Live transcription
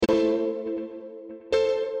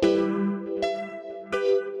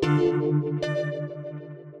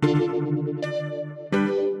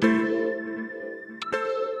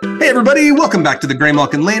everybody, welcome back to the Grey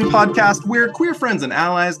Malkin Lane podcast, where queer friends and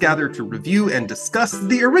allies gather to review and discuss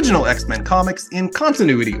the original X-Men comics in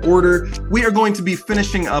continuity order. We are going to be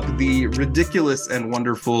finishing up the ridiculous and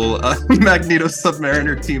wonderful Magneto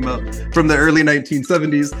Submariner team-up from the early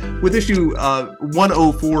 1970s with issue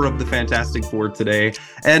 104 of the Fantastic Four today.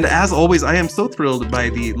 And as always, I am so thrilled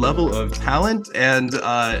by the level of talent and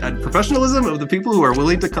professionalism of the people who are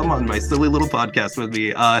willing to come on my silly little podcast with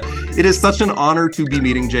me. It is such an honor to be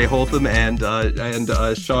meeting Jay Holtham and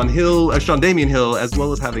Sean Damien Hill, as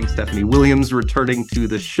well as having Stephanie Williams returning to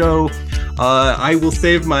the show. I will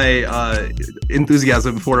save my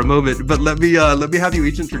enthusiasm for a moment, but let me have you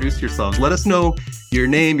each introduce yourselves. Let us know your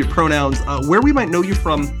name, your pronouns, where we might know you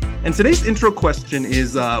from. And today's intro question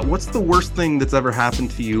is, what's the worst thing that's ever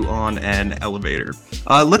happened to you on an elevator?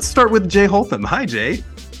 Let's start with Jay Holtham. Hi, Jay.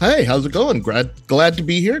 Hey, how's it going? Glad to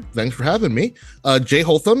be here. Thanks for having me. Jay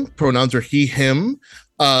Holtham, pronouns are he, him.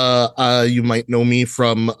 You might know me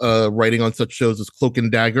from writing on such shows as Cloak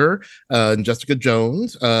and Dagger, and Jessica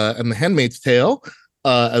Jones, and The Handmaid's Tale,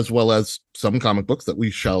 as well as some comic books that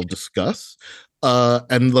we shall discuss.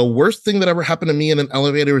 And the worst thing that ever happened to me in an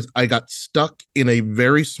elevator is I got stuck in a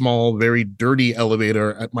very small, very dirty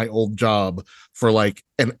elevator at my old job for like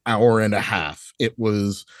an hour and a half. It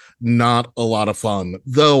was not a lot of fun,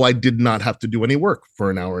 though I did not have to do any work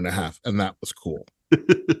for an hour and a half, and that was cool.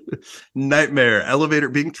 Nightmare. Elevator,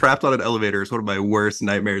 being trapped on an elevator is one of my worst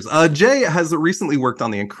nightmares. Jay has recently worked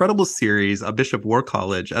on the incredible series Bishop War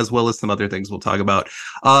College, as well as some other things we'll talk about.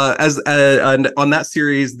 And on that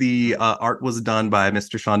series, the art was done by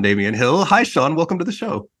Mr. Sean Damien Hill. Hi, Sean. Welcome to the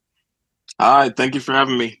show. Hi. Thank you for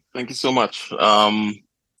having me. Thank you so much.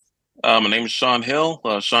 My name is Sean Hill.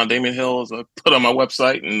 Sean Damien Hill is put on my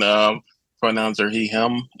website, and pronouns are he,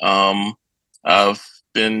 him. I've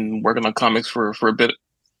been working on comics for a bit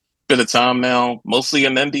of time now, mostly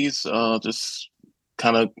in indies, just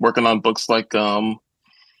kind of working on books like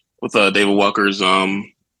with David Walker's The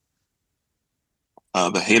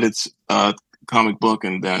Hated comic book,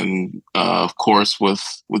 and then of course with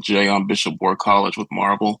Jay on Bishop War College with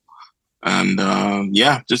Marvel, and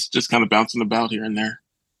just kind of bouncing about here and there.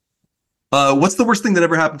 What's the worst thing that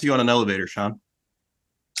ever happened to you on an elevator, Sean?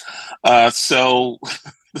 So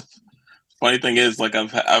funny thing is, like,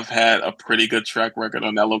 I've had a pretty good track record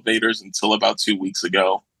on elevators until about 2 weeks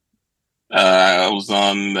ago. I was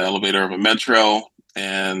on the elevator of a metro,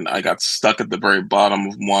 and I got stuck at the very bottom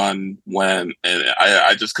of one and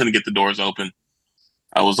I just couldn't get the doors open.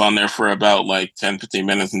 I was on there for about like 10, 15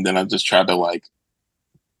 minutes, and then I just tried to like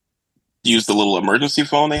use the little emergency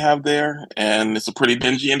phone they have there, and it's a pretty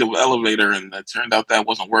dingy end of elevator, and it turned out that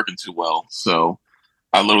wasn't working too well. So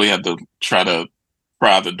I literally had to try to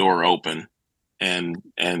pry the door open and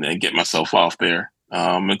get myself off there.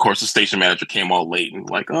 Of course, the station manager came all late and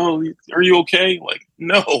like, "Oh, are you okay?" Like,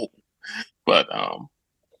 no. But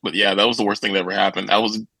yeah, that was the worst thing that ever happened. I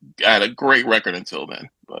had a great record until then.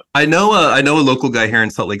 But I know a local guy here in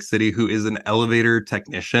Salt Lake City who is an elevator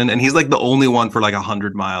technician, and he's like the only one for like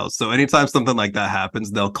 100 miles. So anytime something like that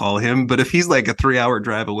happens, they'll call him. But if he's like a 3-hour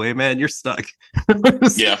drive away, man, you're stuck.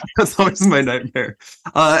 Yeah, that's always my nightmare.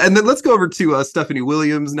 And then let's go over to Stephanie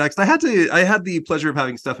Williams next. I had the pleasure of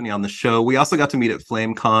having Stephanie on the show. We also got to meet at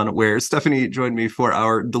FlameCon, where Stephanie joined me for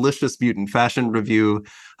our delicious mutant fashion review.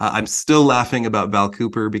 I'm still laughing about Val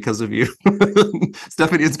Cooper because of you.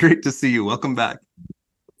 Stephanie, it's great to see you. Welcome back.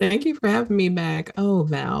 Thank you for having me back. Oh,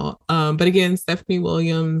 Val. But again, Stephanie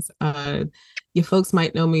Williams, you folks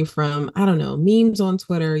might know me from, I don't know, memes on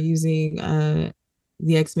Twitter using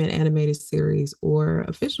the X-Men animated series or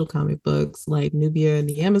official comic books like Nubia and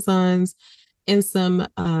the Amazons, and some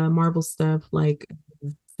Marvel stuff like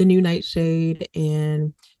the new Nightshade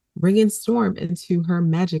and bringing Storm into her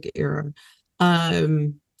magic era.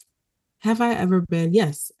 Have I ever been?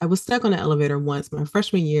 Yes, I was stuck on an elevator once my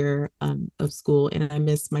freshman year of school, and I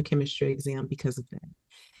missed my chemistry exam because of that.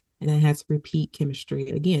 And I had to repeat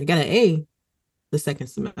chemistry again. Got an A the second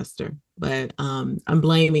semester, but I'm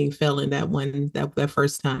blaming failing that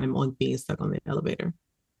first time on being stuck on the elevator.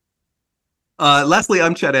 Lastly,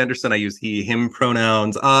 I'm Chad Anderson. I use he, him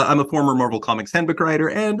pronouns. I'm a former Marvel Comics handbook writer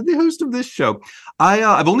and the host of this show.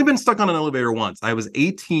 I've only been stuck on an elevator once. I was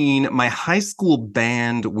 18. My high school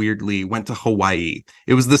band, weirdly, went to Hawaii.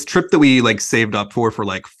 It was this trip that we like saved up for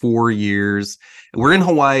like 4 years. We're in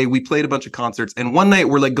Hawaii. We played a bunch of concerts, and one night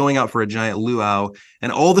we're like going out for a giant luau,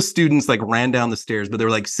 and all the students like ran down the stairs, but there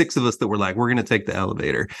were like 6 of us that were like, we're gonna take the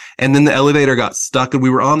elevator. And then the elevator got stuck, and we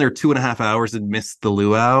were on there 2.5 hours and missed the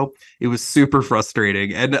luau. It was super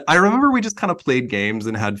frustrating. And I remember we just kind of played games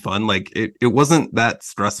and had fun. Like it wasn't that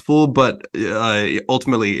stressful, but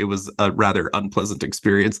ultimately it was a rather unpleasant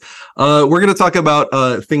experience. We're going to talk about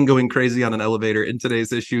a thing going crazy on an elevator in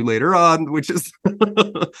today's issue later on, which is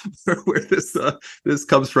where this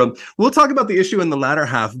comes from. We'll talk about the issue in the latter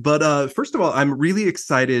half, but first of all, I'm really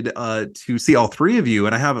excited to see all 3 of you,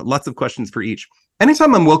 and I have lots of questions for each.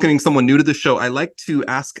 Anytime I'm welcoming someone new to the show, I like to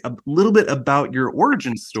ask a little bit about your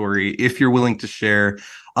origin story, if you're willing to share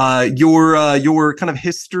your kind of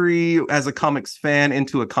history as a comics fan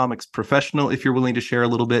into a comics professional, if you're willing to share a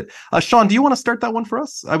little bit. Sean, do you want to start that one for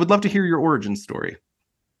us? I would love to hear your origin story.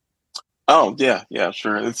 Oh, yeah,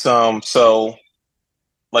 sure. It's so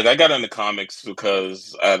like I got into comics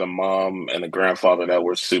because I had a mom and a grandfather that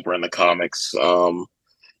were super into comics.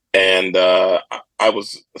 And I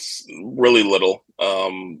was really little,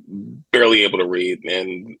 barely able to read,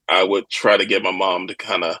 and I would try to get my mom to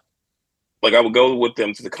kind of like I would go with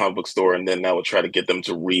them to the comic book store, and then I would try to get them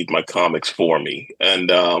to read my comics for me.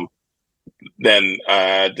 And then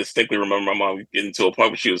I distinctly remember my mom getting to a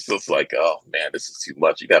point where she was just like, "Oh man, this is too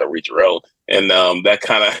much. You got to read your own." And that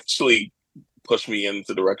kind of actually pushed me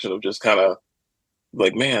into the direction of just kind of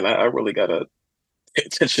like, man, I really got to pay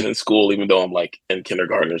attention in school, even though I'm like in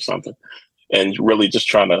kindergarten or something, and really just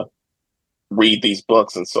trying to read these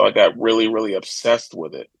books. And so I got really, really obsessed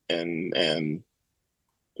with it, and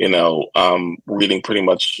reading pretty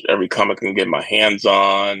much every comic I can get my hands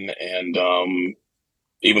on, and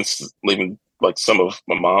even like some of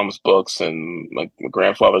my mom's books and like my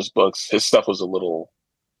grandfather's books. His stuff was a little.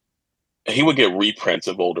 He would get reprints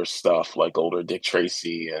of older stuff, like older Dick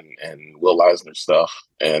Tracy and Will Eisner stuff,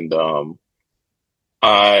 and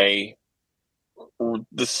I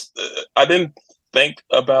didn't think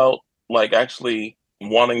about like actually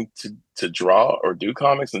wanting to draw or do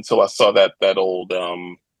comics until I saw that old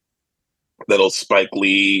Spike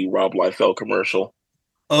Lee Rob Liefeld commercial.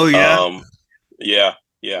 Oh yeah.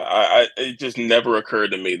 Yeah. I it just never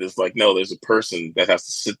occurred to me. There's like, no, there's a person that has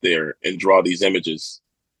to sit there and draw these images.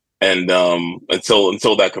 And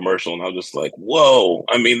until that commercial, and I was just like, whoa.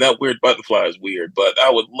 I mean, that weird butterfly is weird, but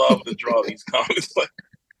I would love to draw these comics.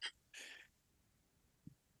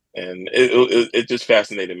 And it just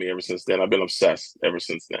fascinated me ever since then. I've been obsessed ever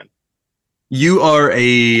since then. You are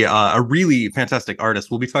a really fantastic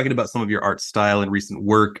artist. We'll be talking about some of your art style and recent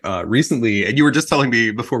work recently. And you were just telling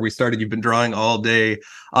me before we started, you've been drawing all day.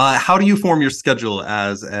 How do you form your schedule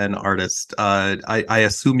as an artist? I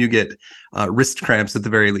assume you get wrist cramps at the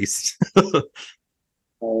very least. I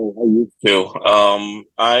used to.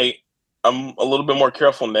 I'm a little bit more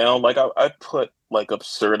careful now. Like I put like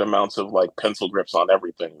absurd amounts of like pencil grips on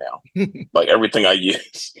everything now. Like everything I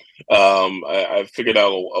use. I figured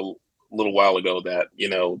out a little while ago that,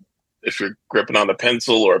 if you're gripping on a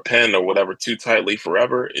pencil or a pen or whatever too tightly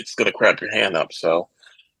forever, it's going to cramp your hand up. So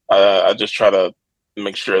I just try to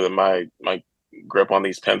make sure that my grip on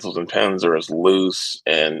these pencils and pens are as loose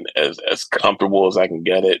and as comfortable as I can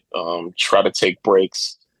get it. Try to take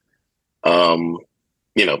breaks.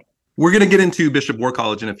 We're going to get into Bishop War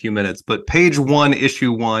College in a few minutes, but page 1,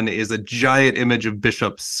 issue 1 is a giant image of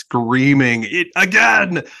Bishop screaming it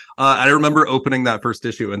again. I remember opening that first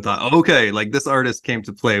issue and thought, okay, like this artist came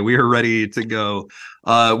to play. We are ready to go.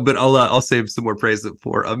 But I'll save some more praise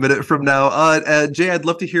for a minute from now. Jay, I'd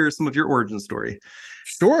love to hear some of your origin story.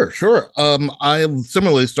 Sure. I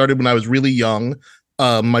similarly started when I was really young.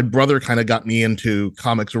 My brother kind of got me into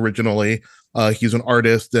comics originally. He's an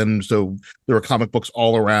artist, and so there were comic books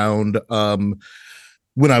all around.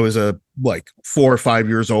 When I was 4 or 5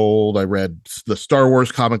 years old, I read the Star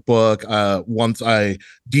Wars comic book. Once I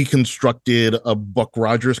deconstructed a Buck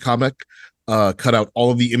Rogers comic, cut out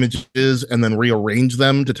all of the images, and then rearranged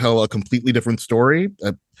them to tell a completely different story.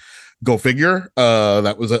 Go figure.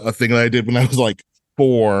 That was a thing that I did when I was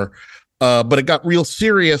 4. But it got real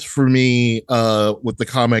serious for me with the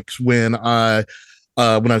comics when I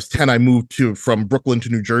was 10. I moved from Brooklyn to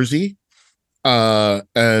New Jersey,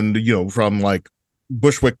 and from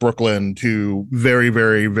Bushwick, Brooklyn to very,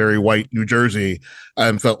 very, very white New Jersey,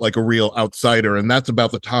 and felt like a real outsider. And that's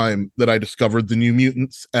about the time that I discovered the New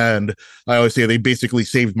Mutants. And I always say they basically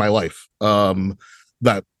saved my life.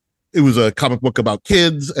 That it was a comic book about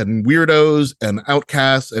kids and weirdos and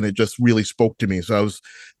outcasts, and it just really spoke to me. So I was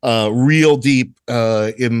real deep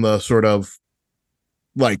in the sort of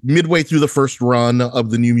midway through the first run of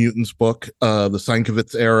the New Mutants book, the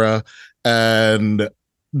Sienkiewicz era, and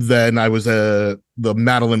Then I was the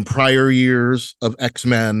Madeline Pryor years of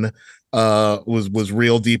X-Men, was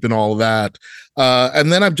real deep in all of that.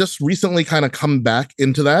 And then I've just recently kind of come back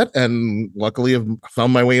into that, and luckily I've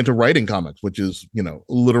found my way into writing comics, which is,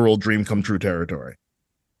 literal dream come true territory.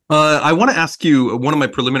 I want to ask you one of my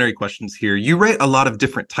preliminary questions here. You write a lot of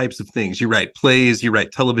different types of things. You write plays, you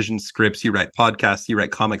write television scripts, you write podcasts, you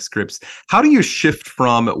write comic scripts. How do you shift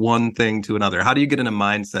from one thing to another? How do you get in a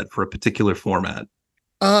mindset for a particular format?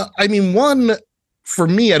 One, for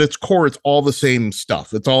me at its core, it's all the same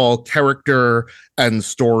stuff. It's all character and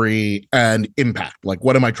story and impact. Like,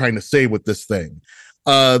 what am I trying to say with this thing?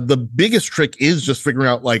 The biggest trick is just figuring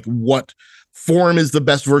out like what form is the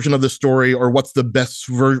best version of the story, or what's the best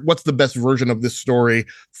version of this story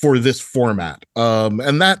for this format.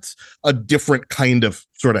 And that's a different kind of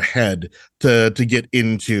sort of head to get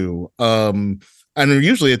into. And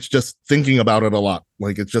usually it's just thinking about it a lot.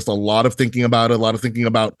 Like, it's just a lot of thinking about it, a lot of thinking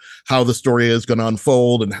about how the story is going to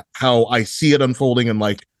unfold and how I see it unfolding, and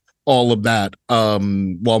like all of that,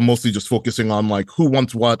 while mostly just focusing on like who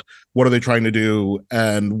wants what are they trying to do,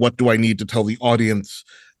 and what do I need to tell the audience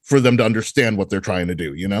for them to understand what they're trying to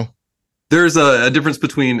do, There's a difference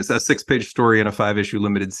between a 6-page story and a 5-issue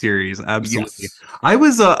limited series. Absolutely. Yes.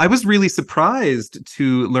 I was really surprised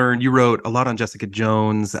to learn you wrote a lot on Jessica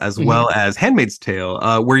Jones as well as Handmaid's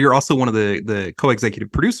Tale, where you're also one of the co-executive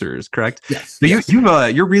producers, correct? Yes. So yes.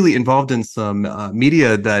 You're really involved in some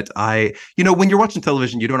media that when you're watching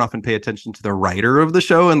television, you don't often pay attention to the writer of the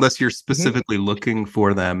show unless you're specifically looking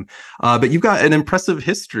for them. But you've got an impressive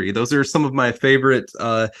history. Those are some of my favorite,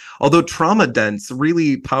 although trauma dense,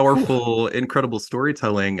 really powerful, incredible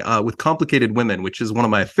storytelling with complicated women, which is one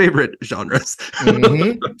of my favorite genres.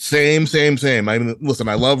 Same.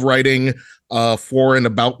 I love writing for and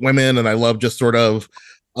about women, and I love just sort of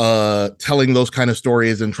telling those kind of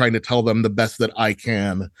stories and trying to tell them the best that I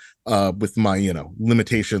can with my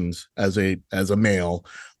limitations as a male,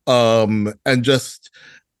 and just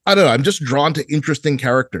I don't know, I'm just drawn to interesting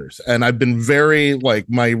characters, and I've been very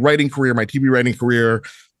my writing career, my TV writing career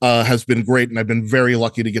has been great, and I've been very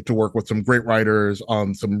lucky to get to work with some great writers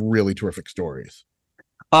on some really terrific stories.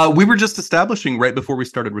 We were just establishing right before we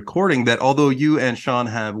started recording that although you and Sean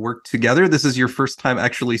have worked together, this is your first time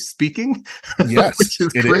actually speaking. Yes, which is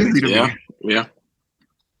crazy to me. Yeah.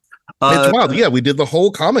 It's wild. Yeah, we did the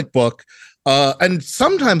whole comic book, and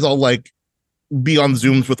sometimes I'll be on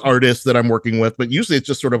Zooms with artists that I'm working with, but usually it's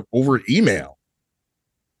just sort of over email.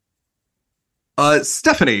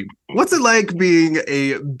 Stephanie, what's it like being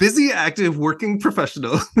a busy, active, working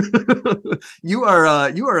professional? You are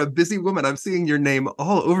a busy woman. I'm seeing your name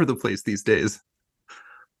all over the place these days.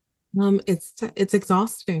 It's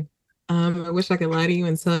exhausting. I wish I could lie to you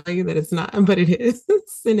and tell you that it's not, but it is.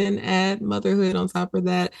 And then add motherhood on top of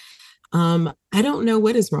that. I don't know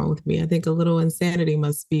what is wrong with me. I think a little insanity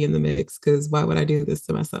must be in the mix, because why would I do this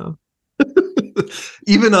to myself?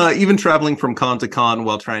 Even traveling from con to con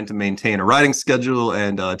while trying to maintain a writing schedule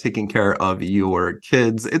and taking care of your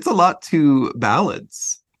kids, it's a lot to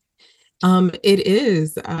balance. It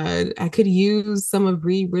is. I could use some of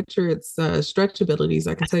Reed Richards' stretch abilities.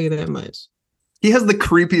 I can tell you that much. He has the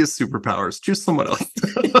creepiest superpowers. Choose someone else.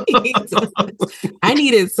 I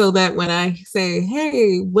need it so that when I say,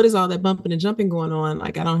 hey, what is all that bumping and jumping going on? I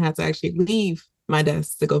don't have to actually leave my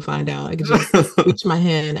desk to go find out. I could just reach my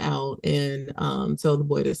hand out and tell the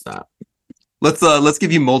boy to stop. Let's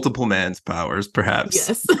give you multiple man's powers, perhaps.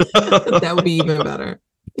 Yes, that would be even better.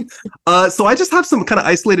 So I just have some kind of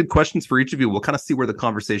isolated questions for each of you. We'll kind of see where the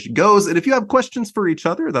conversation goes. And if you have questions for each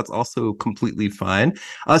other, that's also completely fine.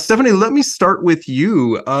 Stephanie, let me start with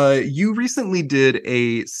you. You recently did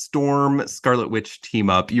a Storm Scarlet Witch team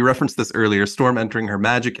up. You referenced this earlier, Storm entering her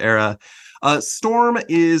magic era. Storm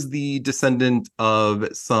is the descendant of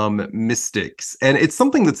some mystics, and it's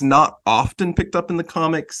something that's not often picked up in the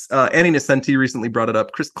comics. Annie Nocenti recently brought it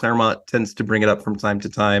up. Chris Claremont tends to bring it up from time to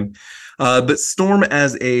time. But Storm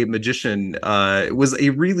as a magician was a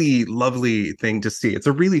really lovely thing to see. It's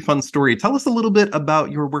a really fun story. Tell us a little bit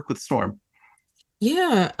about your work with Storm.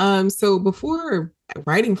 Yeah. So before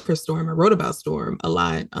writing for Storm, I wrote about Storm a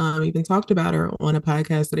lot. Even talked about her on a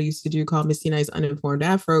podcast that I used to do called Misty Knight's Uninformed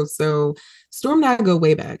Afro. So Storm and I go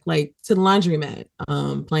way back, to the laundromat,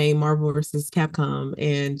 playing Marvel versus Capcom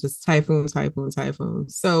and just typhoon.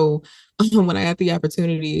 So when I had the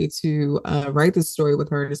opportunity to write this story with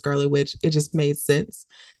her, the Scarlet Witch, it just made sense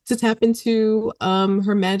to tap into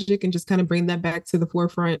her magic and just kind of bring that back to the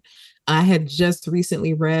forefront. I had just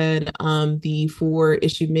recently read the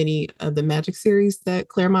 4-issue mini of the Magic series that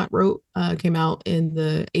Claremont wrote. Came out in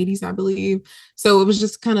the 80s, I believe. So it was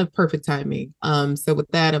just kind of perfect timing. So with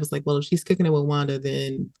that, I was like, well, if she's kicking it with Wanda,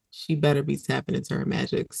 then she better be tapping into her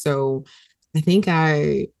magic. So I think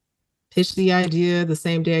I pitched the idea the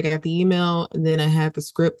same day I got the email, and then I had the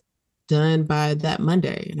script done by that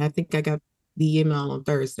Monday. And I think I got the email on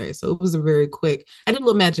Thursday. So it was a very quick, I did a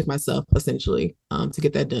little magic myself, essentially, to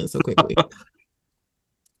get that done so quickly.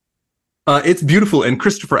 It's beautiful, and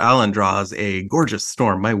Christopher Allen draws a gorgeous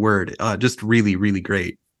Storm. My word, just really, really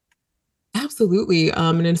great. Absolutely.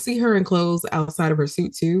 And then to see her in clothes outside of her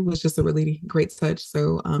suit too was just a really great touch.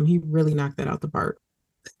 So he really knocked that out the park.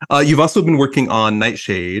 You've also been working on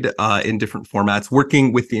Nightshade in different formats,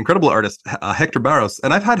 working with the incredible artist Hector Barros.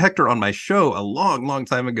 And I've had Hector on my show a long, long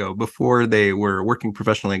time ago before they were working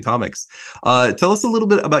professionally in comics. Tell us a little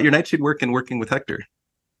bit about your Nightshade work and working with Hector.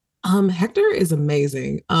 Hector is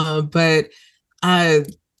amazing. But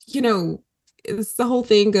you know, it's the whole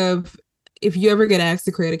thing of, if you ever get asked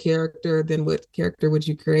to create a character, then what character would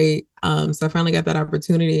you create? So I finally got that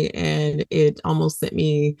opportunity, and it almost sent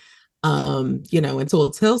me into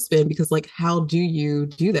a tailspin, because like, how do you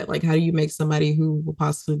do that? Like, how do you make somebody who will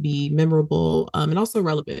possibly be memorable and also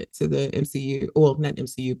relevant to the MCU? Well, not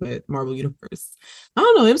MCU, but Marvel Universe. I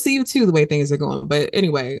don't know, MCU too, the way things are going. But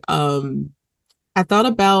anyway, I thought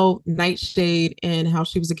about Nightshade and how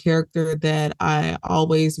she was a character that I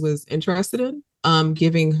always was interested in.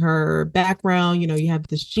 Giving her background, you have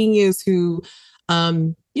this genius who,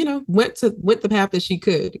 went the path that she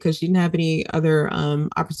could, because she didn't have any other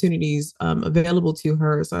opportunities available to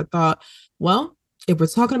her. So I thought, well, if we're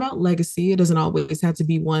talking about legacy, it doesn't always have to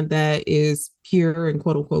be one that is pure and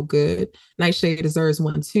quote unquote good. Nightshade deserves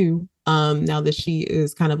one too. Now that she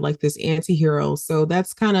is kind of like this anti-hero. So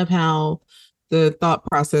that's kind of how the thought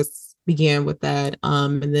process began with that.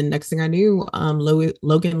 And then next thing I knew,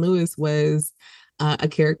 Logan Lewis was a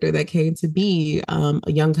character that came to be a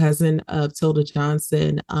young cousin of Tilda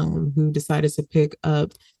Johnson, who decided to pick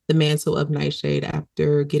up the mantle of Nightshade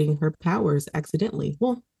after getting her powers accidentally.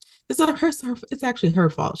 Well, it's not her, it's actually her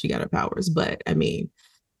fault she got her powers. But I mean,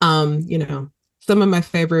 some of my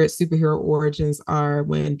favorite superhero origins are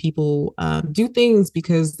when people do things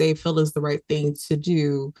because they feel is the right thing to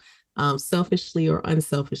do, selfishly or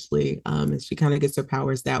unselfishly, and she kind of gets her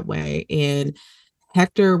powers that way. And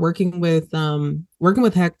Hector, working with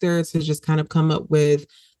Hector to just kind of come up with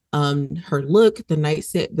her look, the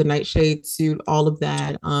Nightshade suit, all of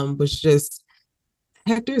that was just,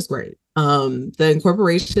 Hector is great. The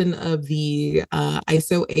incorporation of the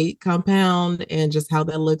ISO 8 compound and just how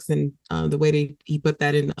that looks, and the way he put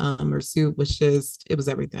that in her suit was just, it was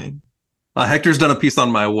everything. Hector's done a piece on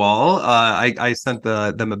my wall. I sent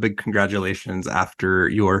them a big congratulations after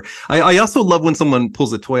your. I also love when someone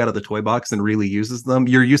pulls a toy out of the toy box and really uses them.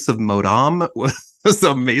 Your use of Modam was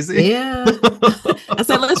amazing. Yeah, I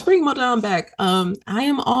said let's bring Modam back. I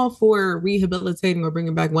am all for rehabilitating or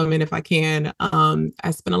bringing back women if I can.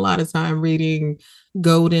 I spent a lot of time reading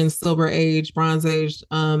Golden, Silver Age, Bronze Age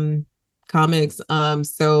comics.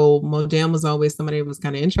 So Modam was always somebody who was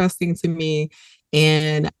kind of interesting to me.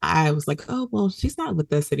 And I was like, oh, well, she's not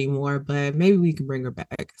with us anymore, but maybe we can bring her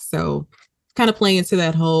back. So kind of playing into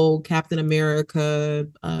that whole Captain America,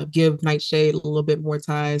 give Nightshade a little bit more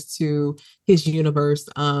ties to his universe,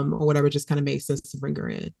 or whatever, just kind of made sense to bring her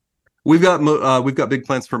in. We've got big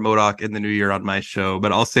plans for MODOK in the new year on my show,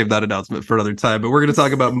 but I'll save that announcement for another time. But we're going to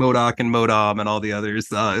talk about MODOK and Modam and all the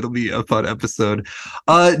others. It'll be a fun episode.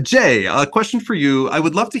 Jay, a question for you. I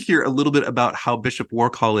would love to hear a little bit about how Bishop War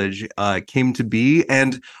College came to be,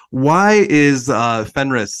 and why is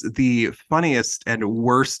Fenris the funniest and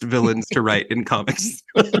worst villains to write in comics?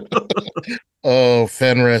 Oh,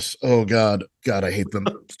 Fenris. Oh, God, I hate them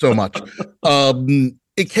so much.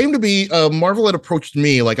 It came to be, Marvel had approached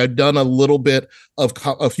me. Like, I'd done a little bit of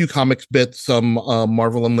a few comics bits, some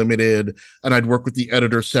Marvel Unlimited, and I'd worked with the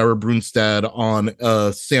editor Sarah Brunstad on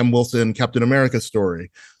Sam Wilson Captain America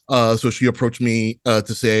story. So she approached me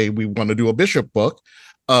to say, we want to do a Bishop book,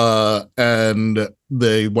 and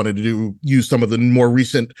they wanted to use some of the more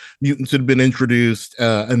recent mutants that had been introduced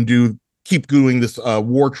and keep doing this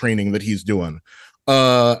war training that he's doing.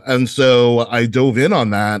 And so I dove in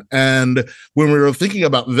on that. And when we were thinking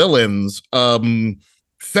about villains,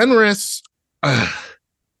 Fenris,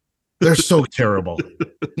 they're so terrible.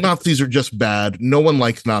 Nazis are just bad. No one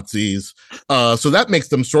likes Nazis. So that makes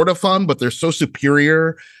them sort of fun, but they're so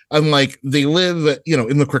superior. And like, they live,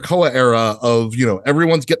 in the Krakoa era of,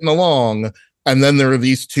 everyone's getting along. And then there are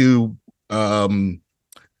these two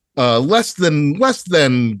less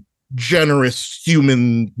than generous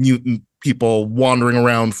human mutant people wandering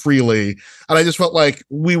around freely, and I just felt like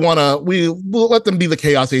we'll let them be the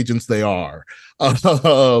chaos agents they are.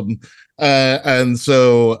 And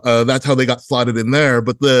so that's how they got slotted in there.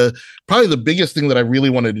 But probably the biggest thing that I really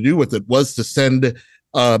wanted to do with it was to send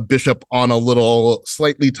Bishop on a little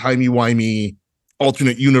slightly timey-wimey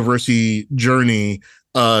alternate university journey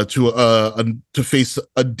to face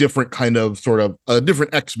a different kind of sort of a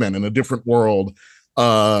different X-Men in a different world,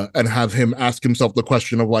 and have him ask himself the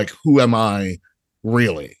question of like, who am I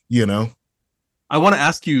really, you know? I want to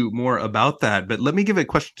ask you more about that, but let me give a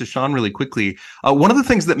question to Sean really quickly. One of the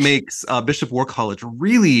things that makes Bishop War College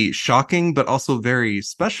really shocking, but also very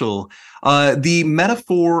special, the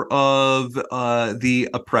metaphor of the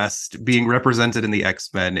oppressed being represented in the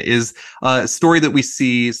X-Men is a story that we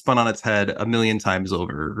see spun on its head a million times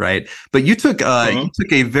over, right? But you took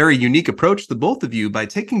a very unique approach, the both of you, by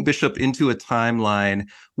taking Bishop into a timeline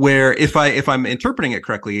where, if I'm interpreting it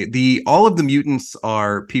correctly, all of the mutants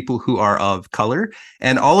are people who are of color,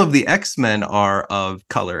 and all of the X-Men are of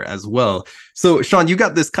color as well. So, Sean, you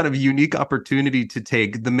got this kind of unique opportunity to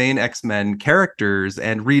take the main X-Men characters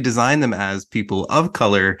and redesign them as people of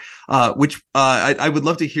color, which I would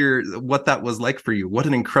love to hear what that was like for you. What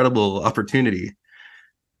an incredible opportunity.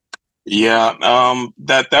 Yeah,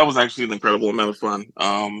 that was actually an incredible amount of fun.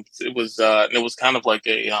 It was kind of like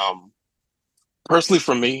a personally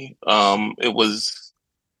for me, it was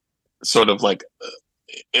sort of like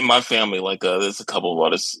in my family, like there's a couple of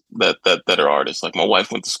artists that are artists. Like my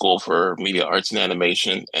wife went to school for media arts and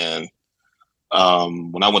animation, and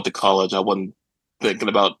when I went to college, I wasn't thinking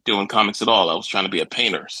about doing comics at all. I was trying to be a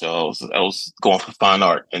painter, so I was going for fine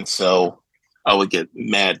art, and so I would get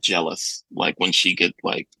mad jealous, like when she could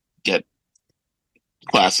get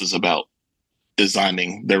classes about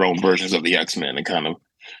designing their own versions of the X-Men and kind of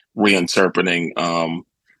reinterpreting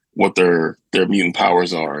what their mutant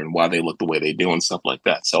powers are and why they look the way they do and stuff like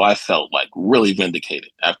that. So I felt like really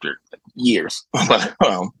vindicated after years. But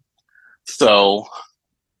so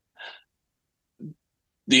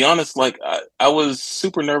be honest, like I was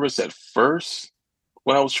super nervous at first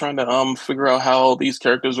when I was trying to figure out how these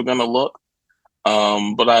characters were gonna look.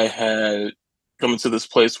 But I had come to this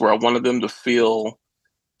place where I wanted them to feel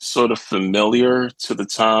sort of familiar to the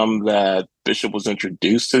time that Bishop was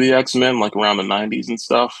introduced to the X-Men, like around the 90s and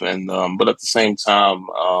stuff. And but at the same time,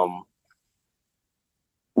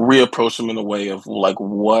 reapproach them in a way of like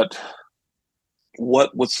what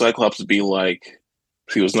would Cyclops be like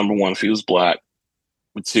if he was, number one, if he was black,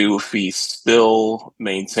 two, if he still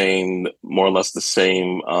maintained more or less the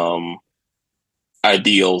same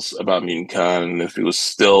ideals about mankind, and if he was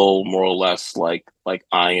still more or less like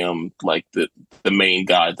I am, like the main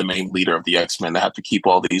guy, the main leader of the X-Men, that have to keep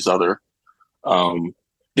all these other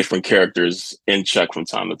different characters in check from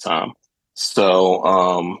time to time.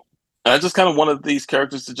 So I just kind of wanted these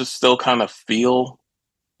characters to just still kind of feel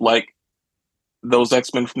like those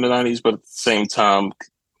X-Men from the 90s, but at the same time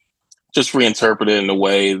just reinterpret it in a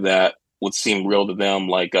way that would seem real to them.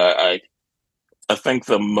 Like I think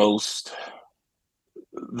the most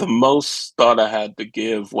thought I had to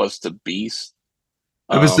give was to Beast.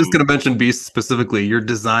 I was just going to mention Beast specifically. Your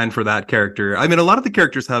design for that character. I mean, a lot of the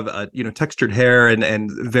characters have textured hair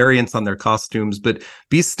and variants on their costumes, but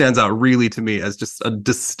Beast stands out really to me as just a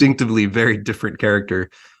distinctively very different character.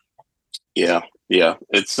 Yeah.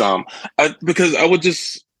 It's because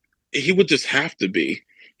he would just have to be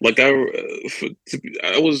like I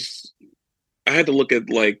had to look at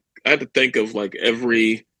I had to think of like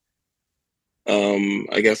every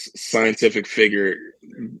I guess scientific figure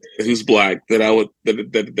who's black that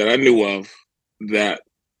I knew of, that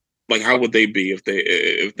like how would they be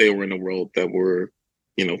if they were in a world that were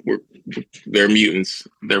they're mutants.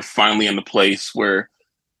 They're finally in the place where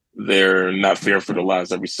they're not feared for their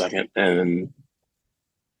lives every second, and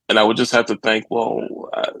I would just have to think, well,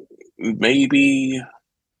 maybe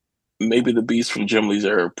the Beast from Jim Lee's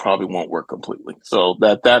era probably won't work completely. So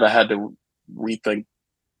that I had to rethink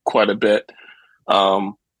quite a bit.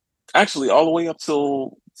 Actually, all the way up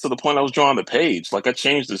to the point I was drawing the page. Like I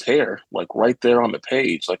changed his hair, like right there on the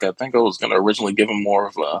page. Like I think I was going to originally give him more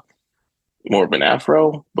of an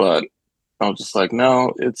afro, but I was just like,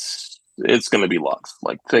 no, it's going to be locks,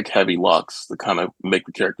 like thick, heavy locks, to kind of make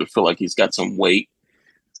the character feel like he's got some weight.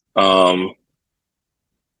 And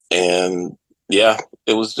yeah,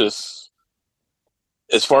 it was just,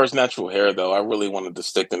 as far as natural hair though, I really wanted to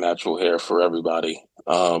stick to natural hair for everybody.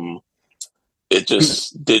 It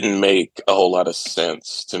just didn't make a whole lot of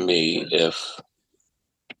sense to me if,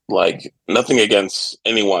 like, nothing against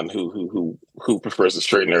anyone who prefers to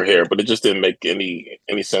straighten their hair, but it just didn't make any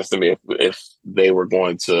sense to me if they were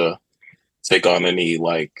going to take on any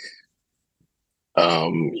like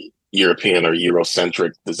um, European or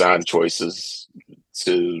Eurocentric design choices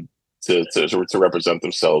to to represent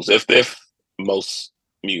themselves. If most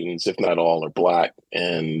mutants, if not all, are black,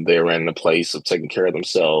 and they're in the place of taking care of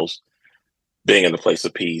themselves, being in the place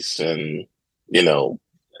of peace, and you know,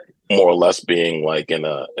 more or less being like in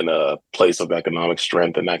a place of economic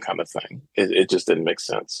strength and that kind of thing. It just didn't make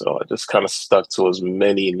sense. So I just kind of stuck to as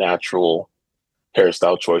many natural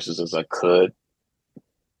hairstyle choices as I could,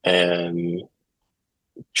 and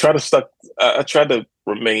I tried to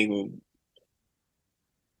remain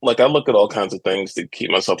like, I look at all kinds of things to keep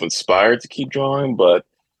myself inspired to keep drawing, but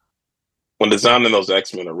when designing those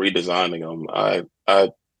X-Men or redesigning them,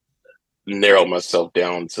 I narrowed myself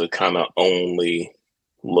down to kind of only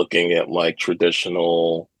looking at like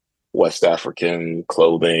traditional West African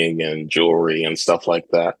clothing and jewelry and stuff like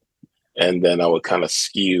that. And then I would kind of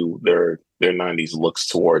skew their 90s looks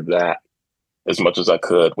toward that as much as I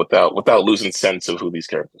could without losing sense of who these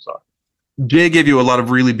characters are. Jay gave you a lot of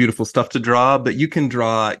really beautiful stuff to draw, but you can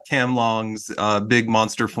draw Cam Long's big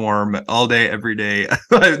monster form all day, every day.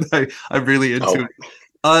 I'm really into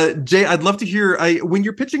it. Jay, I'd love to hear, when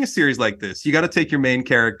you're pitching a series like this, you got to take your main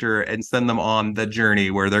character and send them on the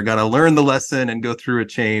journey where they're going to learn the lesson and go through a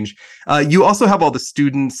change. You also have all the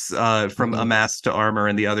students from Amass to Armor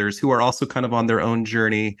and the others who are also kind of on their own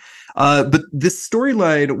journey. But this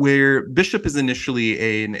storyline where Bishop is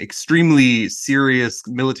initially an extremely serious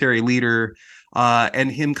military leader, and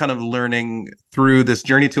him kind of learning through this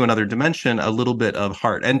journey to another dimension a little bit of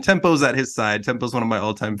heart. And Tempo's at his side. Tempo's one of my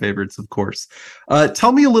all-time favorites, of course.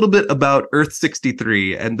 Tell me a little bit about Earth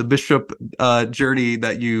 63 and the Bishop journey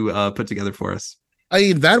that you put together for us. I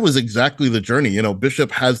mean, that was exactly the journey. You know,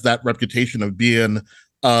 Bishop has that reputation of being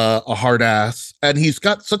a hard ass, and he's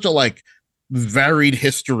got such a like varied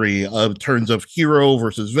history of terms of hero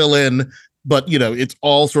versus villain, but you know, it's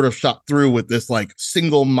all sort of shot through with this like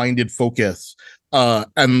single-minded focus.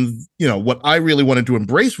 And you know, what I really wanted to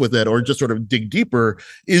embrace with it, or just sort of dig deeper,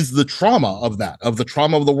 is the trauma of that, of the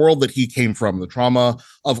trauma of the world that he came from, the trauma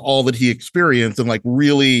of all that he experienced, and like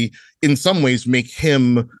really, in some ways, make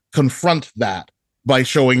him confront that by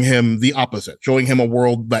showing him the opposite, showing him a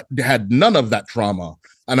world that had none of that trauma,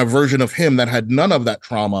 and a version of him that had none of that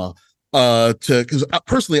trauma. Because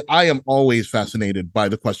personally, I am always fascinated by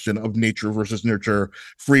the question of nature versus nurture,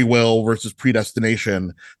 free will versus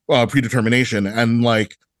predetermination, and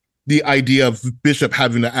like the idea of Bishop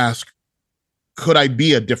having to ask, could I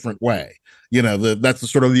be a different way? You know, that's the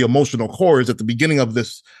sort of the emotional core. Is at the beginning of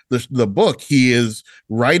the book, he is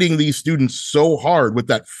writing these students so hard with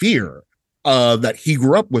that fear that he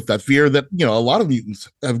grew up with, that fear that, you know, a lot of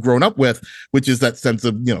mutants have grown up with, which is that sense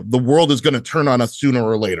of, you know, the world is going to turn on us sooner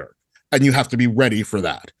or later. And you have to be ready for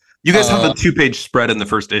that. You guys have a 2-page spread in the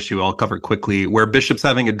first issue, I'll cover quickly, where Bishop's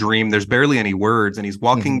having a dream. There's barely any words, and he's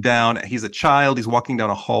walking down, he's a child, he's walking down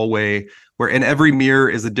a hallway where in every mirror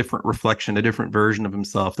is a different reflection, a different version of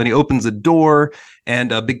himself. Then he opens a door,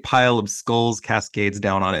 and a big pile of skulls cascades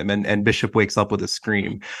down on him, and Bishop wakes up with a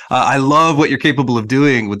scream. I love what you're capable of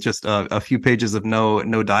doing with just a few pages of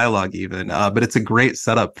no dialogue even, but it's a great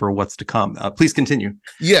setup for what's to come. Please continue.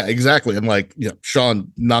 Yeah, exactly. And like, you know,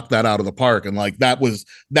 Sean knocked that out of the park, and like that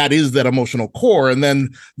is that emotional core. And then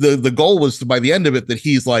the goal was to, by the end of it, that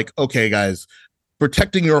he's like, okay, guys,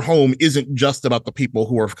 protecting your home isn't just about the people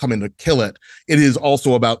who are coming to kill it. It is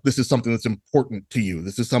also about, this is something that's important to you.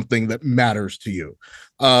 This is something that matters to you.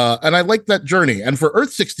 And I like that journey. And for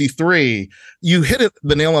Earth 63, you hit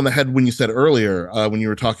the nail on the head when you said earlier, when you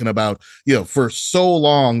were talking about, you know, for so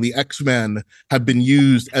long, the X-Men have been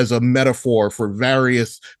used as a metaphor for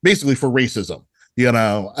basically for racism. You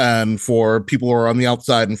know, and for people who are on the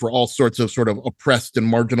outside, and for all sorts of sort of oppressed and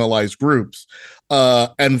marginalized groups.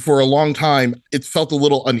 And for a long time, it felt a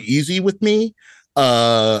little uneasy with me.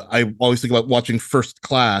 I always think about watching First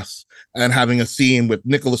Class and having a scene with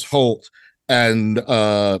Nicholas Hoult and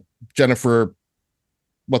Jennifer,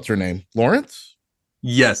 what's her name? Lawrence?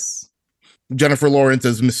 Yes. Jennifer Lawrence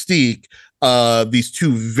as Mystique. These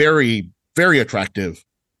two very, very attractive,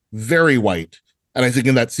 very white. And I think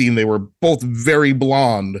in that scene, they were both very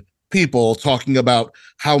blonde people talking about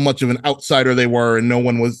how much of an outsider they were, and no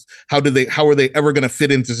one was, how were they ever going to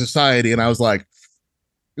fit into society? And I was like,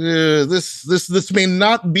 this may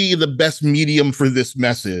not be the best medium for this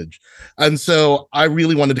message. And so I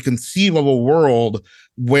really wanted to conceive of a world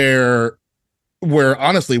where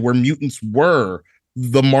honestly, where mutants were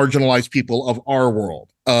the marginalized people of our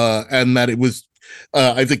world, and that it was.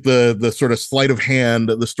 I think the sort of sleight of hand,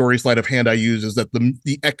 the story sleight of hand I use is that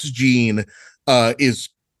the X gene is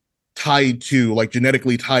tied to, like,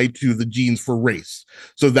 genetically tied to the genes for race.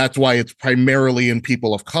 So that's why it's primarily in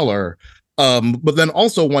people of color. but then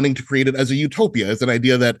also wanting to create it as a utopia, as an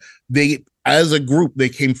idea that they, as a group, they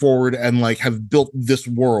came forward and like have built this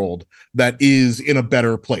world that is in a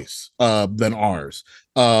better place than ours.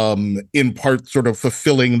 In part, sort of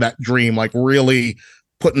fulfilling that dream, like really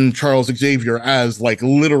putting Charles Xavier as like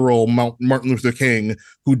literal Martin Luther King,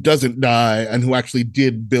 who doesn't die and who actually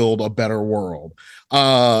did build a better world.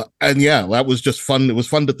 And yeah, that was just fun. It was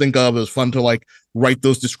fun to think of. It was fun to like write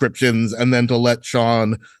those descriptions and then to let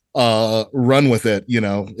Sean run with it. You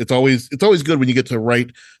know, it's always good when you get to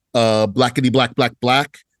write blackety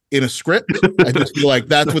black in a script. I just feel like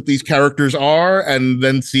that's what these characters are, and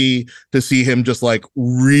then see him just like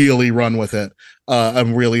really run with it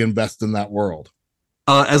and really invest in that world.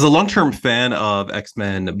 As a long-term fan of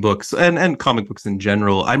X-Men books and comic books in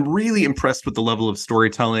general, I'm really impressed with the level of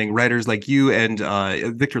storytelling. Writers like you and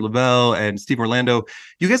Victor Lavelle and Steve Orlando,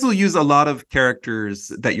 you guys will use a lot of characters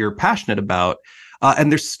that you're passionate about,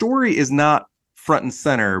 and their story is not front and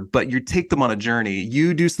center, but you take them on a journey.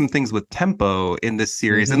 You do some things with tempo in this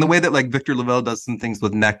series, and the way that like Victor Lavelle does some things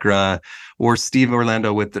with Necra, or Steve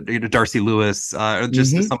Orlando with Darcy Lewis, or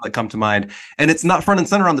just some that come to mind. And it's not front and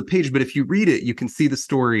center on the page, but if you read it, you can see the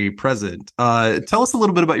story present. Tell us a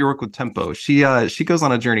little bit about your work with tempo. She goes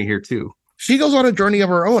on a journey here too. She goes on a journey of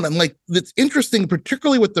her own. And like, it's interesting,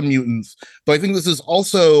 particularly with the mutants, but I think this is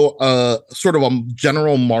also sort of a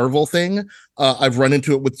general Marvel thing. I've run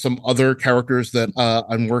into it with some other characters that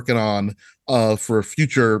I'm working on for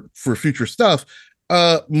future stuff.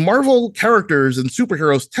 Marvel characters and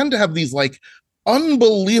superheroes tend to have these like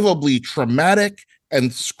unbelievably traumatic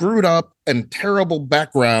and screwed up and terrible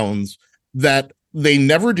backgrounds that they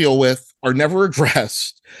never deal with, are never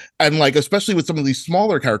addressed. And like, especially with some of these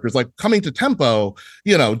smaller characters, like coming to Tempo,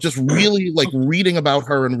 you know, just really like reading about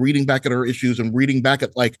her and reading back at her issues and reading back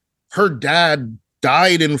at like her dad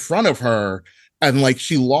died in front of her and like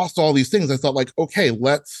she lost all these things. I thought like, okay,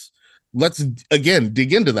 let's again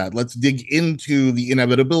dig into that. Let's dig into the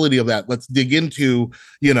inevitability of that. Let's dig into,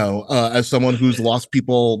 you know, as someone who's lost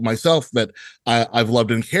people myself that I've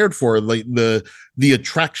loved and cared for, like the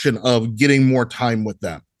attraction of getting more time with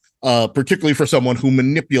them, particularly for someone who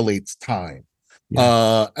manipulates time.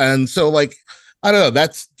 And so like, I don't know,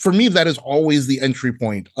 that's, for me, that is always the entry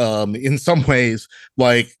point. In some ways,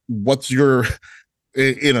 like, what's your,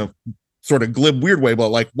 in a sort of glib, weird way, but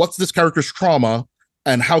like, what's this character's trauma?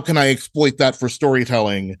 And how can I exploit that for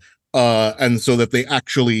storytelling, and so that they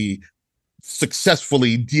actually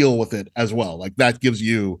successfully deal with it as well? Like that gives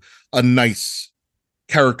you a nice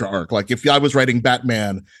character arc. Like if I was writing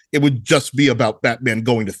Batman, it would just be about Batman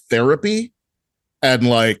going to therapy and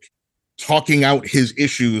like talking out his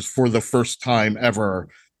issues for the first time ever,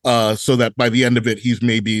 so that by the end of it, he's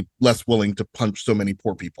maybe less willing to punch so many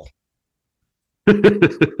poor people.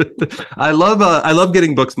 I love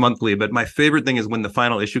getting books monthly, but my favorite thing is when the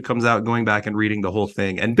final issue comes out, going back and reading the whole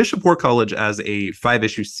thing. And Bishop War College as a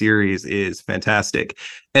 5-issue series is fantastic.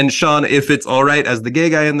 And Sean, if it's all right, as the gay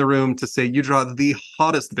guy in the room, to say you draw the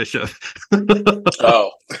hottest Bishop.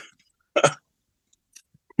 Oh,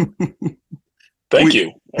 thank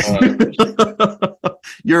you.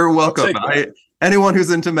 You're welcome. Anyone who's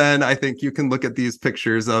into men, I think you can look at these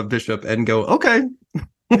pictures of Bishop and go, okay.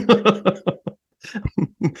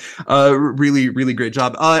 Really, really great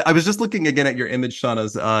job. I was just looking again at your image, Sean,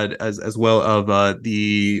 as well of I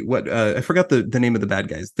forgot the name of the bad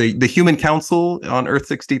guys. The Human Council on Earth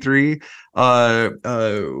 63. The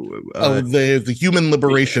Human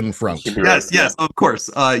Liberation Front. Yes, of course.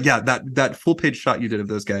 That full page shot you did of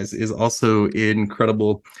those guys is also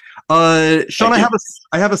incredible. Sean, I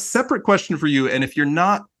have a separate question for you, and if you're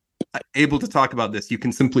not able to talk about this, you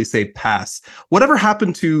can simply say pass. Whatever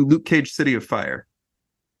happened to Luke Cage City of Fire?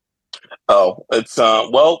 Oh, it's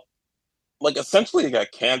well, like essentially it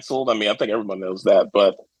got canceled. I mean, I think everyone knows that,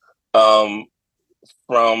 but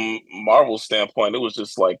from Marvel's standpoint, it was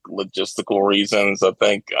just like logistical reasons. I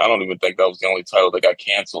don't even think that was the only title that got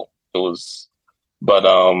canceled. It was, but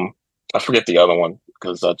I forget the other one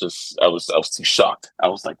because I was too shocked. I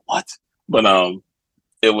was like, what? But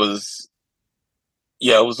it was.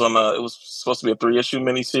 Yeah, it was supposed to be a 3-issue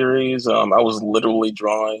miniseries. I was literally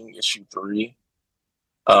drawing issue 3.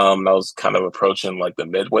 I was kind of approaching like the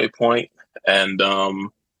midway point, and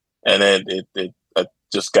it I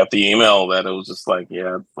just got the email that it was just like,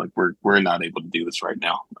 yeah, like we're not able to do this right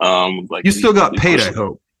now. Like you still got paid, I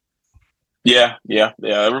hope. Yeah.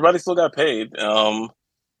 Everybody still got paid.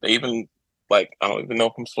 They even like I don't even know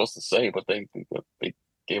if I'm supposed to say, but they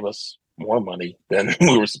gave us more money than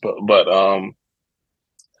we were supposed. But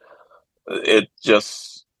it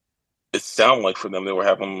sounded like for them they were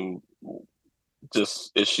having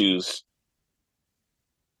just issues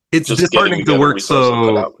It's just disheartening to work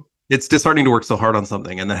so. It's disheartening to work so hard on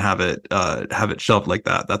something and then have it shelved like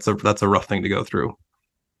that. That's a rough thing to go through.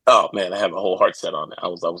 Oh man, I had my whole heart set on it. I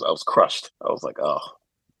was crushed. I was like, oh.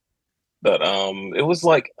 But it was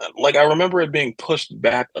like I remember it being pushed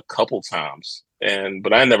back a couple times,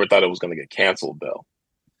 but I never thought it was going to get canceled though.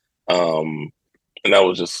 And that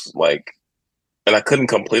was just like, and I couldn't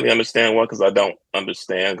completely understand why, because I don't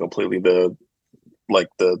understand completely the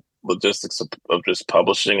logistics of just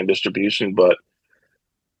publishing and distribution. But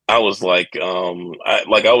I was like,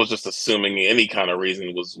 I was just assuming any kind of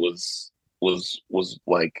reason was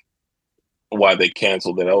like why they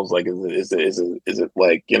canceled it. I was like, is it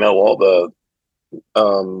like, you know, all the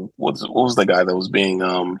what was the guy that was being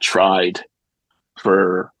tried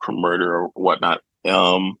for murder or whatnot,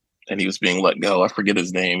 and he was being let go. I forget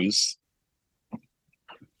his name.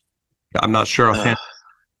 I'm not sure offhand.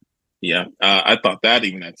 Yeah, I thought that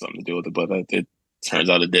even had something to do with it, but it turns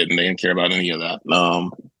out it didn't. They didn't care about any of that.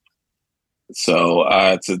 So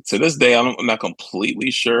to this day, I'm not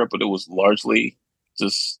completely sure, but it was largely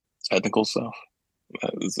just technical stuff,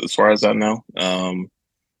 as far as I know.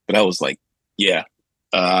 But I was like, yeah,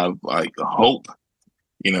 I hope,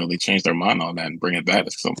 you know, they change their mind on that and bring it back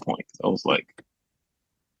at some point. I was like,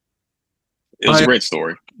 it was a great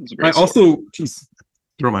story. It was a great story. Also, geez,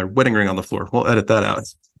 throw my wedding ring on the floor. We'll edit that out.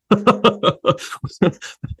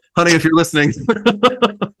 Honey, if you're listening,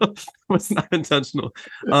 it was not intentional.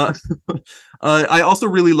 I also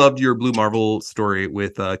really loved your Blue Marvel story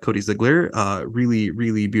with Cody Ziegler. Really,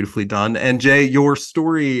 really beautifully done. And Jay, your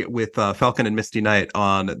story with Falcon and Misty Knight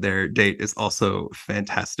on their date is also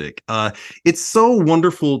fantastic. It's so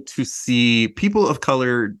wonderful to see people of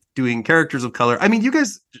color doing characters of color. I mean,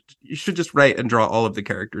 you should just write and draw all of the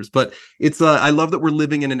characters, but it's I love that we're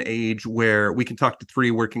living in an age where we can talk to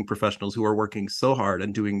 3 working professionals who are working so hard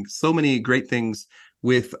and doing so many great things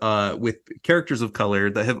with characters of color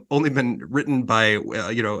that have only been written by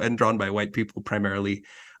and drawn by white people primarily.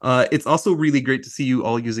 It's also really great to see you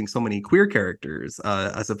all using so many queer characters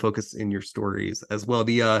as a focus in your stories as well.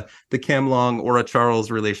 The Cam Long Aura Charles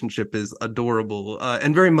relationship is adorable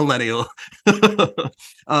and very millennial,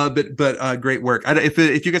 but great work.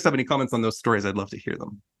 If you guys have any comments on those stories, I'd love to hear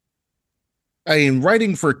them. I mean,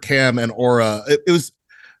 writing for Cam and Aura,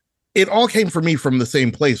 it all came for me from the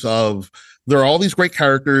same place of there are all these great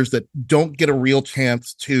characters that don't get a real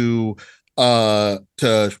chance to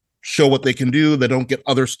show what they can do. They don't get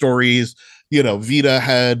other stories. You know, Vita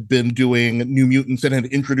had been doing New Mutants and had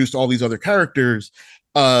introduced all these other characters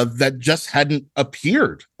that just hadn't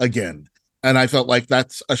appeared again. And I felt like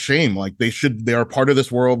that's a shame. Like they are part of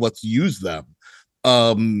this world. Let's use them.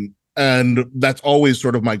 And that's always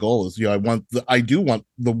sort of my goal is, you know, I do want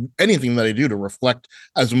anything that I do to reflect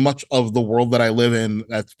as much of the world that I live in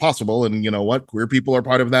as possible. And you know what? Queer people are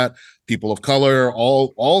part of that. People of color,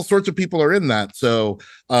 all sorts of people are in that. So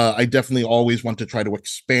I definitely always want to try to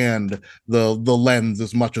expand the lens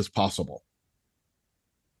as much as possible.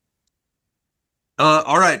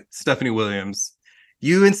 All right, Stephanie Williams.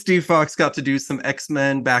 You and Steve Fox got to do some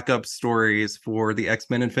X-Men backup stories for the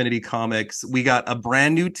X-Men Infinity comics. We got a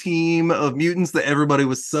brand new team of mutants that everybody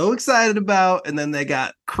was so excited about, and then they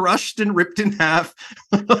got crushed and ripped in half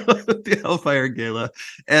at the Hellfire Gala.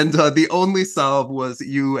 And the only salve was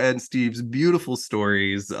you and Steve's beautiful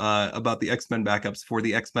stories about the X-Men backups for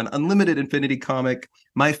the X-Men Unlimited Infinity comic.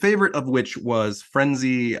 My favorite of which was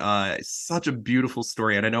Frenzy. Such a beautiful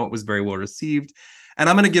story, and I know it was very well received. And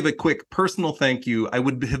I'm going to give a quick personal thank you. I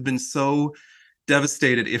would have been so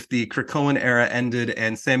devastated if the Krakoan era ended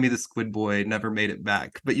and Sammy the Squid Boy never made it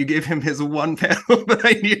back. But you gave him his one panel that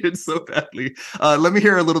I needed so badly. Let me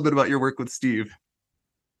hear a little bit about your work with Steve.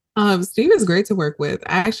 Steve is great to work with.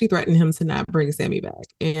 I actually threatened him to not bring Sammy back,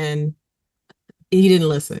 and he didn't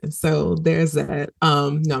listen. So there's that.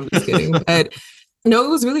 No, I'm just kidding. But no, it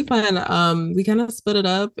was really fun. We kind of split it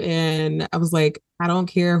up, and I was like, I don't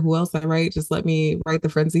care who else I write, just let me write the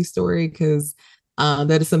Frenzy story, because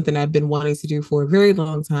that is something I've been wanting to do for a very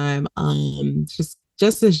long time.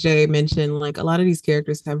 Just as Jay mentioned, like a lot of these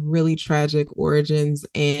characters have really tragic origins,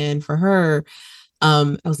 and for her,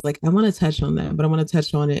 I was like, I want to touch on that, but I want to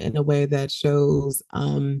touch on it in a way that shows,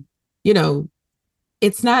 you know,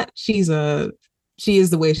 it's not she is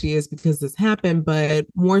the way she is because this happened, but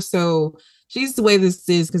more so she's the way this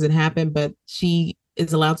is because it happened, but she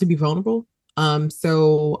is allowed to be vulnerable.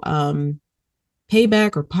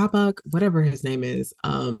 Payback or Pabak, whatever his name is,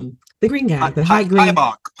 the green guy, the high green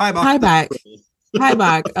Payback,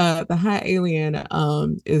 the high alien,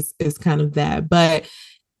 is kind of that. But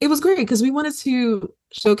it was great because we wanted to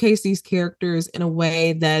showcase these characters in a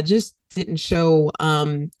way that just didn't show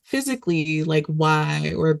physically like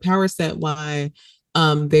why, or power set why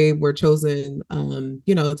they were chosen,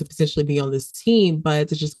 to potentially be on this team, but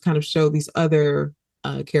to just kind of show these other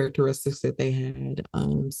characteristics that they had.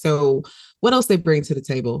 So what else they bring to the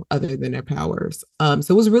table other than their powers? So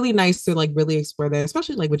it was really nice to like really explore that,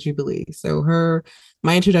 especially like with Jubilee. So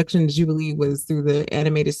my introduction to Jubilee was through the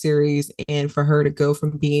animated series, and for her to go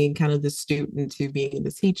from being kind of the student to being the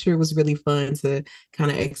teacher was really fun to kind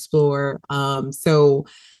of explore. So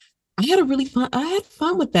I had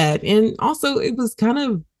fun with that. And also it was kind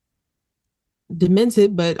of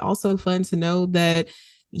demented, but also fun to know that,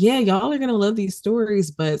 yeah, y'all are going to love these stories,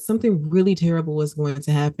 but something really terrible was going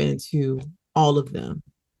to happen to all of them.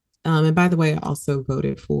 And by the way, I also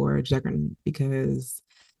voted for Juggernaut because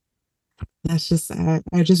that's just, I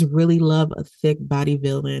just really love a thick body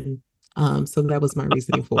villain. So that was my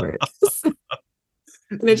reasoning for it.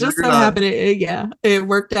 And it just so happened, it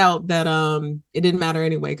worked out that it didn't matter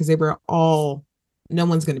anyway, because they were all, no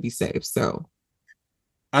one's going to be safe. So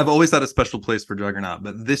I've always had a special place for Juggernaut,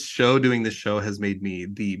 but doing this show has made me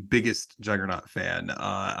the biggest Juggernaut fan.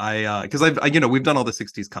 Because we've done all the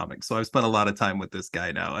 60s comics, so I've spent a lot of time with this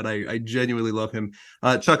guy now, and I genuinely love him.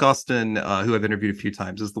 Chuck Austin, who I've interviewed a few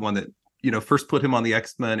times, is the one that, first put him on the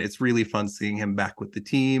X-Men. It's really fun seeing him back with the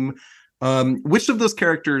team. Which of those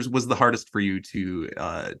characters was the hardest for you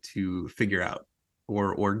to figure out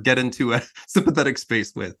or get into a sympathetic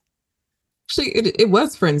space with? Actually, it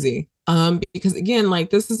was Frenzy. Because again, like,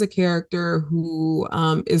 this is a character who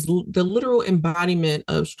is the literal embodiment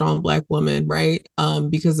of strong Black woman, right?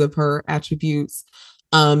 Because of her attributes.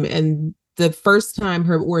 And the first time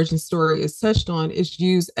her origin story is touched on is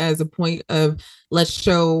used as a point of, let's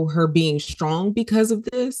show her being strong because of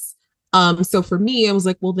this. So for me, I was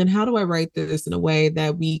like, well, then how do I write this in a way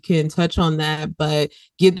that we can touch on that, but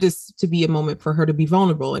give this to be a moment for her to be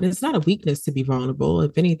vulnerable? And it's not a weakness to be vulnerable.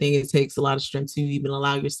 If anything, it takes a lot of strength to even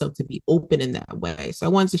allow yourself to be open in that way. So I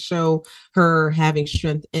wanted to show her having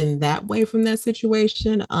strength in that way from that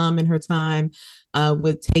situation, in her time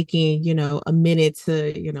with taking, a minute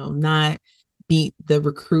to, not beat the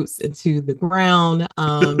recruits into the ground,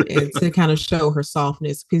 and to kind of show her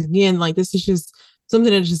softness. Because again, like, this is just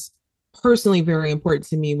something that just personally very important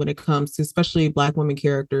to me when it comes to especially Black women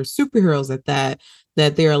characters, superheroes at that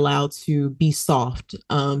they're allowed to be soft.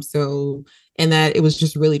 And that it was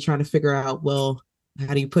just really trying to figure out, well,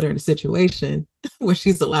 how do you put her in a situation where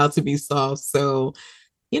she's allowed to be soft? So,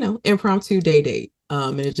 impromptu date.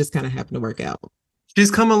 And it just kind of happened to work out. She's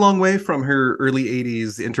come a long way from her early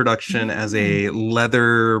 80s introduction as a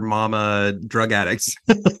leather mama drug addict.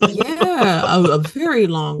 Yeah, a very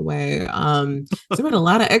long way. So read a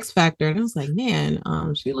lot of X Factor, and I was like, man,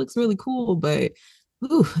 she looks really cool, but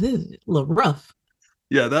ooh, this is a little rough.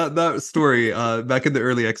 Yeah, that story back in the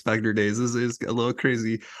early X Factor days is a little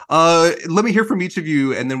crazy. Let me hear from each of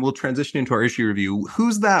you, and then we'll transition into our issue review.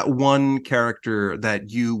 Who's that one character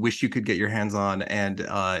that you wish you could get your hands on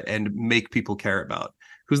and make people care about?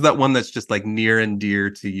 Who's that one that's just like near and dear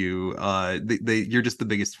to you? You're just the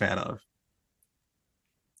biggest fan of.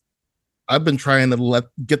 I've been trying to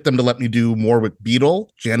get them to let me do more with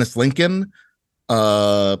Beetle, Janice Lincoln.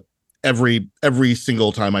 Every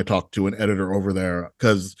single time I talk to an editor over there,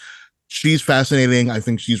 because she's fascinating. I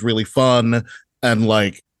think she's really fun. And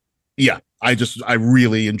like, yeah, I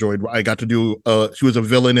really enjoyed, I got to do, she was a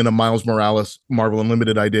villain in a Miles Morales Marvel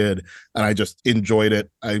Unlimited I did, and I just enjoyed it.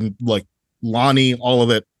 I'm like, Lonnie, all of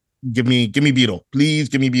it. Give me Beetle. Please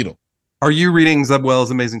give me Beetle. Are you reading Zeb Wells'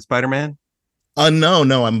 Amazing Spider-Man?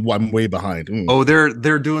 No, I'm way behind. Oh,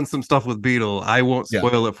 they're doing some stuff with Beetle. I won't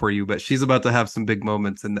spoil it for you, but she's about to have some big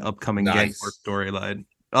moments in the upcoming Gang War storyline.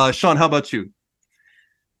 Sean, how about you?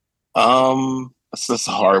 That's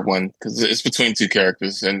a hard one because it's between two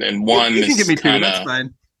characters, and one you can give me two. That's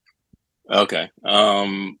fine. Okay.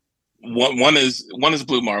 One is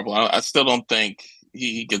Blue Marvel. I still don't think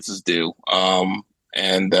he gets his due.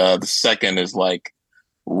 And the second is like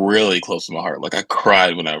really close to my heart. Like, I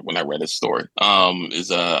cried when I read his story.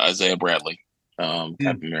 Is Isaiah Bradley,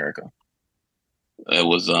 Captain America. It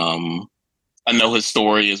was I know his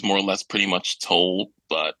story is more or less pretty much told,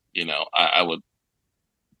 but I would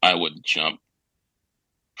jump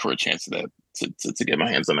for a chance to get my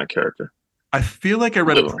hands on that character. I feel like I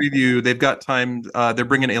read a preview. They've got time. They're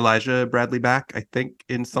bringing Elijah Bradley back, I think,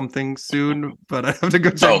 in something soon, but I have to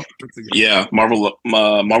go check. Yeah, Marvel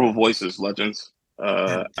Voices Legends.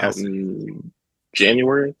 Out in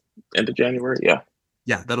January, end of January. Yeah,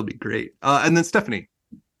 that'll be great. And then Stephanie.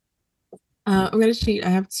 I'm gonna cheat. I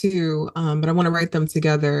have two, but I want to write them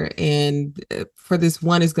together. And for this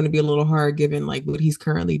one, is going to be a little hard given like what he's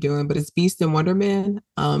currently doing. But it's Beast and Wonder Man.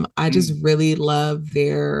 I just really love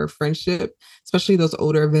their friendship, especially those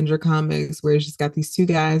older Avenger comics where it's just got these two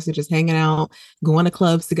guys that are just hanging out, going to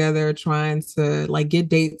clubs together, trying to like get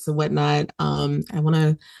dates and whatnot. I want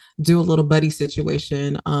to do a little buddy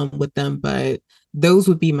situation with them, but those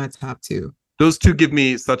would be my top two. Those two give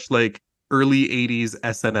me such like early 80s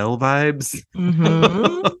SNL vibes.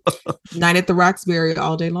 Night at the Roxbury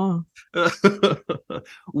all day long.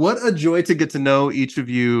 What a joy to get to know each of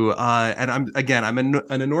you. And I'm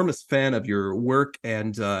an enormous fan of your work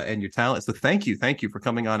and your talent. So thank you for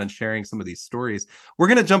coming on and sharing some of these stories. We're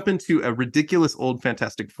gonna jump into a ridiculous old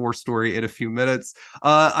Fantastic Four story in a few minutes.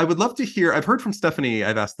 I would love to hear. I've heard from Stephanie.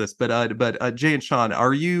 I've asked this, but Jay and Sean,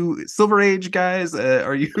 are you Silver Age guys?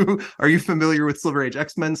 Are you familiar with Silver Age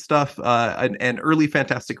X-Men stuff and early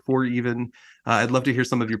Fantastic Four even? I'd love to hear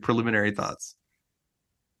some of your preliminary thoughts.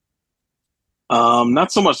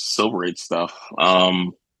 Not so much Silver Age stuff.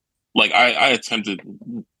 Like I attempted,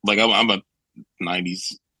 like I'm a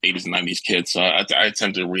 '90s, '80s, and '90s kid, so I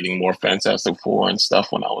attempted reading more Fantastic Four and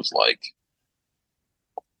stuff when I was like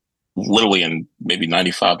literally in maybe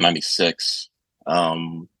 '95, '96.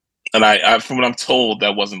 And I from what I'm told,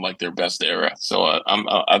 that wasn't like their best era. So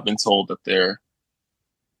I've been told that their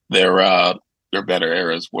better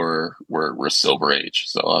eras were Silver Age.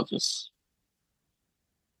 So I'll just.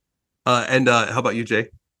 And how about you, Jay?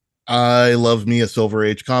 I love me a Silver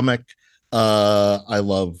Age comic. I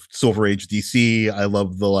love Silver Age DC. I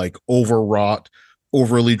love the like overwrought,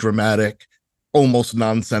 overly dramatic, almost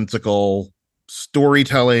nonsensical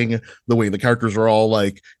storytelling. The way the characters are all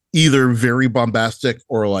like either very bombastic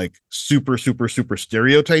or like super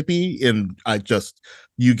stereotypy. And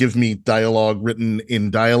you give me dialogue written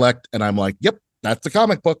in dialect, and I'm like, yep, that's a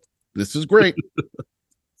comic book. This is great.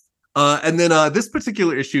 And then this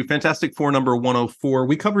particular issue, Fantastic Four number 104,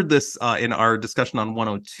 we covered this in our discussion on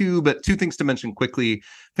 102, but two things to mention quickly.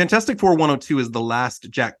 Fantastic Four 102 is the last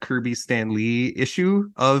Jack Kirby Stan Lee issue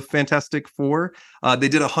of Fantastic Four. They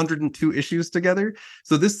did 102 issues together.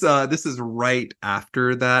 So this is right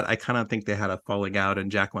after that. I kind of think they had a falling out and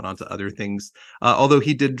Jack went on to other things, although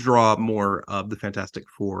he did draw more of the Fantastic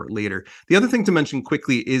Four later. The other thing to mention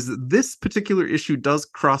quickly is this particular issue does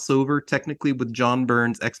cross over technically with John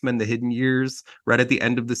Byrne's X-Men The Hidden Years right at the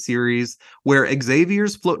end of the series, where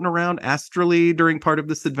Xavier's floating around astrally during part of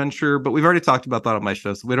this adventure, but we've already talked about that on my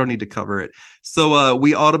show, so we don't need to cover it. So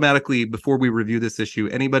we automatically, before we review this issue,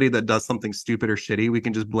 anybody that does something stupid or shitty, we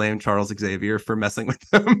can just blame Charles Xavier for messing with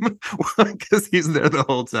them because he's there the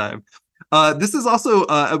whole time. This is also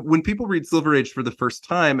when people read Silver Age for the first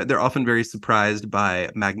time, they're often very surprised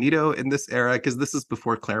by Magneto in this era because this is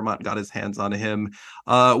before Claremont got his hands on him.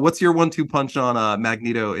 What's your 1-2 punch on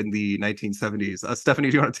Magneto in the 1970s?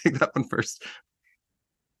 Stephanie, do you want to take that one first?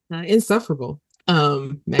 Insufferable.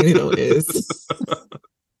 Magneto is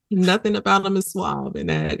nothing about him is suave, and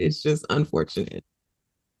that is just unfortunate.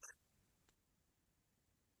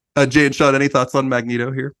 Jay and Sean, any thoughts on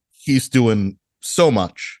Magneto here? He's doing so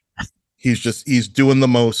much. He's doing the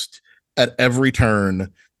most at every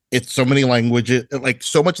turn. It's so many languages, like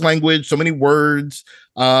so much language, so many words.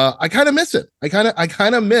 I kind of miss it. I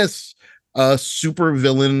kind of miss true super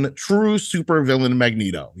villain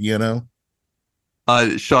Magneto, you know?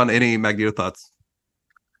 Sean, any Magneto thoughts?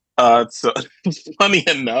 It's funny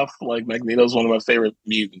enough, like Magneto's one of my favorite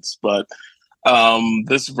mutants, but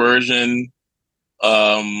this version,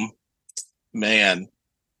 man,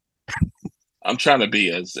 I'm trying to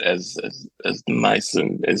be as nice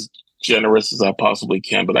and as generous as I possibly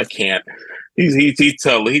can, but I can't. He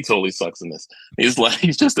totally sucks in this.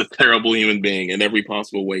 He's just a terrible human being in every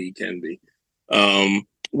possible way he can be.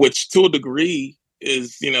 Which to a degree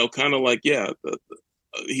is, kind of like, yeah,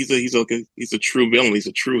 he's a true villain. He's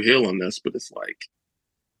a true heel in this, but it's like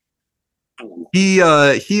he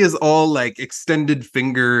is all like extended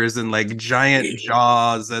fingers and like giant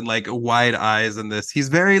jaws and like wide eyes in this. He's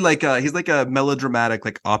very like he's like a melodramatic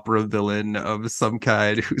like opera villain of some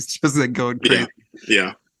kind who's just like going crazy.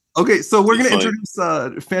 Yeah. Okay, so we're going to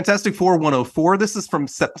introduce Fantastic Four 104. This is from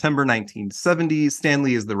September 1970. Stan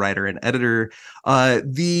Lee is the writer and editor.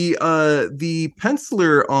 The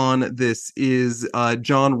penciler on this is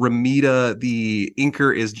John Romita. The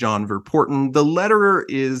inker is John Verporten. The letterer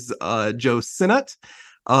is Joe Sinnott.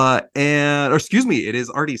 It is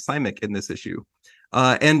Artie Simek in this issue.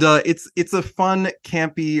 It's a fun,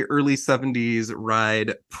 campy, early 70s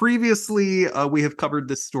ride. Previously, we have covered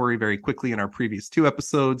this story very quickly in our previous 2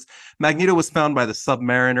 episodes. Magneto was found by the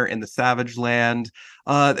Submariner in the Savage Land.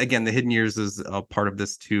 Again, the Hidden Years is a part of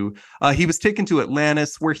this too. He was taken to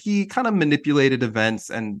Atlantis, where he kind of manipulated events,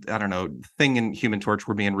 and I don't know, Thing and Human Torch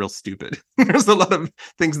were being real stupid. There's a lot of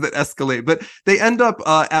things that escalate, but they end up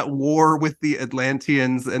at war with the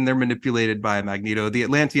Atlanteans, and they're manipulated by Magneto. The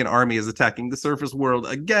Atlantean army is attacking the surface world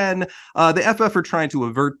again. The FF are trying to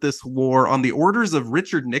avert this war on the orders of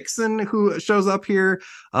Richard Nixon, who shows up here,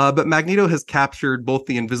 but Magneto has captured both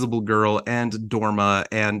the Invisible Girl and Dorma,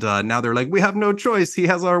 and now they're like, we have no choice. He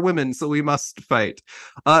has our women, so we must fight.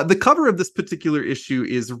 The cover of this particular issue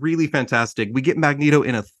is really fantastic. We get Magneto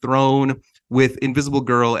in a throne with Invisible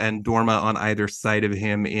Girl and Dorma on either side of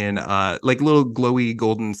him in like little glowy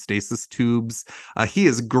golden stasis tubes. He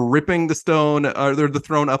is gripping the stone, or the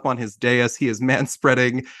throne up on his dais. He is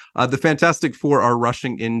man-spreading. The Fantastic Four are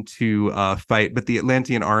rushing into fight, but the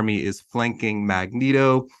Atlantean army is flanking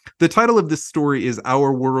Magneto. The title of this story is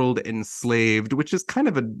Our World Enslaved, which is kind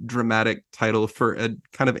of a dramatic title for a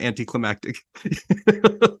kind of anticlimactic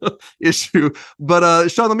issue. But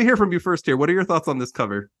Sean, let me hear from you first here. What are your thoughts on this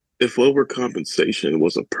cover? If overcompensation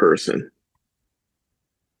was a person,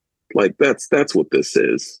 like that's what this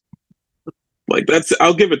is. Like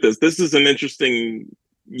I'll give it this. This is an interesting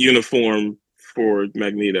uniform for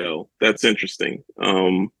Magneto. That's interesting.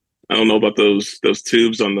 I don't know about those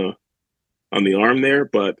tubes on the arm there,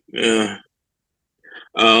 but this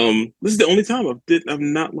is the only time I've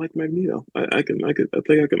not liked Magneto. I think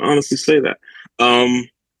I can honestly say that.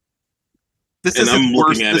 This is his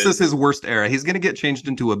worst. This is his worst era. He's gonna get changed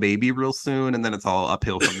into a baby real soon, and then it's all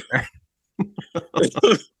uphill from there.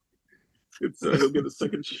 He'll get a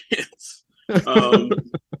second chance.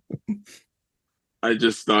 I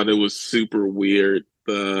just thought it was super weird,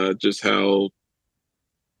 just how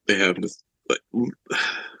they have this like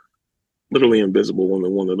literally invisible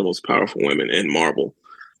woman, one of the most powerful women in Marvel,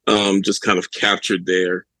 just kind of captured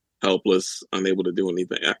there, helpless, unable to do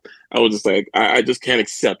anything. I was just like, I just can't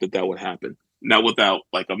accept that would happen. Not without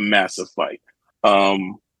like a massive fight. I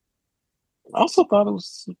also thought it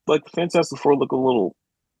was like Fantastic Four look a little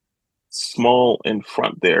small in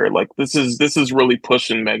front there. Like this is really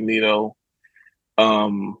pushing Magneto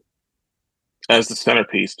as the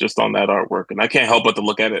centerpiece just on that artwork, and I can't help but to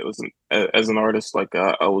look at it as an artist. Like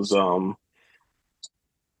I was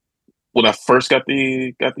when I first got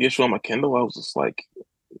the issue on my Kindle, I was just like,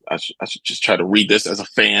 I should just try to read this as a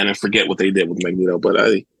fan and forget what they did with Magneto. But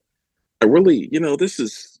I really, this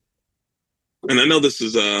is, and I know this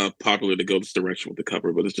is popular to go this direction with the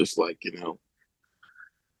cover, but it's just like,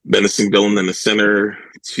 menacing villain in the center,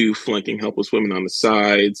 two flanking helpless women on the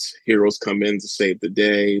sides, heroes come in to save the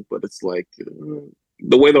day, but it's like,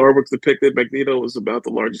 the way the artwork's depicted, Magneto is about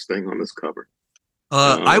the largest thing on this cover.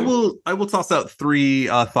 I will toss out three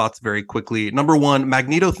thoughts very quickly. Number one,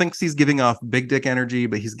 Magneto thinks he's giving off big dick energy,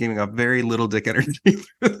 but he's giving off very little dick energy.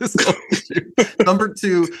 This whole issue. Number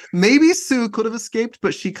two, maybe Sue could have escaped,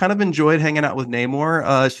 but she kind of enjoyed hanging out with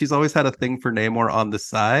Namor. She's always had a thing for Namor on the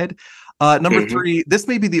side. Number three, this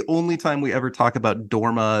may be the only time we ever talk about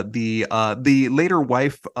Dorma, the later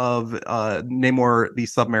wife of Namor, the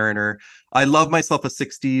Submariner. I love myself a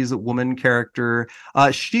 60s woman character.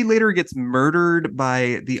 She later gets murdered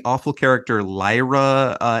by the awful character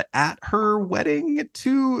Lyra at her wedding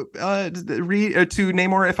to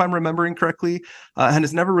Namor, if I'm remembering correctly, and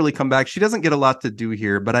has never really come back. She doesn't get a lot to do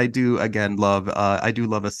here, but I do again love a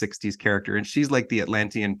 60s character, and she's like the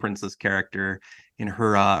Atlantean princess character in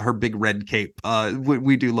her big red cape.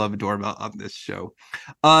 We do love Dorma on this show.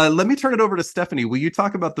 Let me turn it over to Stephanie. Will you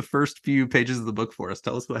talk about the first few pages of the book for us?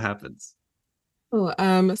 Tell us what happens.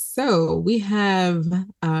 So we have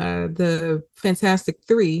the Fantastic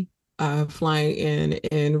Three flying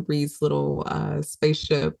in Reed's little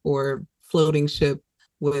spaceship or floating ship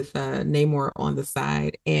with Namor on the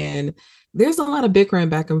side, and there's a lot of bickering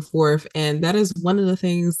back and forth, and that is one of the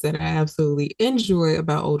things that I absolutely enjoy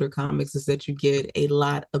about older comics is that you get a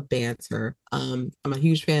lot of banter. I'm a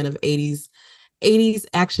huge fan of 80s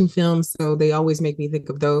action films, so they always make me think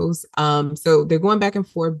of those. So they're going back and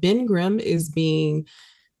forth. Ben Grimm is being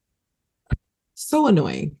so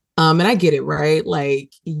annoying, and I get it, right?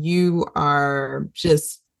 Like, you are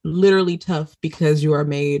just literally tough because you are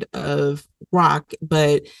made of rock,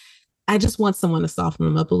 but I just want someone to soften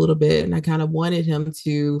him up a little bit, and I kind of wanted him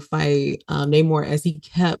to fight Namor as he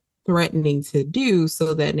kept threatening to do,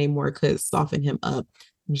 so that Namor could soften him up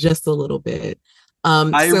just a little bit.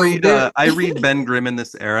 I read Ben Grimm in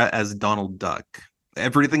this era as Donald Duck.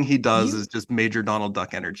 Everything he does is just major Donald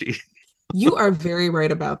Duck energy. You are very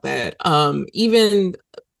right about that. Even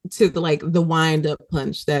to the wind up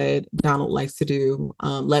punch that Donald likes to do,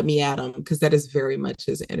 let me at him, because that is very much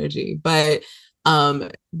his energy. But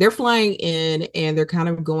They're flying in and they're kind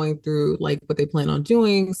of going through like what they plan on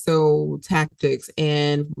doing. So tactics,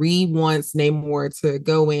 and Reed wants Namor to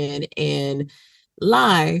go in and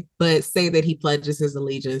lie, but say that he pledges his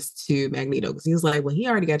allegiance to Magneto because he was like, well, he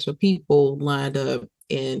already got your people lined up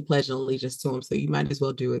and pledging allegiance to him, so you might as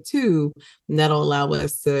well do it too. And that'll allow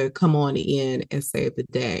us to come on in and save the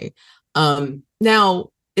day. Now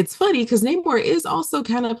it's funny because Namor is also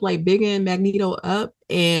kind of like bigging Magneto up,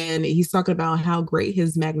 and he's talking about how great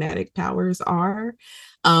his magnetic powers are,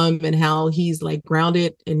 and how he's like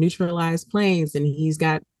grounded and neutralized planes, and he's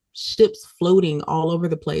got ships floating all over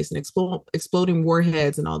the place and exploding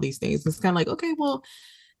warheads and all these things. It's kind of like, okay, well,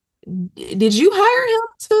 did you hire him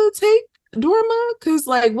to take Dorma? Because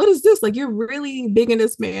like, what is this? Like, you're really bigging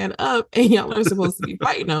this man up, and y'all are supposed to be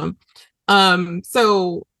fighting him.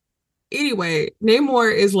 So anyway,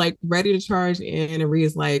 Namor is like ready to charge in, and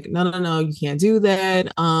Rhea's like, no, you can't do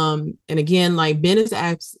that. And again, like Ben is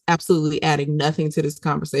absolutely adding nothing to this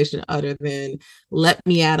conversation other than let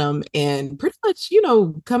me at him, and pretty much,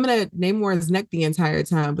 coming at Namor's neck the entire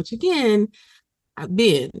time. Which again,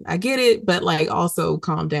 Ben, I get it, but like also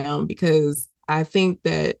calm down, because I think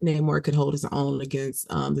that Namor could hold his own against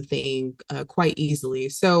the Thing quite easily.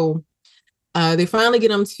 So they finally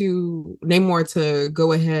get Namor to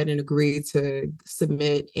go ahead and agree to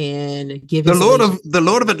submit and give the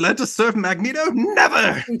Lord of Atlantis serve Magneto?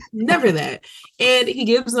 Never that. And he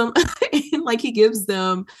gives them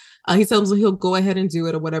he tells them he'll go ahead and do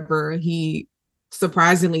it or whatever. He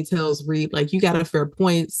surprisingly tells Reed, like, you got a fair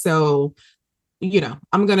point, so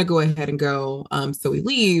I'm gonna go ahead and go. So he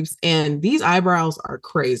leaves, and these eyebrows are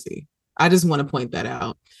crazy. I just want to point that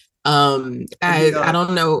out. I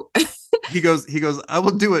don't know. He goes, I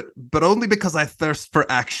will do it, but only because I thirst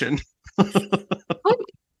for action.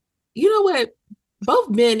 You know what?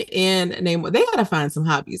 Both Ben and Namor, they gotta find some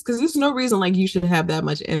hobbies, because there's no reason like you should have that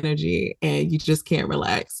much energy and you just can't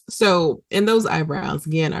relax. So, and those eyebrows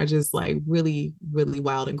again are just like really, really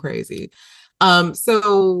wild and crazy.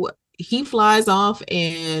 So he flies off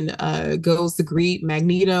and goes to greet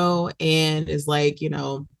Magneto and is like,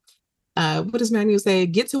 what does Magneto say?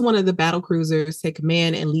 Get to one of the battle cruisers, take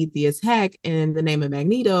command, and lead the attack in the name of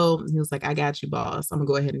Magneto. And he was like, I got you, boss. I'm gonna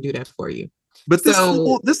go ahead and do that for you. But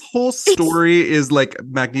this whole story is like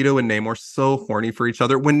Magneto and Namor so horny for each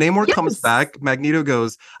other. When Namor comes back, Magneto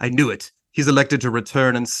goes, I knew it. He's elected to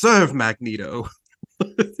return and serve Magneto.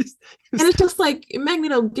 And it's just like,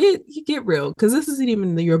 Magneto, get real, because this isn't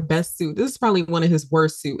even your best suit. This is probably one of his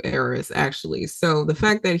worst suit eras, actually. So the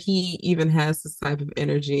fact that he even has this type of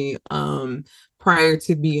energy prior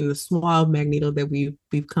to being the suave Magneto that we've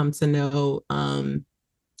come to know,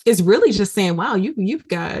 is really just saying, wow, you've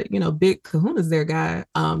got big kahunas there, guy.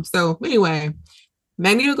 So anyway,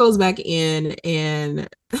 Magneto goes back in, and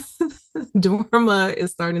Dorma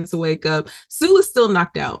is starting to wake up. Sue is still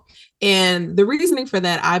knocked out. And the reasoning for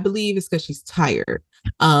that, I believe, is because she's tired.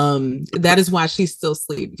 That is why she's still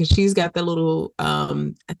asleep, because she's got the little,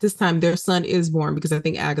 at this time, their son is born, because I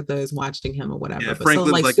think Agatha is watching him or whatever. Yeah,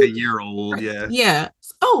 Franklin's like a year old. Yeah. Yeah.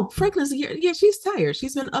 Oh, Franklin's a year. Yeah, she's tired.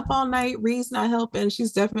 She's been up all night. Reed's not helping.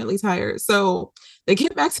 She's definitely tired. So they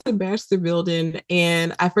get back to the Baxter building,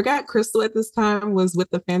 and I forgot Crystal at this time was with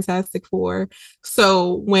the Fantastic Four.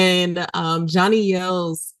 So when Johnny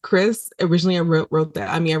yells Chris, originally I wrote that.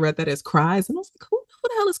 I mean, I read that as cries, and I was like, who the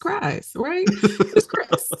hell is cries, right? It's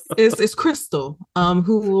Chris. It's Crystal,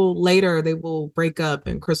 who will later, they will break up,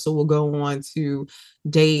 and Crystal will go on to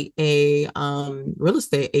date a real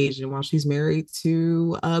estate agent while she's married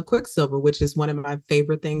to Quicksilver, which is one of my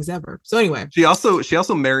favorite things ever. So anyway, she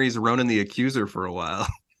also marries Ronan the Accuser for a while.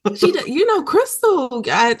 Crystal,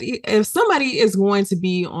 if somebody is going to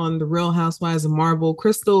be on the Real Housewives of Marvel,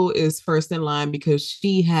 Crystal is first in line, because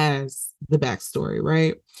she has the backstory,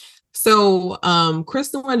 right? So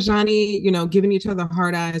Crystal and Johnny, giving each other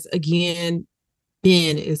hard eyes again.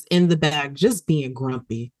 Ben is in the back, just being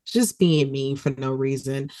grumpy, just being mean for no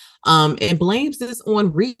reason, and blames this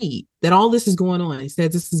on Reed, that all this is going on. He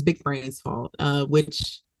says this is Big Brain's fault,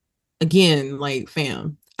 which, again, like,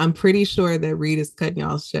 fam, I'm pretty sure that Reed is cutting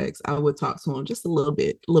y'all's checks. I would talk to him just a little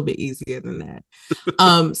bit easier than that.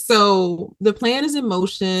 So the plan is in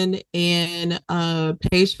motion, and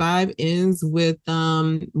page 5 ends with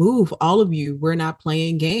move, all of you. We're not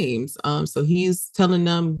playing games. So he's telling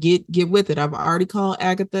them, get with it. I've already called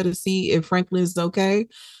Agatha to see if Franklin is okay.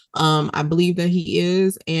 I believe that he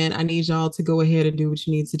is, and I need y'all to go ahead and do what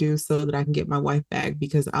you need to do so that I can get my wife back,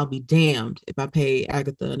 because I'll be damned if I pay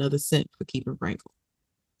Agatha another cent for keeping Franklin.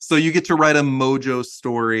 So you get to write a Mojo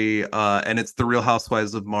story, and it's the Real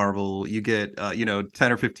Housewives of Marvel. You get,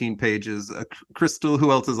 10 or 15 pages. Crystal, who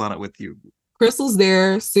else is on it with you? Crystal's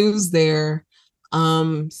there, Sue's there.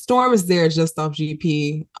 Storm is there just off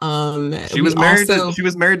GP. She was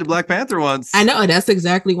married to Black Panther once. I know, that's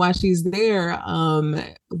exactly why she's there.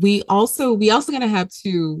 We also gonna have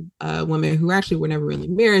two women who actually were never really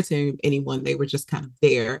married to anyone. They were just kind of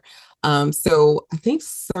there. So I think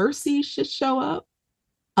Cersei should show up.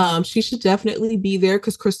 She should definitely be there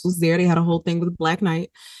because Crystal's there. They had a whole thing with Black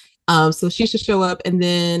Knight. So she should show up. And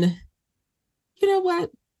then, you know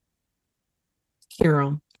what?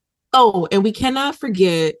 Carol. Oh, and we cannot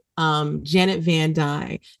forget Janet Van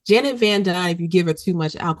Dyne. Janet Van Dyne, if you give her too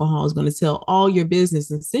much alcohol, is going to tell all your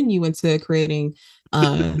business and send you into creating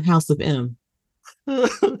House of M.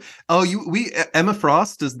 Emma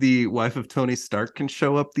Frost is the wife of Tony Stark can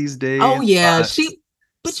show up these days. Oh yeah,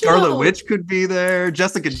 but Scarlet Witch could be there.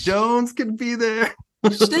 Jessica Jones could be there.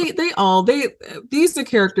 These are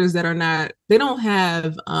characters that are not, they don't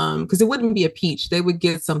have because it wouldn't be a peach, they would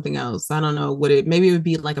get something else. I don't know, maybe it would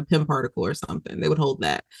be like a Pym particle or something. They would hold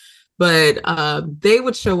that, but they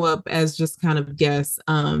would show up as just kind of guests.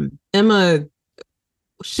 Emma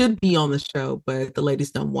should be on the show, but the ladies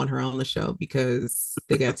don't want her on the show because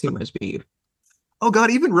they got too much beef. Oh God,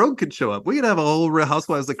 even Rogue could show up. We could have a whole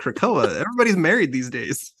Housewives of Krakoa. Everybody's married these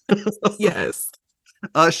days. Yes.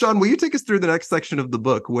 Sean, will you take us through the next section of the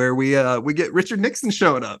book where we get Richard Nixon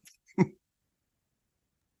showing up?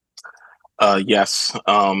 Yes.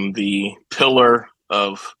 The pillar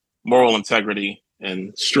of moral integrity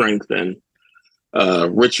and strength, and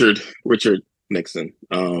Richard Nixon.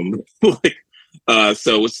 So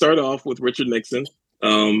it started off with Richard Nixon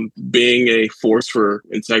being a force for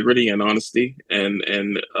integrity and honesty and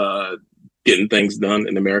getting things done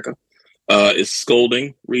in America. Is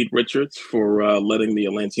scolding Reed Richards for letting the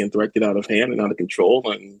Atlantean threat get out of hand and out of control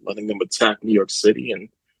and letting them attack New York City. And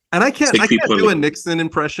I can't do a Nixon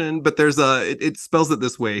impression, but there's it spells it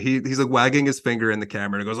this way. He's like wagging his finger in the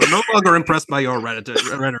camera and goes, "I'm no longer impressed by your rhetoric.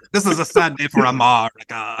 This is a sad day for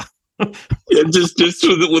America." Yeah, just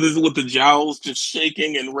with the jowls just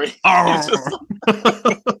shaking and raging. Oh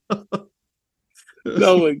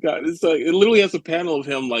my God! It's like it literally has a panel of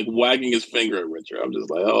him like wagging his finger at Richard. I'm just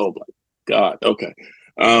like, oh my God. Okay.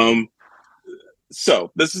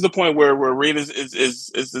 So this is the point where Reed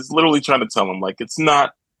is literally trying to tell him like it's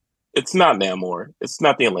not Namor, it's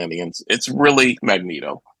not the Atlanteans, it's really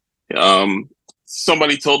Magneto.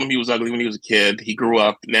 Somebody told him he was ugly when he was a kid. He grew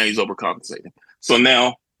up. Now he's overcompensating. So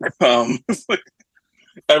now it's like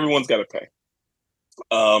everyone's got to pay.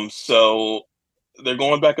 So they're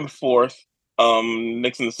going back and forth.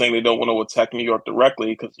 Nixon is saying they don't want to attack New York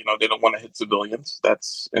directly because they don't want to hit civilians.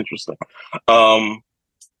 That's interesting.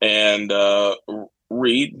 And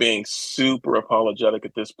Reed being super apologetic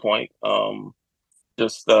at this point,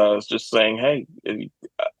 just saying, "Hey,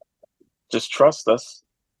 just trust us.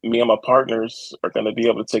 Me and my partners are going to be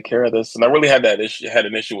able to take care of this." And I really had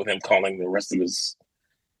an issue with him calling the rest of his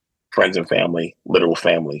friends and family, literal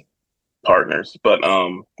family, partners. But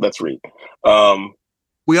that's Reed.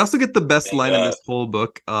 We also get the best line in this whole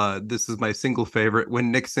book. This is my single favorite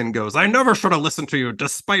when Nixon goes, "I never should have listened to you,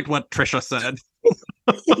 despite what Trisha said."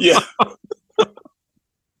 Yeah.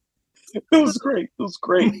 It was great.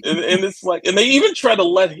 And it's like, and they even try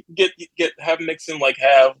to have Nixon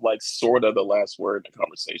have sort of the last word in the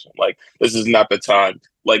conversation. Like, this is not the time.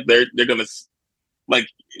 Like they're gonna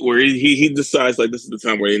where he decides this is the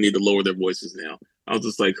time where they need to lower their voices now. I was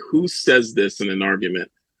just like, who says this in an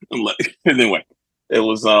argument? I'm like, anyway. It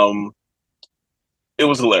was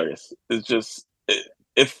hilarious. It's just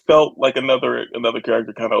it felt like another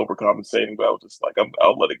character kind of overcompensating, but I was just like,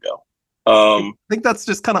 I'll let it go. I think that's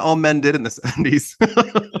just kind of all men did in the 70s.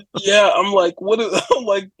 Yeah, I'm like,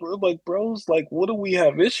 bros, what do we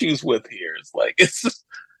have issues with here? It's like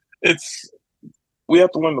it's we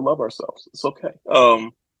have to learn to love ourselves. It's okay.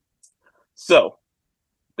 So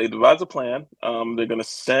they devise a plan. They're gonna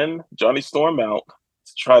send Johnny Storm out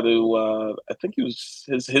to try to I think he was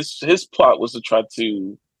his plot was to try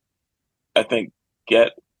to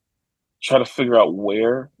try to figure out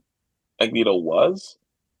where Magneto was.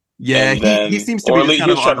 Yeah, he seems to be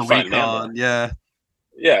kind of on a recon. Yeah,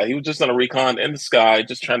 he was just on a recon in the sky,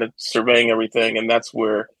 just trying to surveying everything, and that's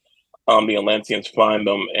where the Atlanteans find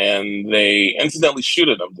them, and they incidentally shoot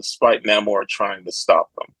at them despite Namor trying to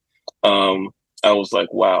stop them. I was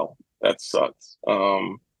like, wow, that sucks.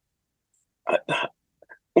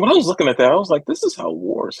 When I was looking at that, I was like, this is how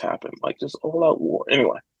wars happen, just all out war.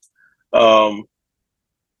 Anyway,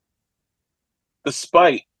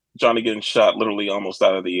 despite Johnny getting shot literally almost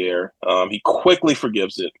out of the air, he quickly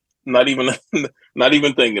forgives it. Not even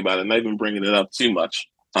thinking about it, not even bringing it up too much.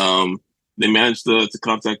 they manage to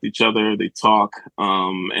contact each other. They talk,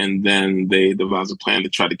 and then they devise a plan to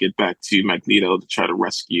try to get back to Magneto to try to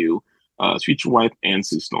rescue his future wife and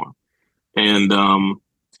Sue Storm. And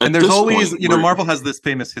there's always, Marvel has this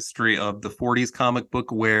famous history of the 40s comic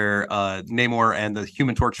book where Namor and the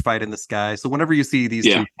Human Torch fight in the sky. So whenever you see these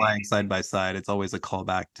two flying side by side, it's always a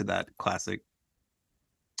callback to that classic.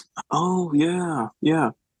 Oh, yeah.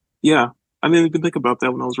 I didn't even think about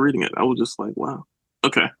that when I was reading it. I was just like, wow.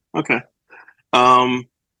 Okay.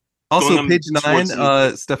 Also, page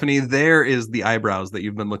 9, Stephanie, there is the eyebrows that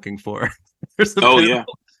you've been looking for. Yeah.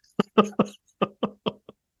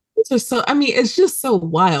 So I mean, it's just so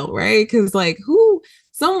wild, right? Because like,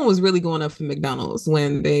 someone was really going up for McDonald's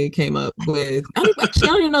when they came up with. I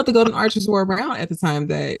don't even know if the Golden Arches were around at the time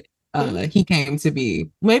that he came to be.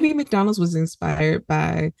 Maybe McDonald's was inspired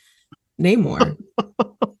by Namor.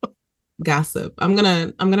 Gossip. I'm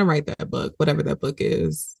gonna write that book, whatever that book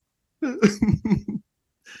is.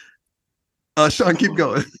 Sean, keep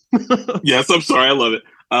going. Yes, I'm sorry. I love it.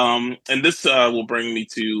 And this will bring me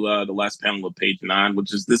to the last panel of page 9,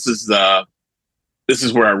 which is this is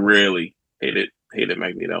where I really hated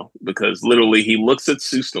Magneto, because literally he looks at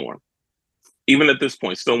Sue Storm, even at this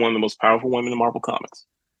point, still one of the most powerful women in Marvel Comics.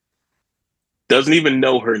 Doesn't even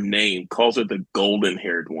know her name, calls her the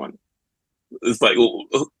golden-haired one. It's like,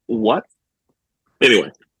 what?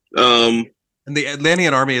 Anyway, and the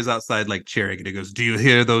Atlantean army is outside, like, cheering, and he goes, "Do you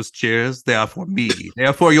hear those cheers? They are for me. They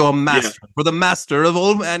are for your master, for the master of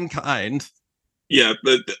all mankind." Yeah,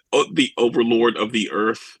 the overlord of the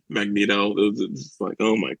earth, Magneto. It's like,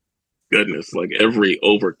 oh my goodness, like every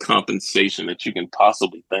overcompensation that you can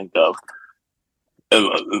possibly think of.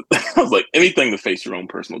 I was like, anything to face your own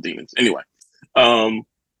personal demons. Anyway,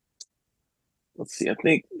 let's see. I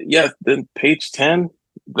think, then page 10,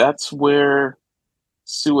 that's where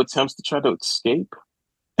Sue attempts to try to escape.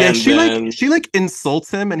 Yeah, and she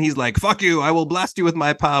insults him, and he's like, "Fuck you, I will blast you with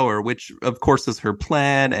my power," which of course is her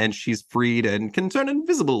plan, and she's freed and can turn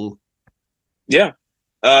invisible. Yeah.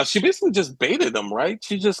 She basically just baited him, right?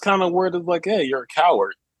 She just kind of worded like, "Hey, you're a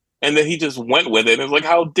coward." And then he just went with it. And it's like,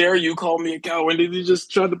 "How dare you call me a coward?" And he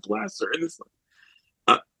just tried to blast her. And it's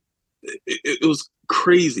like, it was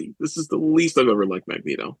crazy. This is the least I've ever liked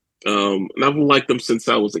Magneto. And I've liked them since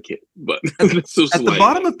I was a kid. But at the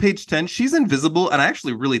bottom of page 10, she's invisible, and I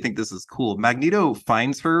actually really think this is cool. Magneto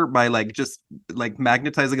finds her by just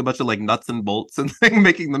magnetizing a bunch of nuts and bolts and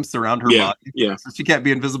making them surround her body. Yeah. So she can't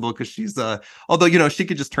be invisible because she's although she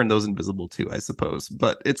could just turn those invisible too, I suppose.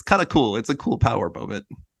 But it's kind of cool. It's a cool power moment.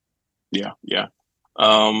 Yeah.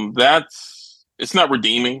 It's not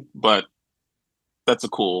redeeming, but that's a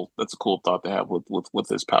cool thought to have with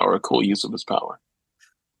his power, a cool use of his power.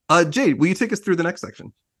 Jade, will you take us through the next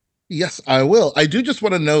section? Yes, I will. I do just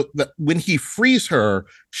want to note that when he frees her,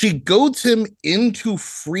 she goads him into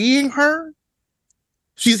freeing her.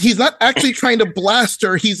 He's not actually trying to blast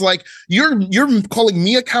her. He's like, you're calling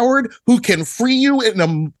me a coward who can free you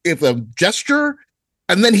in a gesture,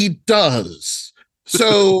 and then he does.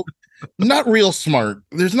 So not real smart.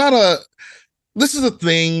 This is a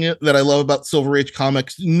thing that I love about Silver Age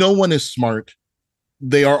comics. No one is smart.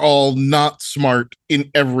 They are all not smart in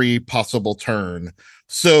every possible turn.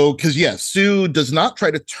 So, because Sue does not try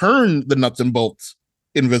to turn the nuts and bolts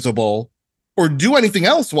invisible or do anything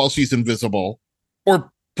else while she's invisible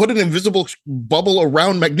or put an invisible bubble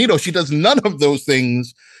around Magneto. She does none of those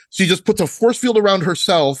things. She just puts a force field around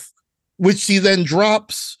herself, which she then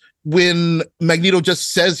drops when Magneto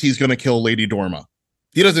just says he's going to kill Lady Dorma.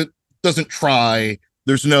 He doesn't try.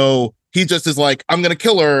 He just is like, "I'm going to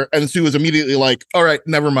kill her." And Sue is immediately like, "All right,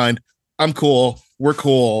 never mind. I'm cool. We're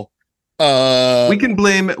cool." We can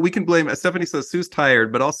blame. Stephanie says Sue's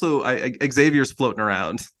tired, but also Xavier's floating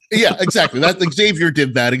around. Yeah, exactly. That Xavier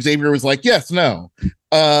did that. Xavier was like, "Yes, no."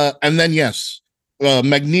 And then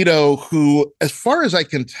Magneto, who, as far as I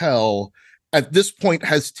can tell, at this point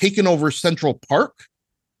has taken over Central Park.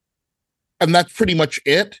 And that's pretty much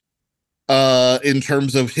it. In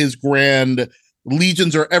terms of his grand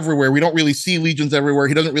legions are everywhere. We don't really see legions everywhere.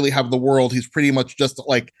 He doesn't really have the world. He's pretty much just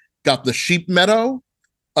got the sheep meadow.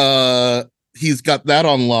 He's got that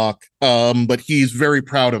on lock. But he's very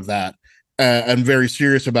proud of that and very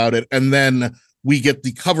serious about it. And then we get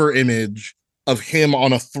the cover image of him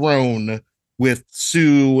on a throne with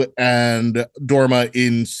Sue and Dorma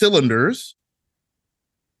in cylinders,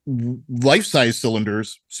 life-size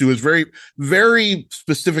cylinders. Sue is very, very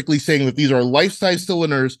specifically saying that these are life-size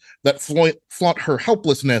cylinders that flaunt her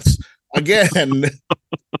helplessness. Again,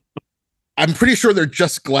 I'm pretty sure they're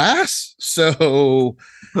just glass. So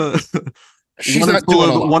She's not doing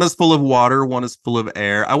a lot. One is full of water, one is full of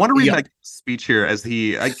air. I want to read Yeah. Meg's speech here as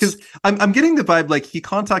because I'm getting the vibe like he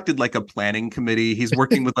contacted like a planning committee. He's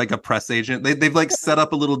working with like a press agent. They've like set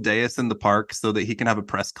up a little dais in the park so that he can have a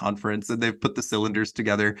press conference, and they've put the cylinders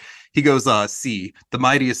together. He goes, see, the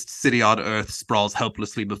mightiest city on earth sprawls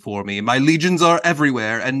helplessly before me. My legions are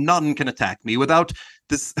everywhere, and none can attack me without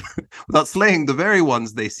slaying the very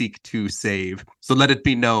ones they seek to save. So let it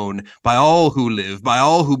be known by all who live, by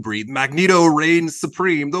all who breathe, Magneto reigns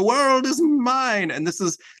supreme. The world is mine. And this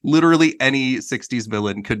is literally any 60s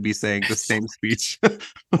villain could be saying the same speech.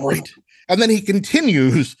 Right. And then he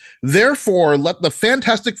continues, therefore, let the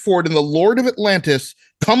Fantastic Four and the Lord of Atlantis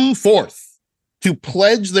come forth to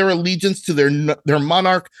pledge their allegiance to their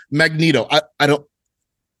monarch, Magneto. I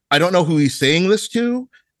don't know who he's saying this to.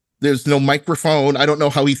 There's no microphone. I don't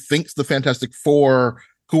know how he thinks the Fantastic Four,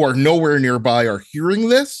 who are nowhere nearby, are hearing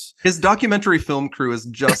this. His documentary film crew is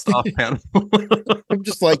just off panel. I'm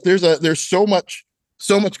just like, there's so much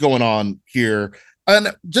going on here.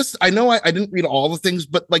 And just, I know I didn't read all the things,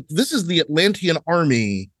 but like, this is the Atlantean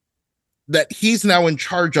army that he's now in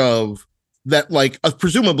charge of, that like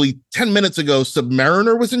presumably 10 minutes ago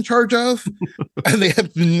Submariner was in charge of, and they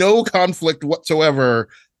have no conflict whatsoever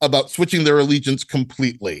about switching their allegiance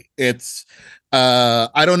completely. It's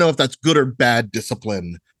I don't know if that's good or bad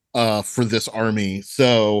discipline for this army.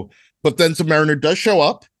 So, but then Submariner does show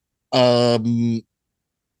up to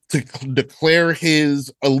declare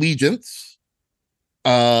his allegiance,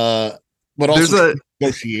 but also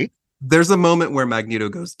negotiate. There's a moment where Magneto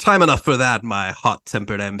goes, "Time enough for that, my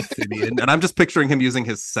hot-tempered amphibian." And I'm just picturing him using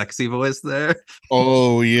his sexy voice there.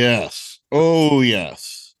 Oh, yes. Oh,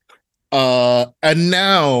 yes. And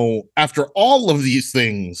now, after all of these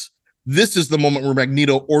things, this is the moment where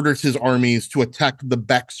Magneto orders his armies to attack the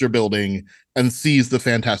Baxter building and seize the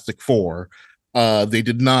Fantastic Four. They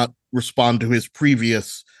did not respond to his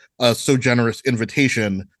previous so generous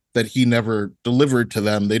invitation that he never delivered to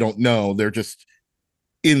them. They don't know. They're just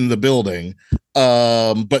in the building.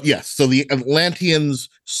 But yes, so the Atlanteans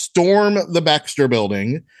storm the Baxter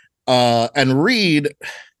building, and Reed's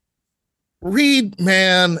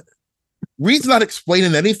not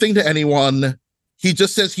explaining anything to anyone. He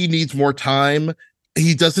just says he needs more time.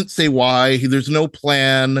 He doesn't say why. There's no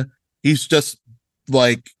plan. He's just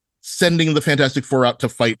like sending the Fantastic Four out to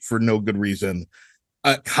fight for no good reason.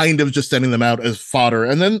 Kind of just sending them out as fodder.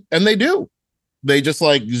 And they do. They just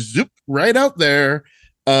like zoop right out there.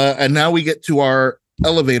 And now we get to our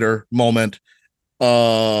elevator moment.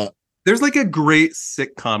 There's like a great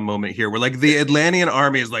sitcom moment here where like the Atlantean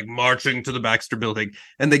army is like marching to the Baxter building,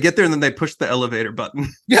 and they get there and then they push the elevator button.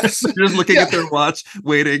 Yes. They're just looking at their watch,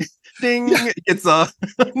 waiting. Ding, it's off.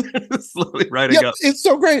 Slowly riding up. It's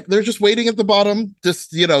so great. They're just waiting at the bottom.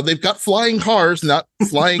 Just, they've got flying cars, not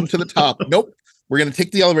flying to the top. Nope. We're going to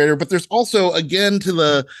take the elevator. But there's also, again, to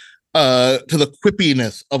the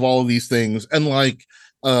quippiness of all of these things, and like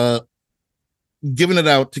giving it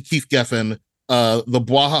out to Keith Geffen. The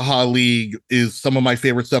Bwahaha League is some of my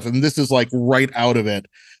favorite stuff, and this is like right out of it.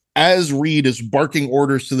 As Reed is barking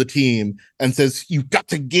orders to the team and says, "You've got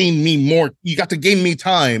to gain me more. You got to gain me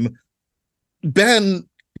time." Ben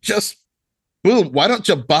just, boom, why don't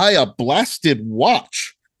you buy a blasted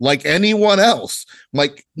watch like anyone else?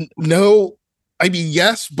 Like, no, I mean,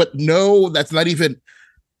 yes, but no, that's not even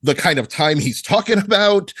the kind of time he's talking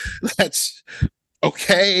about. That's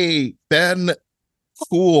okay, Ben,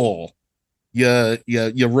 cool.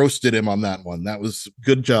 You roasted him on that one. That was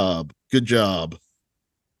good job. Good job.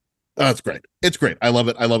 Oh, that's great. It's great. I love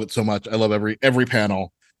it. I love it so much. I love every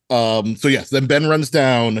panel. So yes, then Ben runs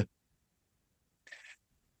down.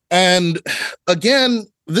 And again,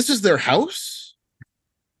 this is their house.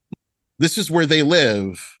 This is where they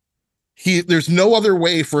live. There's no other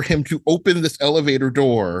way for him to open this elevator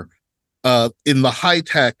door in the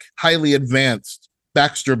high-tech, highly advanced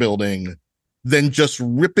Baxter building than just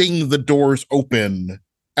ripping the doors open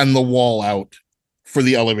and the wall out for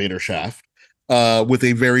the elevator shaft with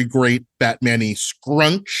a very great Batman-y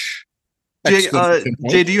scrunch.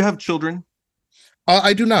 Jay, do you have children?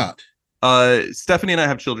 I do not. Stephanie and I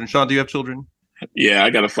have children. Sean, do you have children? Yeah,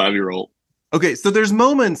 I got a 5-year-old. Okay, so there's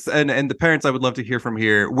moments, and the parents I would love to hear from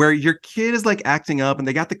here, where your kid is like acting up and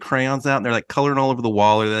they got the crayons out and they're like coloring all over the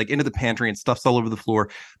wall, or they're like into the pantry and stuff's all over the floor,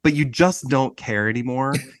 but you just don't care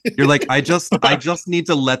anymore. You're like, I just need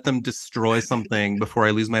to let them destroy something before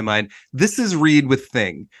I lose my mind. This is Reed with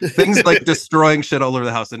things like destroying shit all over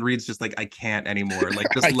the house, and Reed's just like, I can't anymore. Like,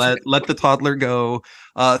 just let the toddler go.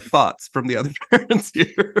 Thoughts from the other parents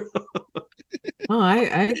here? Oh,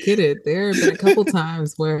 I get it. There have been a couple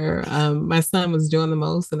times where my my son was doing the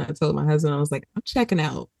most, and I told my husband, I was like, I'm checking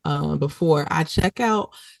out before I check out.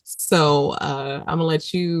 So I'm gonna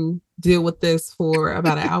let you deal with this for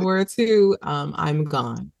about an hour or two. I'm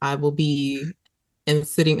gone. I will be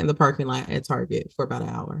sitting in the parking lot at Target for about an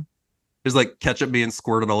hour. There's like ketchup being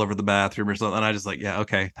squirted all over the bathroom or something. And I just like, yeah,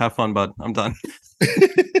 okay, have fun, bud. I'm done.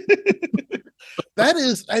 That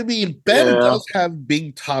is, I mean, Ben does have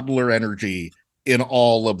big toddler energy in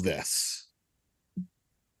all of this.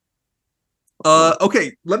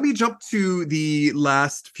 Okay, let me jump to the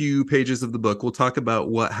last few pages of the book. We'll talk about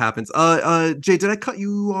what happens. Jay, did I cut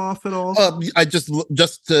you off at all? I just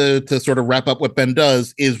to sort of wrap up what Ben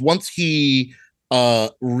does is once he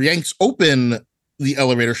yanks open the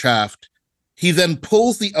elevator shaft, he then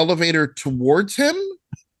pulls the elevator towards him,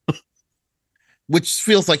 which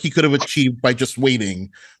feels like he could have achieved by just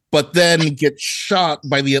waiting, but then gets shot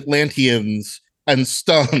by the Atlanteans and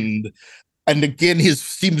stunned. And again, he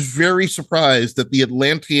seems very surprised that the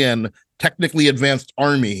Atlantean technically advanced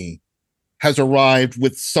army has arrived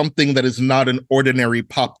with something that is not an ordinary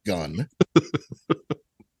pop gun.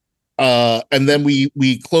 And then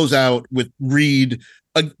we close out with Reed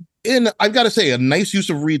I've got to say, a nice use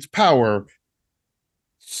of Reed's power,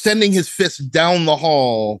 sending his fist down the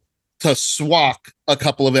hall to swat a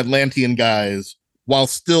couple of Atlantean guys while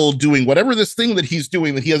still doing whatever this thing that he's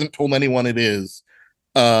doing that he hasn't told anyone it is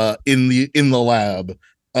in the lab.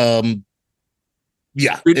 Reed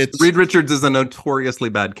Richards is a notoriously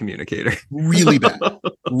bad communicator. Really bad.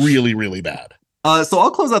 Really, really bad. So I'll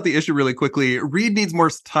close out the issue really quickly. Reed needs more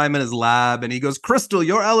time in his lab, and he goes, Crystal,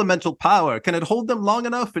 your elemental power, can it hold them long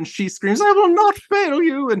enough? And she screams, I will not fail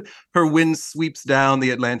you. And her wind sweeps down the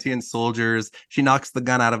Atlantean soldiers. She knocks the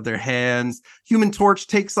gun out of their hands. Human Torch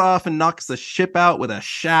takes off and knocks a ship out with a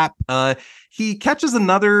shap. He catches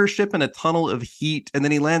another ship in a tunnel of heat, and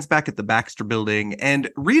then he lands back at the Baxter building. And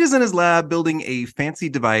Reed is in his lab building a fancy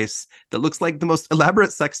device that looks like the most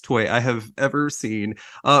elaborate sex toy I have ever seen.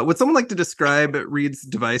 Would someone like to describe Reed's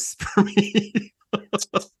device for me?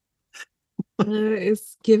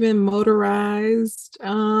 It's given motorized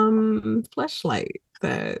fleshlight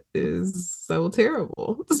that is so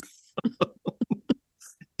terrible.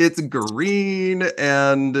 It's green,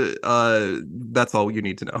 and that's all you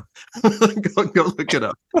need to know. go look it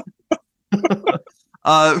up.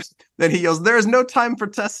 Then he yells, there is no time for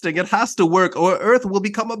testing. It has to work, or Earth will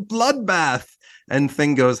become a bloodbath. And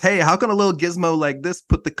Thing goes, hey, how can a little gizmo like this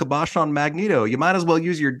put the kibosh on Magneto? You might as well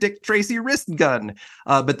use your Dick Tracy wrist gun.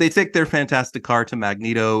 But they take their fantastic car to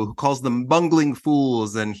Magneto, who calls them bungling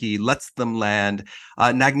fools, and he lets them land.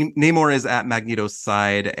 Namor is at Magneto's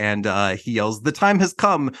side, and he yells, the time has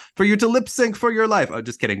come for you to lip sync for your life. Oh,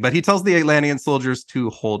 just kidding. But he tells the Atlantean soldiers to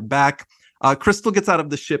hold back. Crystal gets out of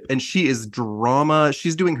the ship, and she is drama.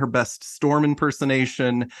 She's doing her best Storm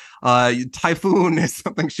impersonation. Typhoon is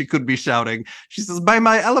something she could be shouting. She says, by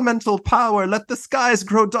my elemental power, let the skies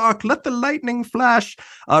grow dark, let the lightning flash.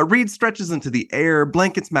 Reed stretches into the air,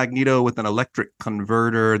 blankets Magneto with an electric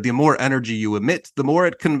converter. The more energy you emit, the more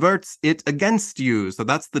it converts it against you. So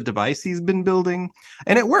that's the device he's been building.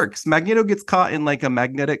 And it works. Magneto gets caught in like a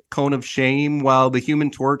magnetic cone of shame while the Human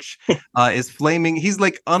Torch is flaming. He's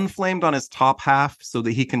like unflamed on his top half so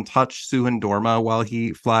that he can touch Sue and Dorma while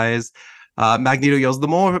he flies. Magneto yells, the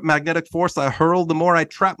more magnetic force I hurl, the more I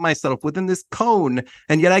trap myself within this cone,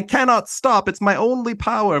 and yet I cannot stop. It's my only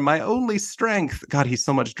power, my only strength. God, he's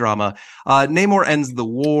so much drama. Namor ends the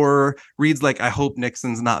war. Reed's like, I hope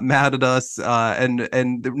Nixon's not mad at us. And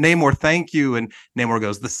Namor, thank you. And Namor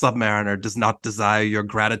goes, the Submariner does not desire your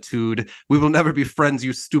gratitude. We will never be friends,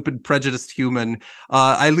 you stupid, prejudiced human.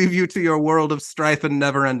 I leave you to your world of strife and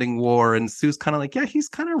never-ending war. And Sue's kind of like, yeah, he's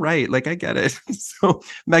kind of right. Like, I get it. So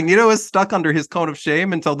Magneto is stuck under his cone of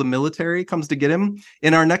shame until the military comes to get him.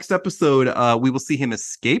 In our next episode, we will see him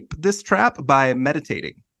escape this trap by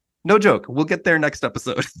meditating. No joke. We'll get there next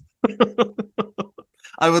episode.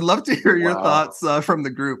 I would love to hear your thoughts from the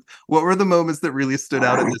group. What were the moments that really stood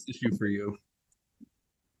out in this issue for you?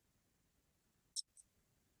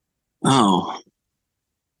 Oh.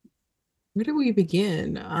 Where do we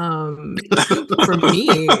begin? For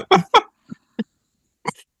me,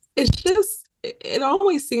 it's just, it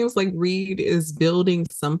always seems like Reed is building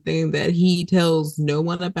something that he tells no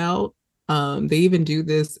one about. They even do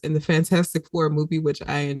this in the Fantastic Four movie, which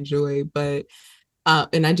I enjoy, but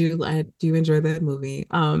and I do enjoy that movie.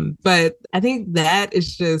 But I think that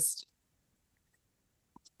is just,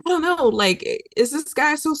 I don't know, like, is this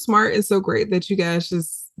guy so smart and so great that you guys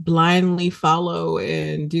just blindly follow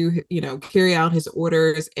and do, carry out his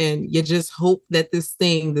orders, and you just hope that this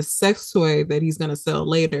thing, the sex toy that he's going to sell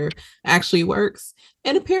later, actually works?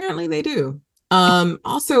 And apparently they do.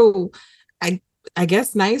 Also, I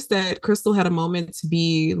guess nice that Crystal had a moment to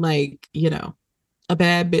be like, a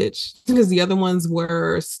bad bitch because the other ones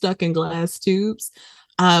were stuck in glass tubes.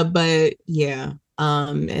 But yeah.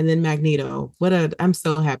 And then Magneto. I'm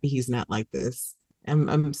so happy he's not like this.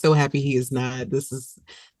 I'm so happy he is not. This is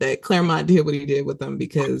that Claremont did what he did with them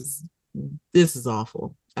because this is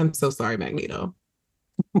awful. I'm so sorry, Magneto.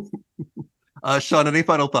 Sean, any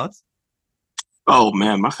final thoughts? Oh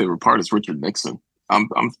man, my favorite part is Richard Nixon. I'm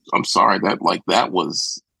sorry that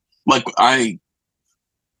was I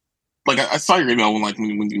saw your email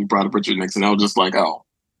when you brought up Richard Nixon. I was just like, oh,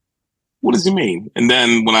 what does he mean? And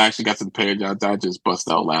then when I actually got to the page, I just bust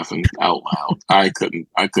out laughing out loud. I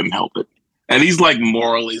couldn't help it. And he's like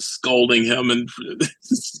morally scolding him and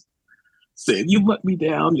saying, "You let me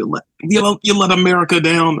down. You let America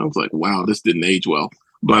down." I was like, wow, this didn't age well.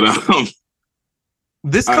 But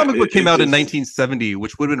this comic book came out in 1970,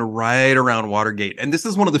 which would have been right around Watergate. And this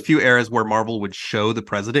is one of the few eras where Marvel would show the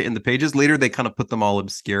president in the pages. Later, they kind of put them all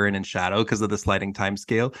obscure and in shadow because of the sliding time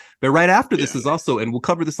scale. But right after this is also, and we'll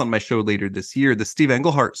cover this on my show later this year, the Steve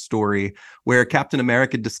Englehart story where Captain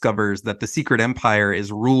America discovers that the secret empire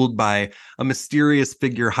is ruled by a mysterious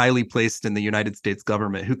figure highly placed in the United States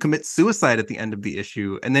government who commits suicide at the end of the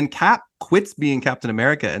issue. And then Cap quits being Captain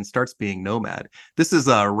America and starts being Nomad. This is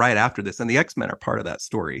right after this, and the X-Men are part of that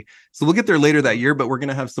story. So we'll get there later that year, but we're going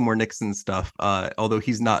to have some more Nixon stuff, although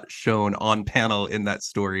he's not shown on panel in that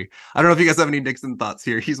story. I don't know if you guys have any Nixon thoughts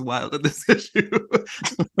here. He's wild in this issue.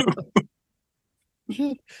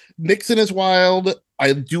 Nixon is wild.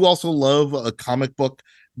 I do also love a comic book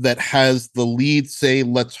that has the lead say,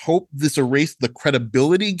 let's hope this erased the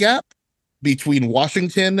credibility gap between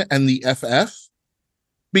Washington and the FF.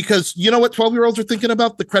 Because you know what 12-year-olds are thinking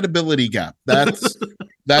about? The credibility gap. That's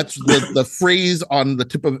the phrase on the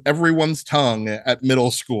tip of everyone's tongue at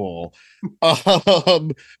middle school. But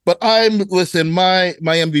my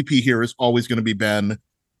MVP here is always going to be Ben.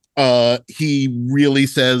 He really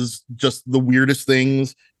says just the weirdest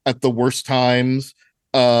things at the worst times.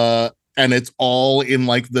 And it's all in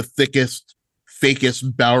like the thickest,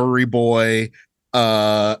 fakest Bowery boy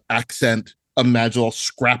accent imaginable.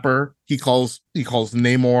 Scrapper. He calls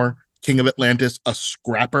Namor, King of Atlantis, a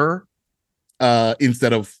scrapper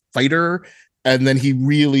instead of fighter. And then he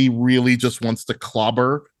really, really just wants to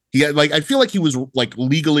clobber. I feel like he was like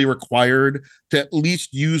legally required to at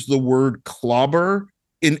least use the word clobber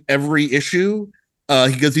in every issue,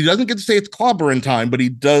 because he doesn't get to say it's clobber in time, but he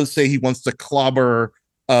does say he wants to clobber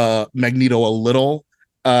Magneto a little,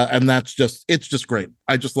 and it's just great.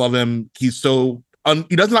 I just love him. He's so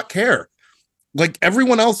he does not care. Like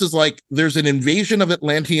everyone else is like, there's an invasion of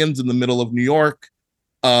Atlanteans in the middle of New York.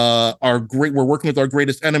 We're working with our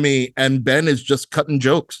greatest enemy, and Ben is just cutting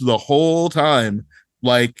jokes the whole time.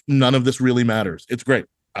 Like none of this really matters. It's great.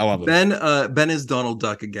 I love it. Ben is Donald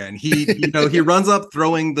Duck again. He he runs up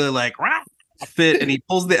throwing the like fit, and he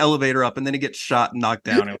pulls the elevator up, and then he gets shot and knocked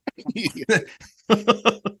down.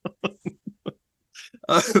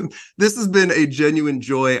 This has been a genuine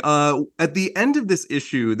joy. At the end of this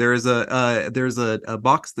issue, there's a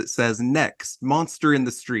box that says "Next Monster in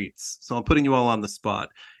the Streets." So I'm putting you all on the spot.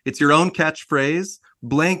 It's your own catchphrase: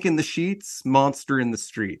 blank in the sheets, monster in the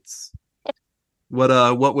streets.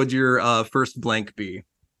 What would your first blank be?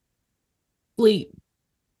 Sleep.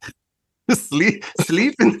 Sleep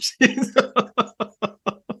in the sheets.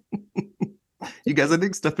 You guys, I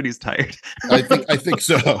think Stephanie's tired. I think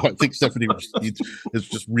so. I think Stephanie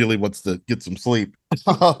just really wants to get some sleep.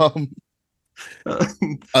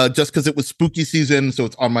 Just because it was spooky season, so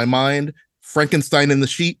it's on my mind. Frankenstein in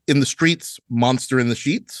the streets, monster in the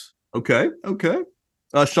sheets. Okay.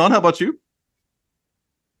 Sean, how about you?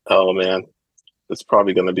 Oh man, it's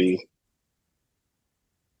probably going to be.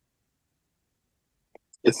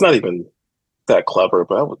 It's not even that clever,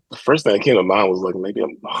 but the first thing that came to mind was like maybe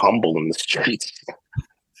I'm humble in the streets,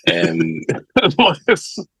 and I don't want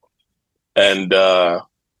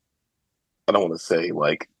to say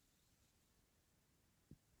like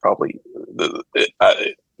probably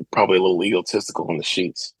probably a little egotistical in the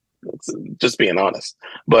sheets. It's just being honest,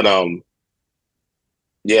 but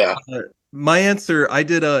yeah. My answer, I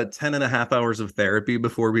did 10 and a half hours of therapy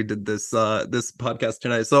before we did this podcast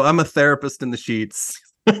tonight. So I'm a therapist in the sheets.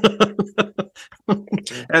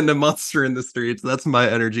 And a monster in the streets. That's my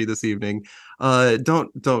energy this evening.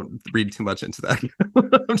 Don't read too much into that.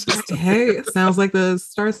 Hey, it sounds like the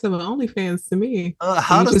starts of OnlyFans to me.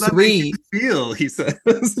 How does that make you feel? He says.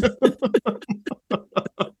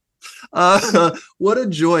 What a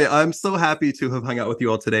joy. I'm so happy to have hung out with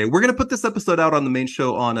you all today. We're going to put this episode out on the main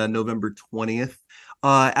show on November 20th.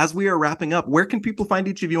 As we are wrapping up, where can people find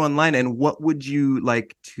each of you online, and what would you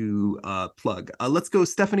like to plug? Let's go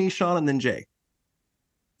Stephanie, Sean, and then Jay.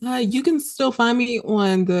 You can still find me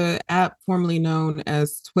on the app formerly known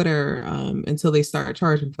as Twitter until they start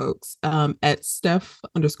charging folks at Steph_I_Will.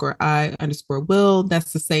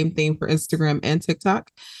 That's the same thing for Instagram and TikTok.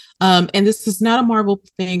 And this is not a Marvel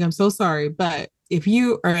thing. I'm so sorry. But if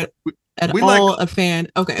you are a fan,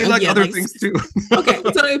 okay. We like other things too. Okay.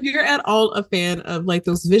 So if you're at all a fan of like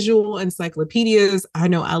those visual encyclopedias, I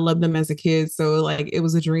know I loved them as a kid. So like it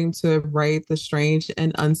was a dream to write the strange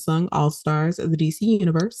and unsung all-stars of the DC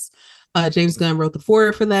universe. James Gunn wrote the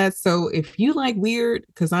foreword for that. So if you like weird,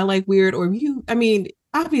 because I like weird, or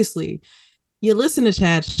obviously you listen to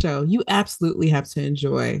Chad's show, you absolutely have to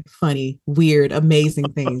enjoy funny, weird,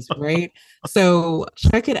 amazing things, right? So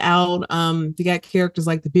check it out. You got characters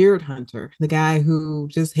like the Beard Hunter, the guy who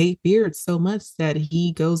just hates beards so much that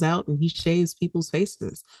he goes out and he shaves people's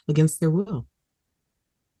faces against their will.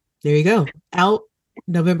 There you go. Out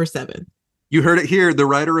November 7th. You heard it here. The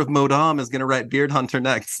writer of Modam is going to write Beard Hunter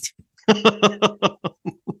next.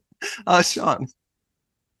 Sean.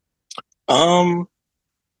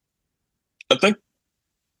 I think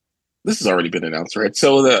this has already been announced, right?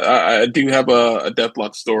 So I do have a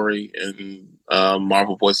Deathlock story in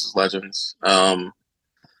Marvel Voices Legends. That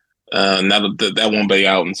won't be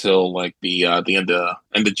out until like the end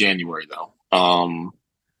of January though.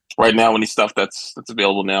 Right now, any stuff that's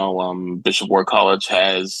available now, Bishop Ward College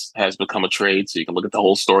has become a trade, so you can look at the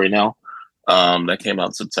whole story now. That came out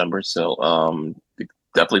in September, so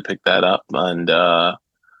definitely pick that up. And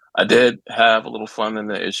I did have a little fun in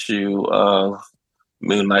the issue of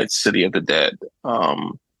Moon Knight City of the Dead.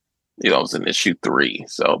 It was in issue 3,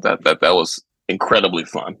 so that was incredibly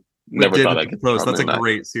fun. Never thought I could close. That's a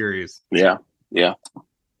great series. Yeah.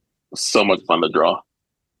 So much fun to draw,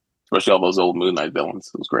 especially all those old Moon Knight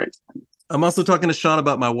villains. It was great. I'm also talking to Sean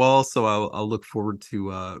about my wall, so I'll look forward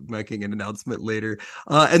to making an announcement later.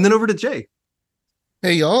 And then over to Jay.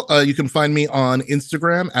 Hey, y'all. You can find me on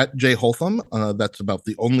Instagram at jholtham. That's about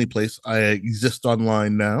the only place I exist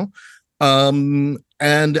online now.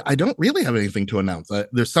 And I don't really have anything to announce.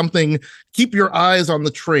 There's something, keep your eyes on the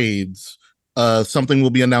trades. Something will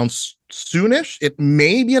be announced soonish. It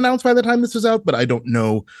may be announced by the time this is out, but I don't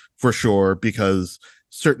know for sure because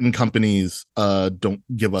certain companies don't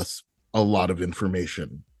give us a lot of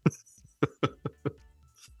information.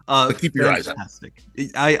 Keep your eyes out.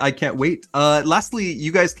 I can't wait. Lastly,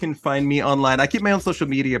 you guys can find me online. I keep my own social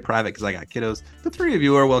media private because I got kiddos. The 3 of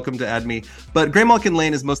you are welcome to add me. But Graymalkin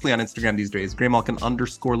Lane is mostly on Instagram these days.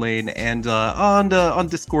 Graymalkin_Lane, and on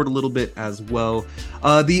Discord a little bit as well.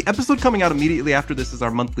 The episode coming out immediately after this is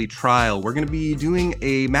our monthly trial. We're going to be doing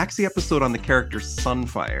a maxi episode on the character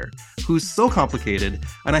Sunfire, who's so complicated.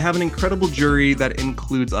 And I have an incredible jury that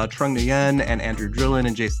includes Trung Nguyen and Andrew Drillin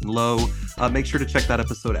and Jason Lowe. Make sure to check that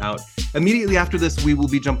episode out. Immediately after this, we will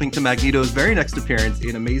be jumping to Magneto's very next appearance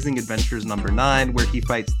in Amazing Adventures #9, where he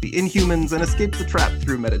fights the Inhumans and escapes the trap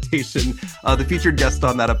through meditation. The featured guest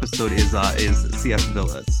on that episode is CF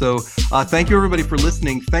Villa. So thank you everybody for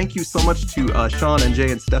listening. Thank you so much to Sean and Jay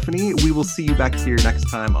and Stephanie. We will see you back here next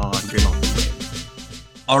time on Grey Mountain.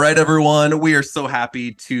 All right, everyone. We are so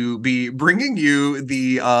happy to be bringing you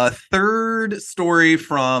the third story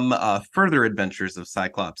from Further Adventures of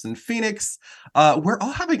Cyclops and Phoenix. We're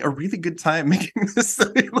all having a really good time making this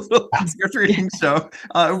little script reading show.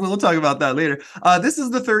 We'll talk about that later. This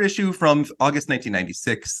is the third issue from August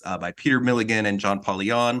 1996 by Peter Milligan and John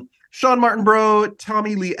Paulion. Sean Martinborough,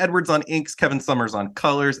 Tommy Lee Edwards on inks, Kevin Summers on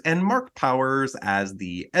colors, and Mark Powers as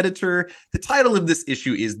the editor. The title of this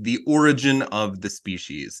issue is The Origin of the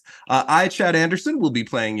Species. I, Chad Anderson, will be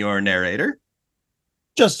playing your narrator.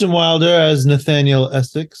 Justin Wilder as Nathaniel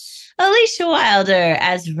Essex. Alicia Wilder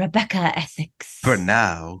as Rebecca Essex. For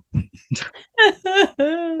now.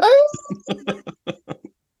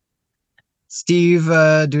 Steve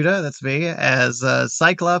Duda, that's me, as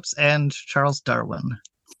Cyclops and Charles Darwin.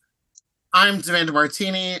 I'm Demanda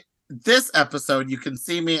Martini. This episode, you can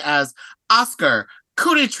see me as Oscar,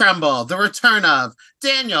 Cootie Tremble, The Return of,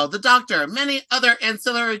 Daniel, the Doctor, many other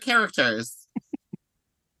ancillary characters.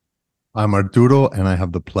 I'm Arturo, and I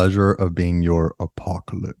have the pleasure of being your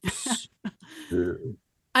Apocalypse.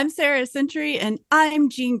 I'm Sarah Sentry, and I'm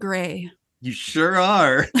Jean Grey. You sure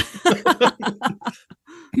are.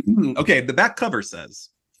 Okay, the back cover says,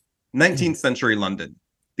 19th century London.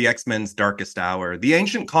 The X-Men's darkest hour. The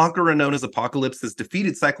ancient conqueror known as Apocalypse has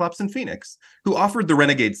defeated Cyclops and Phoenix, who offered the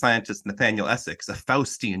renegade scientist Nathaniel Essex a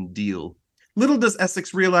Faustian deal. Little does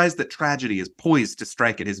Essex realize that tragedy is poised to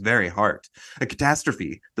strike at his very heart, a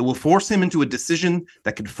catastrophe that will force him into a decision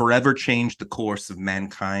that could forever change the course of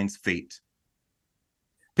mankind's fate.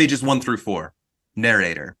 Pages 1 through 4.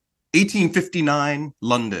 Narrator. 1859,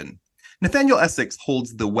 London. Nathaniel Essex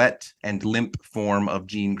holds the wet and limp form of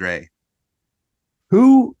Jean Grey.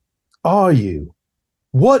 Who are you?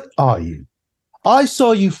 What are you? I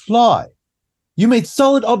saw you fly. You made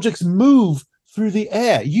solid objects move through the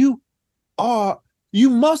air. You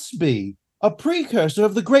must be a precursor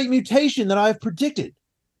of the great mutation that I have predicted.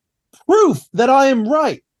 Proof that I am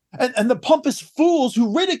right, and the pompous fools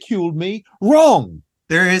who ridiculed me wrong.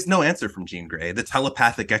 There is no answer from Jean Grey, the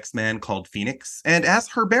telepathic X-Man called Phoenix, and as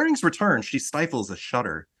her bearings return, she stifles a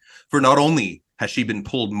shudder. For not only has she been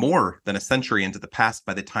pulled more than a century into the past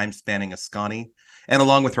by the time-spanning Ascani, and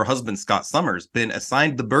along with her husband Scott Summers, been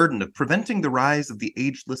assigned the burden of preventing the rise of the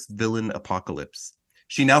ageless villain Apocalypse.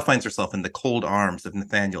 She now finds herself in the cold arms of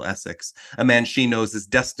Nathaniel Essex, a man she knows is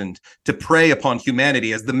destined to prey upon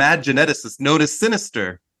humanity as the mad geneticist known as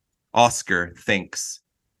Sinister. Oscar thinks.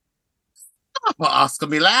 Papa Oscar,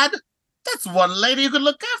 me lad. That's one lady who could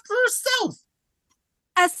look after herself.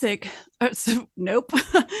 Nope.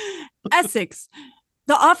 Essex,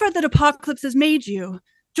 the offer that Apocalypse has made you.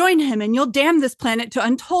 Join him and you'll damn this planet to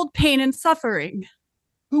untold pain and suffering.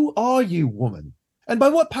 Who are you, woman? And by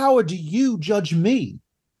what power do you judge me?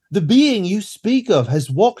 The being you speak of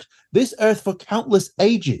has walked this earth for countless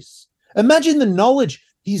ages. Imagine the knowledge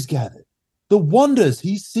he's gathered, the wonders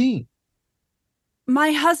he's seen.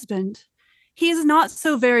 My husband, he is not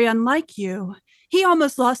so very unlike you. He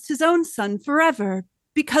almost lost his own son forever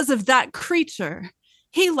because of that creature.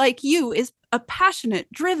 He, like you, is a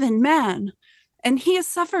passionate, driven man, and he has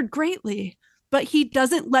suffered greatly, but he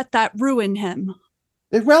doesn't let that ruin him.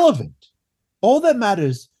 Irrelevant. All that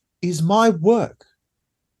matters is my work.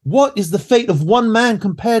 What is the fate of one man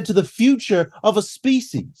compared to the future of a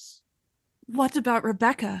species? What about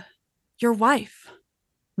Rebecca, your wife?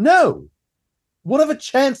 No. Whatever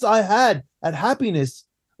chance I had at happiness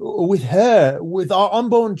with her, with our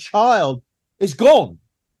unborn child, is gone.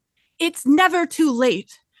 It's never too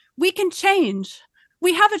late. We can change.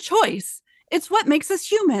 We have a choice. It's what makes us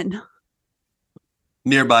human.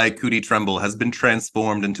 Nearby, Cootie Tremble has been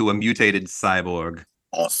transformed into a mutated cyborg.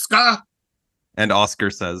 Oscar? And Oscar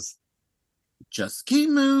says, just keep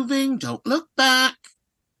moving. Don't look back.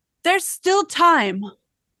 There's still time.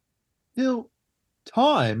 Still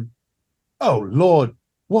time? Oh, Lord,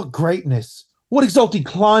 what greatness. What exalted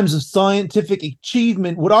climes of scientific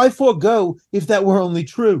achievement would I forego if that were only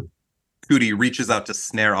true? Cootie reaches out to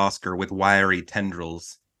snare Oscar with wiry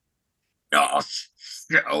tendrils. Oh,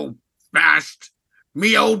 so fast.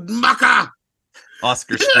 Me old mucker!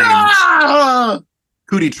 Oscar screams. Yeah!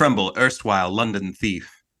 Cootie Tremble, erstwhile London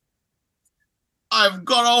thief. I've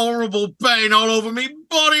got a horrible pain all over me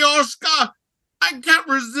body, Oscar! I can't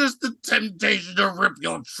resist the temptation to rip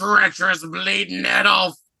your treacherous bleeding head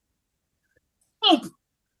off. Help!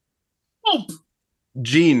 Help!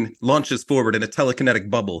 Jean launches forward in a telekinetic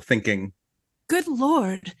bubble, thinking, Good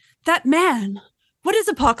Lord, that man! What has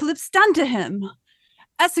Apocalypse done to him?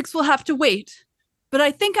 Essex will have to wait, but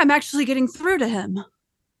I think I'm actually getting through to him.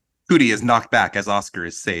 Cootie is knocked back as Oscar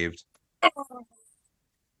is saved.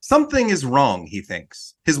 Something is wrong, he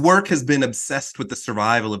thinks. His work has been obsessed with the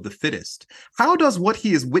survival of the fittest. How does what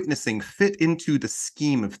he is witnessing fit into the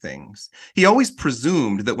scheme of things? He always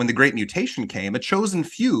presumed that when the Great Mutation came, a chosen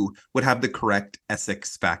few would have the correct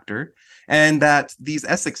Essex factor, and that these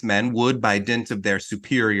Essex men would, by dint of their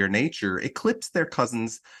superior nature, eclipse their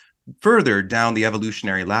cousins further down the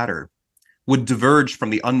evolutionary ladder, would diverge from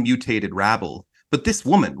the unmutated rabble. But this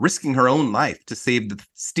woman, risking her own life to save the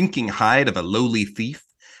stinking hide of a lowly thief,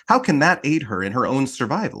 how can that aid her in her own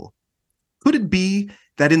survival? Could it be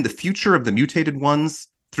that in the future of the mutated ones,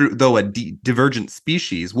 though a divergent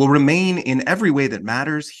species, will remain in every way that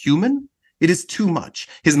matters human? It is too much.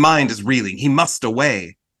 His mind is reeling. He must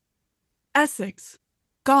away. Essex,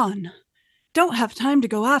 gone. Don't have time to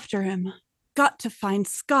go after him. Got to find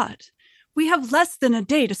Scott. We have less than a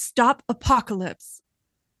day to stop Apocalypse.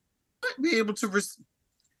 Might be able to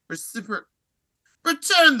return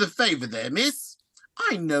the favor there, miss.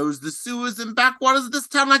 I knows the sewers and backwaters of this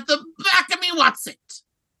town like the back of me what's it.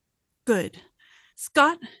 Good.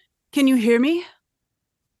 Scott, can you hear me?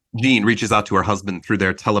 Jean reaches out to her husband through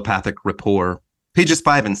their telepathic rapport. Pages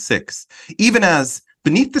 5 and 6. Even as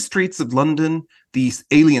beneath the streets of London, the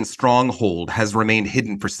alien stronghold has remained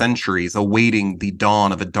hidden for centuries, awaiting the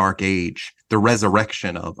dawn of a dark age, the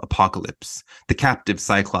resurrection of Apocalypse, the captive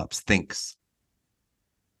Cyclops thinks.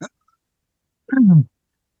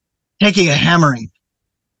 Taking a hammering.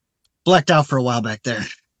 blacked out for a while back there.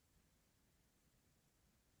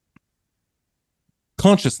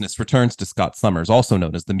 Consciousness returns to Scott Summers, also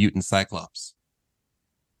known as the Mutant Cyclops.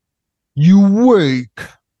 You wake.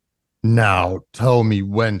 Now tell me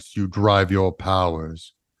whence you derive your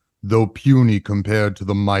powers. Though puny compared to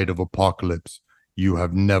the might of Apocalypse, you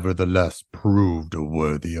have nevertheless proved a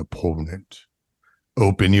worthy opponent.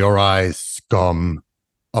 Open your eyes, scum.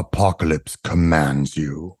 Apocalypse commands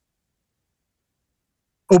you.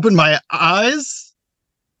 Open my eyes?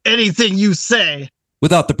 Anything you say.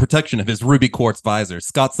 Without the protection of his ruby quartz visor,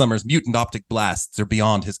 Scott Summers' mutant optic blasts are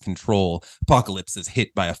beyond his control. Apocalypse is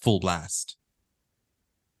hit by a full blast.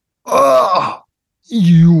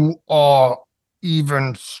 You are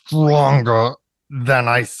even stronger than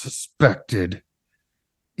I suspected.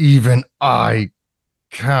 Even I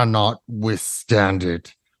cannot withstand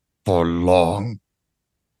it for long.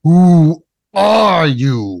 Who are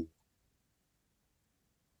you?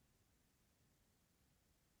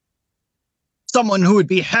 Someone who would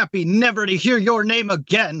be happy never to hear your name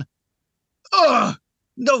again. Ugh,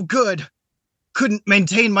 no good. Couldn't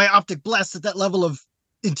maintain my optic blast at that level of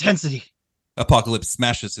intensity. Apocalypse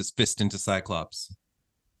smashes his fist into Cyclops.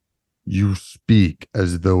 You speak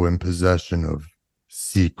as though in possession of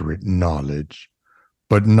secret knowledge,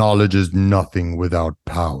 but knowledge is nothing without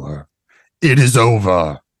power. It is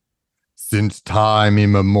over. Since time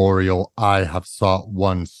immemorial, I have sought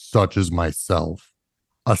one such as myself,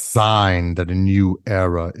 a sign that a new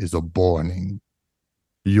era is a-borning.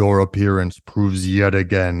 Your appearance proves yet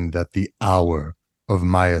again that the hour of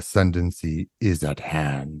my ascendancy is at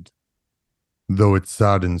hand. Though it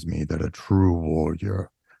saddens me that a true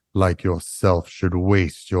warrior like yourself should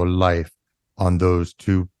waste your life on those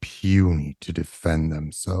too puny to defend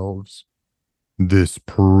themselves. This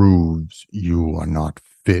proves you are not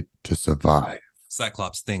fit to survive.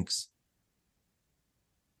 Cyclops thinks.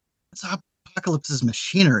 It's Apocalypse's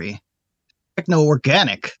machinery.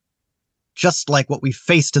 Techno-organic. Just like what we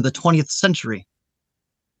faced in the 20th century.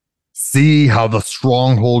 See how the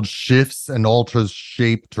stronghold shifts and alters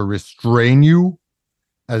shape to restrain you?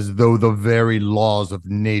 As though the very laws of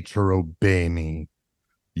nature obey me.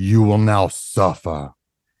 You will now suffer,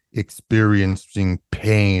 experiencing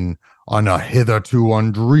pain on a hitherto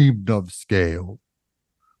undreamed of scale.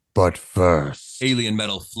 But first... Alien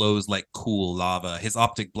metal flows like cool lava. His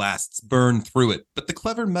optic blasts burn through it, but the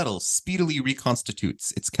clever metal speedily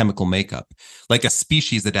reconstitutes its chemical makeup, like a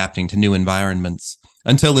species adapting to new environments,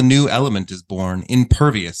 until a new element is born,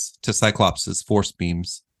 impervious to Cyclops' force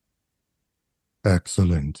beams.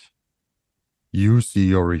 Excellent. You see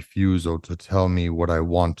your refusal to tell me what I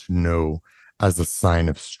want to know as a sign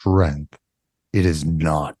of strength. It is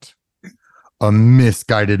not. A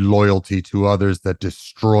misguided loyalty to others that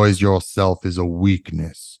destroys yourself is a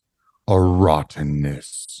weakness, a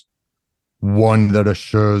rottenness. One that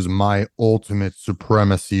assures my ultimate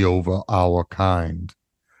supremacy over our kind.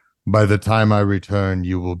 By the time I return,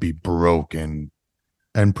 you will be broken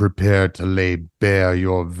and prepared to lay bare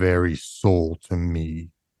your very soul to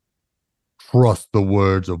me. Trust the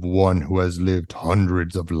words of one who has lived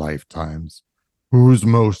hundreds of lifetimes, whose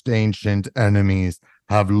most ancient enemies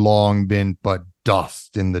have long been but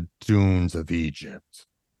dust in the dunes of Egypt.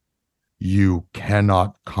 You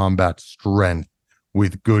cannot combat strength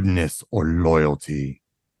with goodness or loyalty,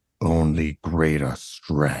 only greater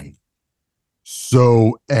strength.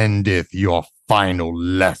 So endeth your final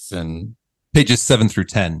lesson. Pages 7 through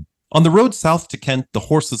 10. On the road south to Kent, the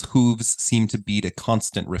horse's hooves seem to beat a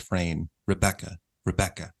constant refrain. Rebecca,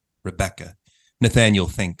 Rebecca, Rebecca. Nathaniel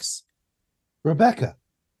thinks. Rebecca,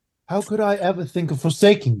 how could I ever think of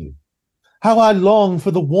forsaking you? How I long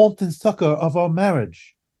for the warmth and succor of our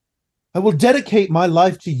marriage. I will dedicate my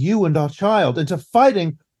life to you and our child, and to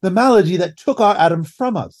fighting the malady that took our Adam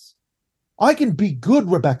from us. I can be good,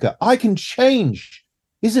 Rebecca. I can change.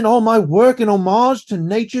 Isn't all my work an homage to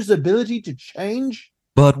nature's ability to change?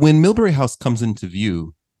 But when Milbury House comes into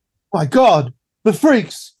view... My God, the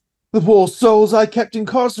freaks! The poor souls I kept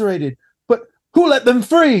incarcerated. But who let them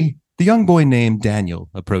free? The young boy named Daniel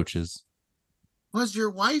approaches. Was your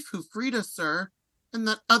wife who freed us, sir, and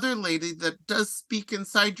that other lady that does speak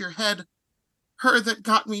inside your head, her that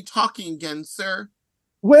got me talking again, sir?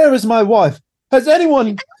 Where is my wife? Has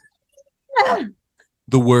anyone...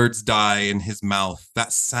 The words die in his mouth.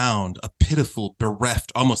 That sound, a pitiful,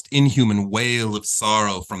 bereft, almost inhuman wail of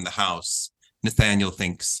sorrow from the house. Nathaniel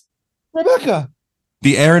thinks. Rebecca!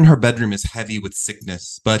 The air in her bedroom is heavy with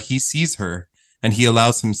sickness, but he sees her, and he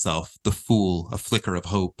allows himself, the fool, a flicker of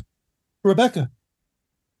hope. Rebecca!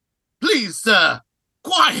 Please, sir,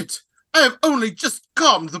 quiet! I have only just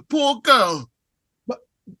calmed the poor girl. But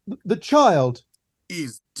the child...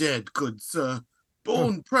 He's dead, good sir.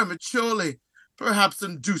 Born prematurely, perhaps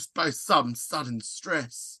induced by some sudden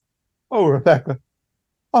stress. Oh, Rebecca,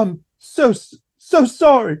 I'm so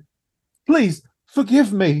sorry. Please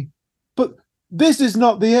forgive me. But this is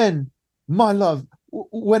not the end. My love,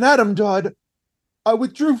 when Adam died, I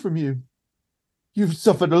withdrew from you. You've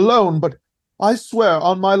suffered alone, but I swear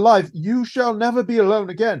on my life you shall never be alone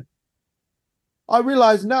again. I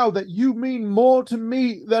realize now that you mean more to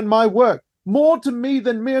me than my work, more to me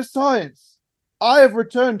than mere science. I have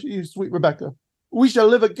returned to you, sweet Rebecca. We shall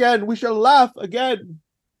live again. We shall laugh again.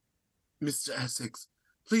 Mr. Essex,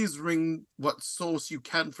 please wring what source you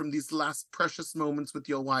can from these last precious moments with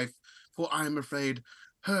your wife, for I am afraid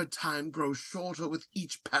her time grows shorter with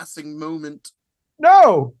each passing moment.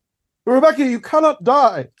 No! Rebecca, you cannot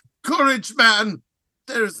die. Courage, man!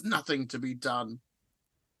 There is nothing to be done.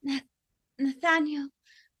 Nathaniel,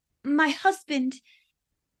 my husband,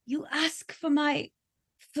 you ask for my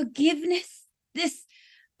forgiveness? This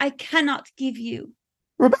I cannot give you.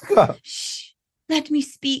 Rebecca! Shh! Let me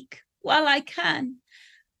speak while I can.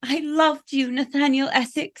 I loved you, Nathaniel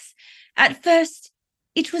Essex. At first,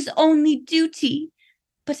 it was only duty,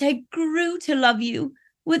 but I grew to love you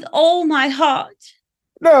with all my heart.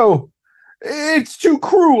 No! It's too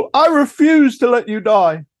cruel. I refuse to let you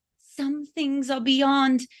die. Some things are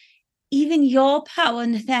beyond even your power,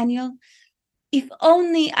 Nathaniel. If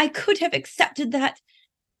only I could have accepted that,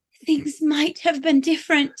 things might have been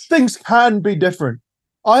different. Things can be different.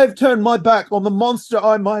 I have turned my back on the monster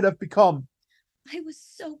I might have become. I was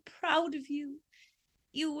so proud of you.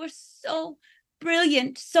 You were so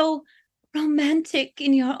brilliant, so romantic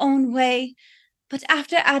in your own way. But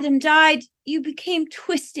after Adam died, you became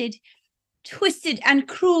twisted and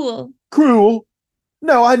cruel. Cruel?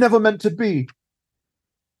 No, I never meant to be.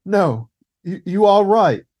 No, you are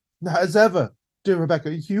right. As ever, dear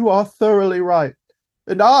Rebecca, you are thoroughly right.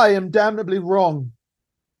 And I am damnably wrong.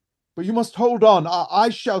 But you must hold on. I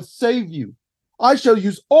shall save you. I shall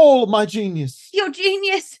use all my genius. Your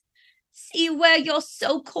genius? See where your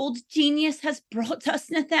so-called genius has brought us,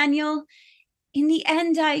 Nathaniel. In the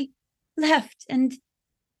end, I left and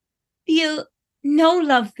feel no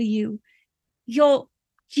love for you. Your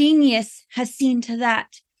genius has seen to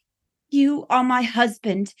that. You are my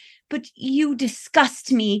husband, but you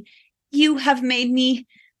disgust me. You have made me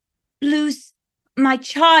lose my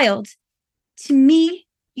child. To me,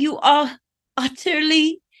 you are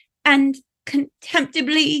utterly and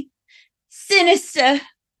contemptibly sinister.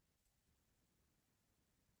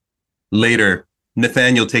 Later,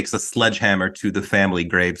 Nathaniel takes a sledgehammer to the family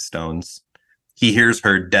gravestones. He hears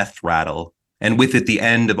her death rattle, and with it the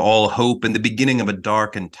end of all hope and the beginning of a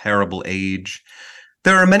dark and terrible age.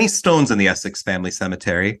 There are many stones in the Essex family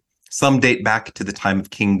cemetery. Some date back to the time of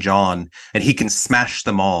King John, and he can smash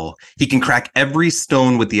them all. He can crack every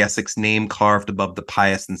stone with the Essex name carved above the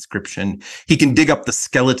pious inscription. He can dig up the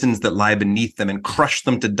skeletons that lie beneath them and crush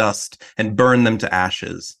them to dust and burn them to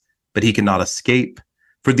ashes. But he cannot escape,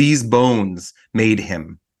 for these bones made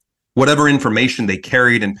him. Whatever information they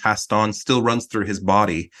carried and passed on still runs through his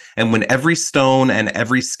body, and when every stone and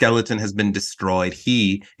every skeleton has been destroyed,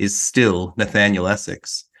 he is still Nathaniel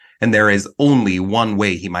Essex, and there is only one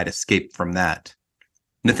way he might escape from that.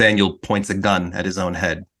 Nathaniel points a gun at his own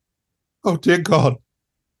head. Oh, dear God.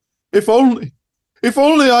 If only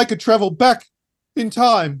I could travel back in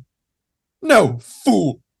time. No,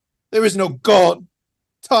 fool. There is no God.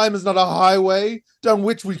 Time is not a highway down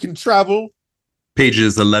which we can travel.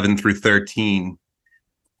 Pages 11 through 13.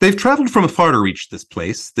 They've traveled from afar to reach this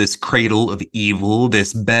place, this cradle of evil,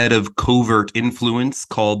 this bed of covert influence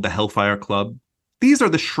called the Hellfire Club. These are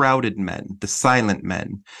the shrouded men, the silent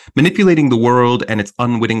men, manipulating the world and its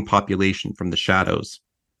unwitting population from the shadows.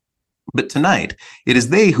 But tonight, it is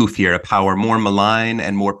they who fear a power more malign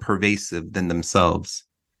and more pervasive than themselves.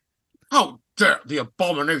 How dare the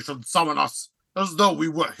abomination summon us, as though we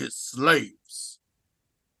were his slaves?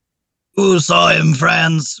 Who saw him,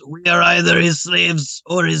 friends? We are either his slaves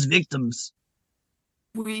or his victims.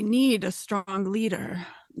 We need a strong leader.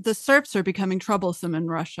 The serfs are becoming troublesome in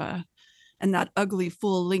Russia, and that ugly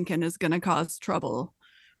fool Lincoln is going to cause trouble.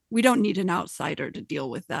 We don't need an outsider to deal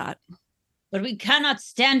with that. But we cannot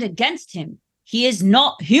stand against him. He is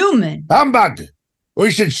not human. Humbug!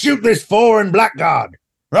 We should shoot this foreign blackguard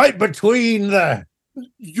right between the...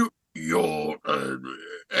 Your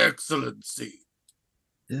Excellency.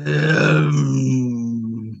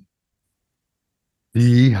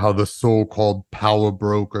 See how the so-called power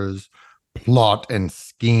brokers plot and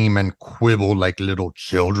scheme and quibble like little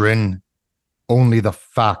children? Only the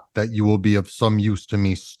fact that you will be of some use to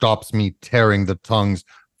me stops me tearing the tongues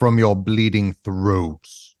from your bleeding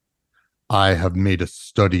throats. I have made a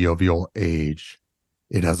study of your age.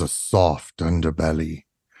 It has a soft underbelly,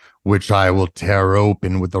 which I will tear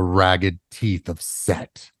open with the ragged teeth of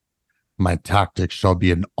Set. My tactic shall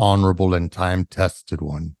be an honorable and time-tested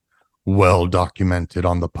one, well documented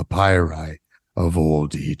on the papyri of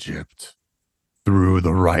old Egypt. Through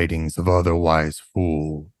the writings of otherwise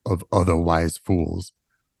fools,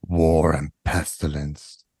 war and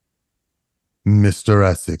pestilence. Mr.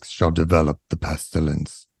 Essex shall develop the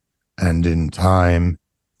pestilence, and in time,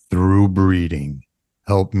 through breeding,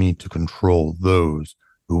 help me to control those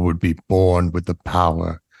who would be born with the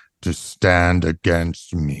power to stand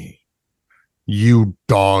against me. You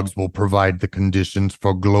dogs will provide the conditions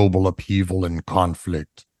for global upheaval and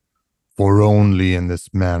conflict, for only in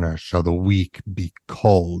this manner shall the weak be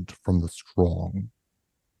culled from the strong.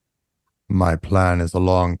 My plan is a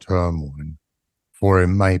long-term one, for it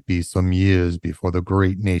might be some years before the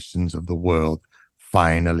great nations of the world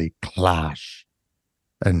finally clash,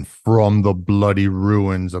 and from the bloody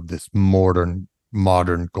ruins of this modern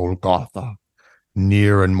Golgotha,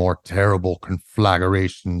 near and more terrible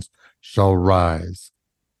conflagrations shall rise.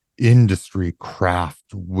 Industry,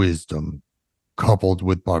 craft, wisdom, coupled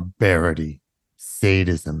with barbarity,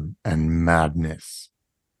 sadism, and madness.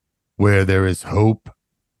 Where there is hope,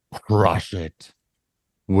 crush it.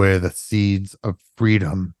 Where the seeds of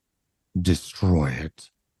freedom, destroy it.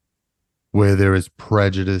 Where there is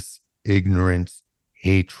prejudice, ignorance,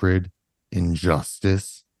 hatred,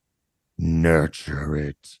 injustice, nurture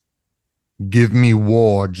it. Give me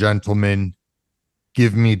war, gentlemen.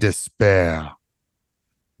 Give me despair.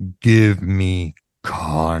 Give me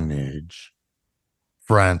carnage.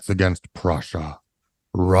 France against Prussia,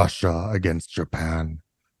 Russia against Japan,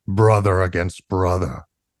 brother against brother,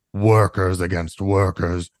 workers against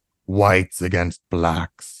workers, whites against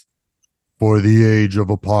blacks. For the age of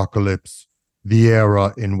apocalypse, the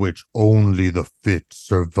era in which only the fit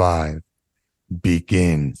survive,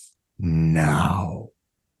 begins now.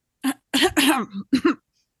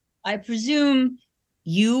 I presume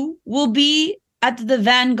you will be at the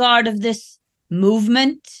vanguard of this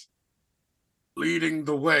movement? Leading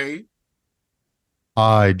the way.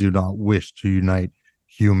 I do not wish to unite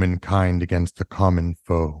humankind against a common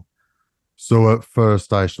foe. So at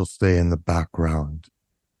first I shall stay in the background.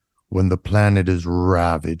 When the planet is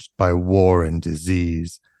ravaged by war and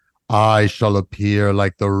disease, I shall appear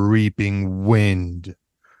like the reaping wind.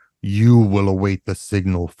 You will await the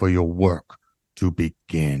signal for your work to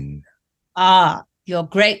begin. Ah, your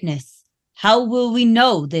greatness. How will we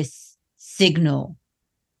know this signal?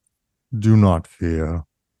 Do not fear.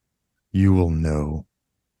 You will know.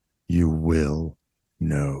 You will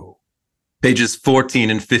know. Pages 14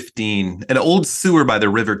 and 15. An old sewer by the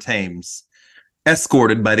River Thames.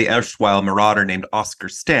 Escorted by the erstwhile marauder named Oscar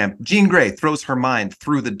Stamp, Jean Grey throws her mind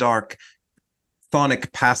through the dark,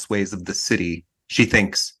 chthonic pathways of the city. She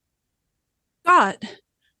thinks, God,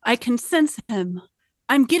 I can sense him.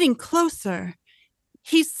 I'm getting closer.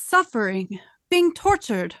 He's suffering, being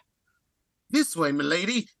tortured. This way,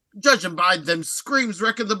 milady. Judging by them screams,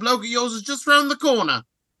 reckon the bloke of yours is just round the corner.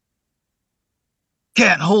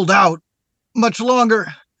 Can't hold out much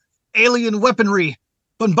longer. Alien weaponry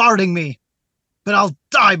bombarding me. But I'll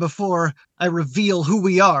die before I reveal who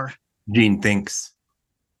we are. Jean thinks.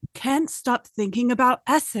 Can't stop thinking about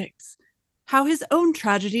Essex. How his own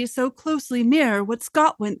tragedies so closely mirror what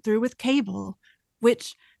Scott went through with Cable,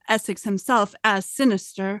 which Essex himself, as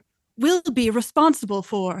Sinister, will be responsible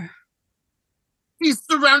for. He's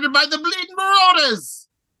surrounded by the bleeding marauders!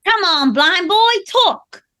 Come on, blind boy,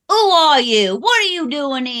 talk! Who are you? What are you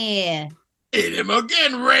doing here? Hit him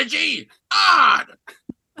again, Reggie! Odd!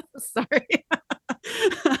 Sorry.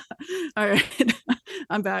 All right.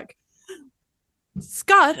 I'm back.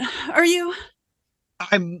 Scott, are you?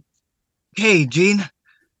 I'm... Hey, Jean.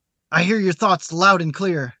 I hear your thoughts loud and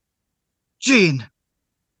clear. Jean,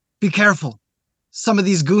 be careful. Some of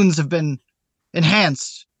these goons have been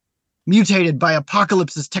enhanced, mutated by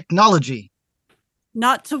Apocalypse's technology.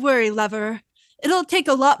 Not to worry, Lever. It'll take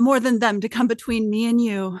a lot more than them to come between me and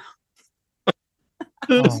you.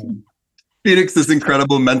 Oh. Phoenix's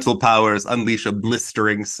incredible mental powers unleash a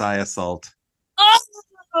blistering psi assault.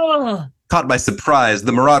 Oh! Caught by surprise,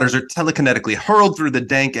 the marauders are telekinetically hurled through the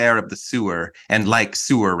dank air of the sewer and, like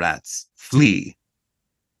sewer rats, flee.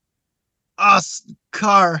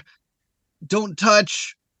 Oscar, don't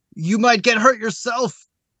touch. You might get hurt yourself.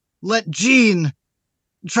 Let Jean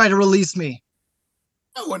try to release me.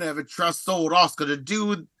 No one ever trusts old Oscar to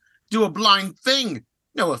do a blind thing.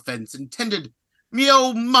 No offense intended. Me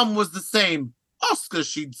old mum was the same. Oscar,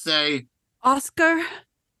 she'd say. Oscar,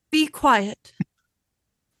 be quiet.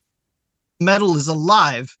 Metal is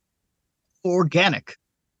alive. organic.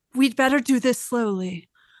 We'd better do this slowly.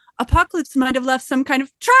 Apocalypse might have left some kind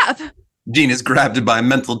of trap. Jean is grabbed by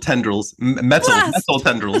mental tendrils. Metal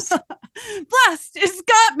tendrils. Blast! It's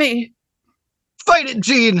got me! Fight it,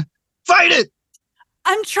 Jean! Fight it!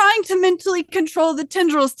 I'm trying to mentally control the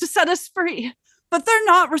tendrils to set us free, but they're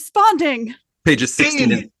not responding. Pages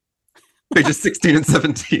 16 and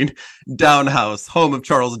 17. Downhouse, home of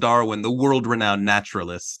Charles Darwin, the world-renowned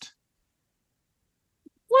naturalist.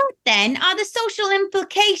 What then are the social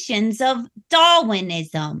implications of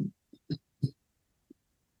Darwinism?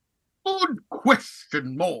 Good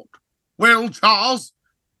question, Maud. Well, Charles,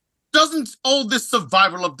 doesn't all this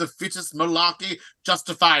survival of the fittest malarkey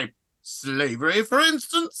justify slavery, for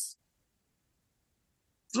instance?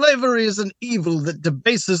 Slavery is an evil that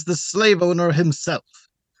debases the slave owner himself.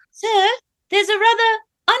 Sir, there's a rather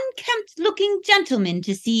unkempt-looking gentleman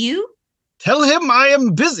to see you. Tell him I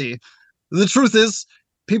am busy. The truth is,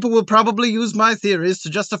 people will probably use my theories to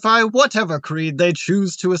justify whatever creed they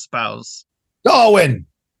choose to espouse. Darwin!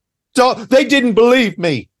 They didn't believe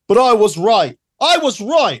me, but I was right. I was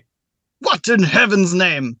right. What in heaven's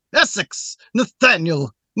name? Essex!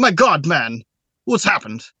 Nathaniel! My God, man! What's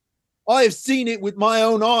happened? I have seen it with my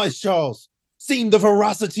own eyes, Charles. Seen the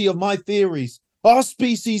veracity of my theories. Our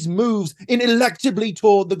species moves ineluctably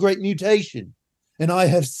toward the great mutation. And I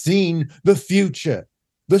have seen the future.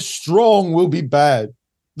 The strong will be bad.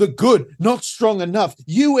 The good not strong enough.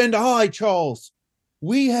 You and I, Charles.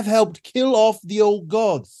 We have helped kill off the old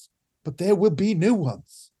gods. But there will be new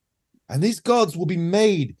ones. And these gods will be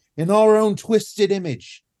made in our own twisted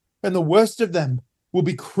image. And the worst of them will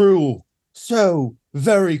be cruel. So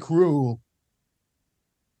very cruel.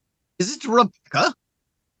 Is it Rebecca?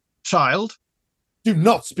 Child? Do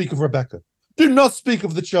not speak of Rebecca. Do not speak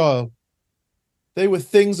of the child. They were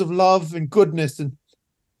things of love and goodness, and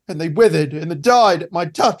they withered and they died at my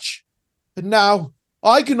touch. And now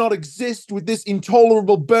I cannot exist with this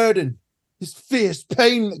intolerable burden, this fierce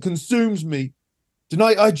pain that consumes me.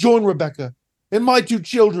 Tonight I join Rebecca and my two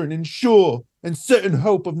children in sure and certain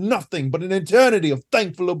hope of nothing but an eternity of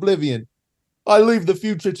thankful oblivion. I leave the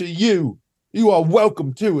future to you. You are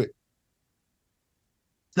welcome to it.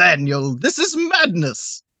 Daniel, this is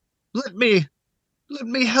madness. Let me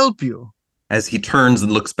help you. As he turns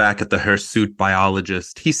and looks back at the hirsute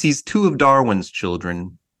biologist, he sees two of Darwin's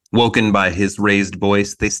children. Woken by his raised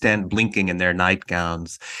voice, they stand blinking in their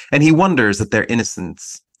nightgowns, and he wonders at their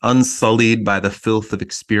innocence, unsullied by the filth of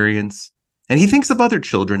experience. And he thinks of other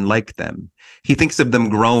children like them. He thinks of them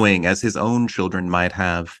growing as his own children might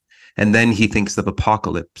have. And then he thinks of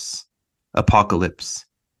apocalypse. Apocalypse.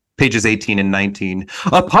 Pages 18 and 19.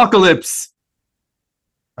 Apocalypse!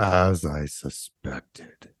 As I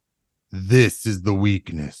suspected. This is the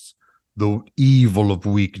weakness, the evil of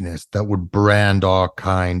weakness that would brand our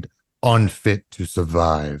kind unfit to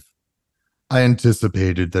survive. I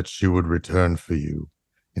anticipated that she would return for you,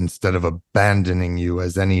 instead of abandoning you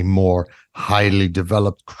as any more highly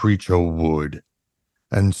developed creature would.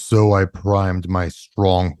 And so I primed my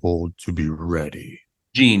stronghold to be ready.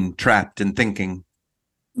 Jean, trapped and thinking.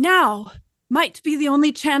 Now might be the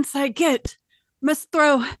only chance I get. Must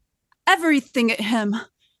throw everything at him.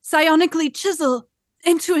 Psionically chisel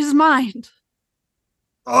into his mind.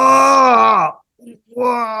 Ah!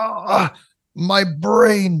 My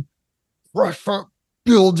brain, pressure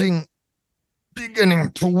building,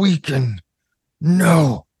 beginning to weaken.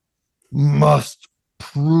 No, must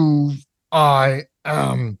prove I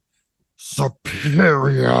am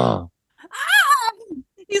superior. Ah!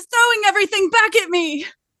 He's throwing everything back at me.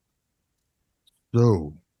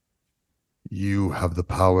 So, you have the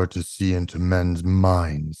power to see into men's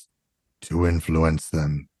minds, to influence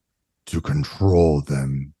them, to control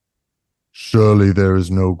them. Surely there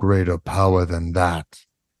is no greater power than that.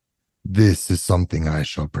 This is something I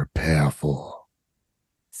shall prepare for.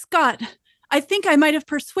 Scott, I think I might have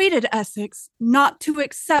persuaded Essex not to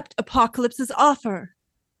accept Apocalypse's offer.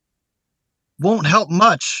 Won't help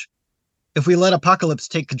much if we let Apocalypse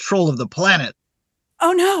take control of the planet.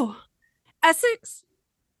 Oh no! Essex?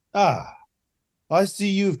 Ah, I see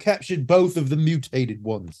you've captured both of the mutated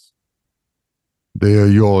ones. They are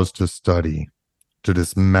yours to study, to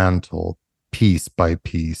dismantle piece by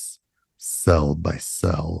piece, cell by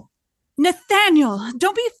cell. Nathaniel,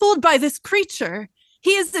 don't be fooled by this creature.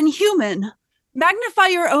 He is inhuman. Magnify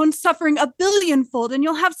your own suffering 1 billionfold and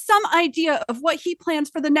you'll have some idea of what he plans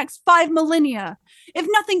for the next 5 millennia. If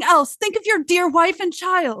nothing else, think of your dear wife and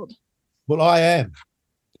child. Well, I am.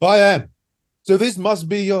 I am. So this must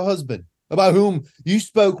be your husband, about whom you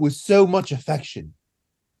spoke with so much affection.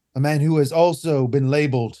 A man who has also been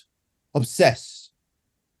labeled obsessed.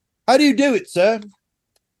 How do you do it, sir?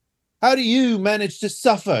 How do you manage to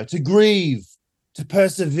suffer, to grieve, to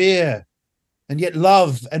persevere, and yet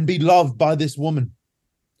love and be loved by this woman,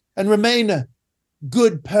 and remain a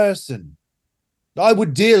good person? I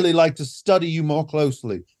would dearly like to study you more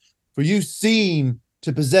closely, for you seem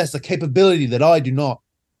to possess a capability that I do not.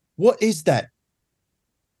 What is that?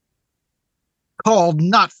 Called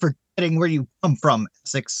not forgetting where you come from,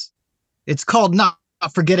 Essex. It's called not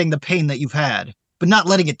forgetting the pain that you've had, but not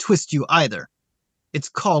letting it twist you either. It's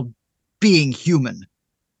called being human.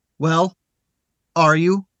 Well, are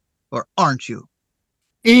you or aren't you?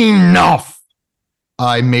 Enough!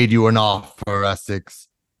 I made you an offer, Essex.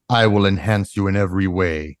 I will enhance you in every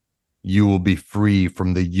way. You will be free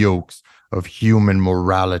from the yokes of human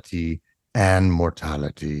morality and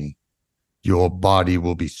mortality. Your body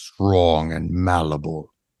will be strong and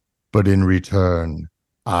malleable, but in return,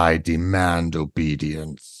 I demand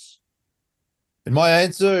obedience. And my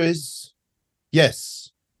answer is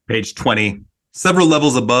yes. Page 20. Several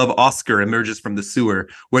levels above, Oscar emerges from the sewer,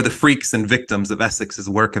 where the freaks and victims of Essex's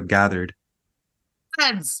work have gathered.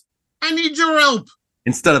 Lads, I need your help.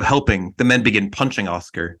 Instead of helping, the men begin punching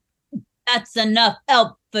Oscar. That's enough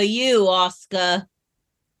help for you, Oscar.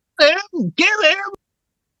 Get him!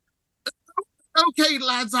 Okay,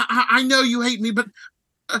 lads, I know you hate me, but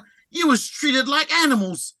you was treated like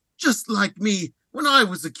animals, just like me when I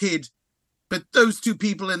was a kid. But those two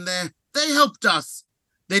people in there, they helped us.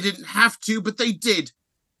 They didn't have to, but they did.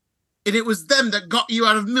 And it was them that got you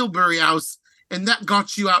out of Milbury House, and that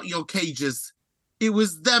got you out your cages. It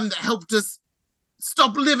was them that helped us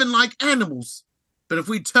stop living like animals. But if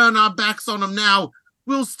we turn our backs on them now,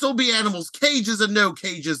 we'll still be animals, cages or no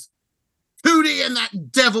cages. Hootie and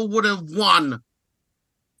that devil would have won.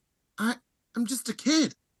 I'm just a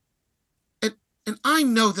kid. And I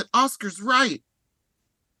know that Oscar's right.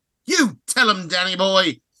 You tell him, Danny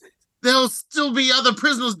boy. There'll still be other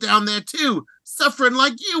prisoners down there too, suffering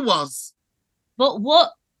like you was. But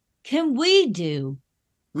what can we do?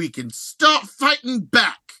 We can start fighting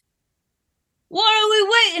back. What are we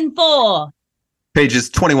waiting for? Pages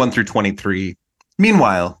 21 through 23.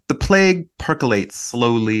 Meanwhile, the plague percolates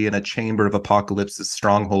slowly in a chamber of Apocalypse's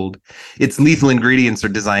stronghold. Its lethal ingredients are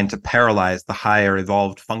designed to paralyze the higher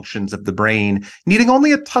evolved functions of the brain, needing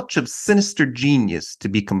only a touch of sinister genius to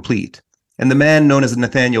be complete. And the man known as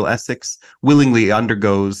Nathaniel Essex willingly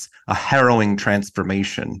undergoes a harrowing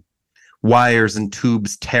transformation. Wires and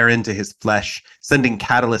tubes tear into his flesh, sending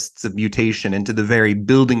catalysts of mutation into the very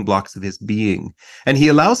building blocks of his being. And he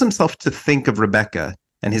allows himself to think of Rebecca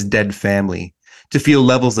and his dead family, to feel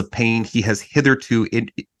levels of pain he has hitherto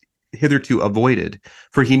avoided,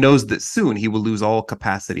 for he knows that soon he will lose all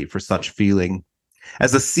capacity for such feeling.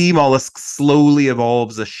 As a sea mollusk slowly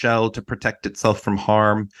evolves a shell to protect itself from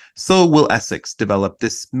harm, so will Essex develop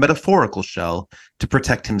this metaphorical shell to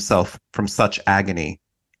protect himself from such agony.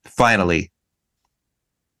 Finally,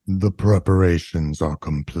 the preparations are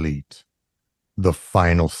complete. The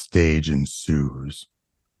final stage ensues.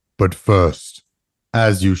 But first,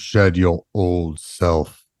 as you shed your old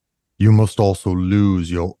self, you must also lose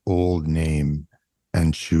your old name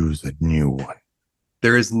and choose a new one.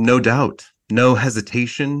 There is no doubt, no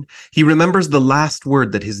hesitation. He remembers the last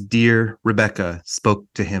word that his dear Rebecca spoke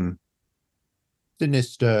to him.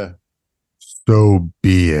 Sinister. So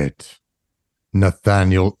be it.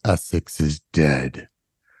 Nathaniel Essex is dead.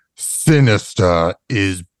 Sinister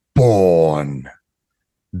is born.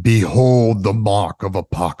 Behold the mark of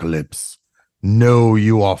Apocalypse. Know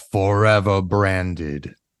you are forever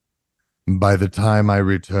branded. By the time I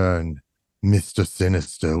return, Mr.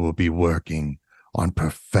 Sinister will be working on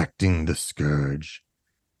perfecting the scourge,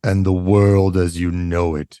 and the world as you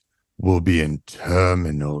know it will be in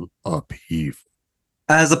terminal upheaval.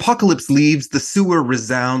 As Apocalypse leaves, the sewer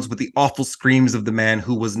resounds with the awful screams of the man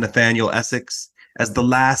who was Nathaniel Essex, as the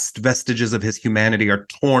last vestiges of his humanity are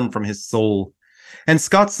torn from his soul. And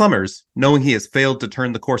Scott Summers, knowing he has failed to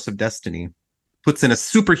turn the course of destiny, puts in a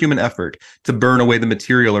superhuman effort to burn away the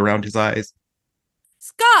material around his eyes.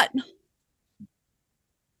 Scott!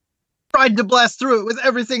 Tried to blast through it with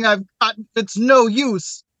everything I've got. It's no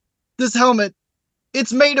use. This helmet,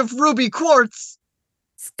 it's made of ruby quartz.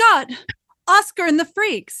 Scott! Oscar and the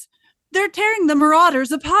freaks! They're tearing the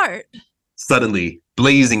marauders apart. Suddenly,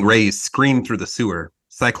 blazing rays scream through the sewer.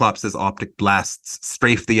 Cyclops' optic blasts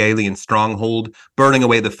strafe the alien stronghold, burning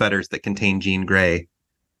away the fetters that contain Jean Grey.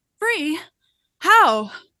 Free?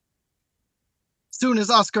 How? Soon as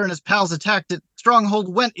Oscar and his pals attacked it,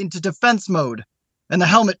 Stronghold went into defense mode, and the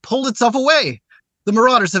helmet pulled itself away. The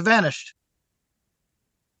marauders have vanished.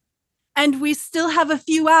 And we still have a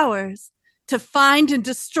few hours to find and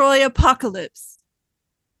destroy Apocalypse.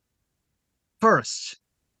 First,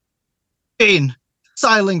 Jane,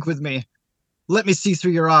 Psylink with me. Let me see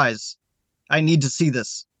through your eyes. I need to see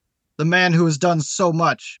this. The man who has done so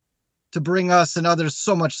much to bring us and others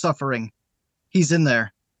so much suffering. He's in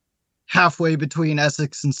there. Halfway between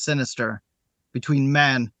Essex and Sinister. Between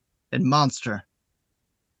man and monster.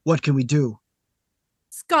 What can we do?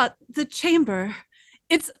 Scott, the chamber.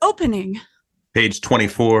 It's opening. Page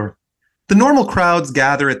 24. The normal crowds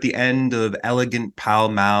gather at the end of elegant Pall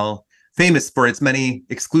Mall, famous for its many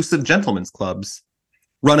exclusive gentlemen's clubs.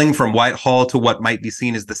 Running from Whitehall to what might be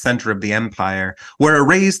seen as the center of the empire, where a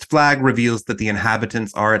raised flag reveals that the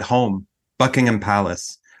inhabitants are at home, Buckingham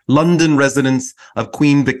Palace, London residence of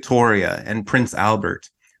Queen Victoria and Prince Albert,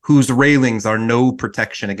 whose railings are no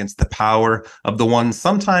protection against the power of the one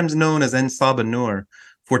sometimes known as Enslaved.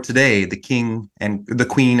 For today, the queen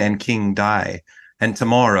and king die, and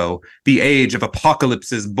tomorrow, the age of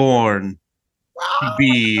apocalypse is born. To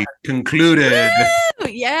be concluded. Woo!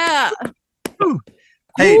 Yeah.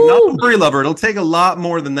 Hey, not to worry, lover. It'll take a lot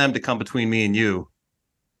more than them to come between me and you.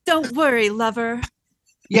 Don't worry, lover.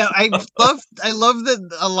 Yeah, I love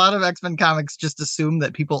that a lot of X-Men comics just assume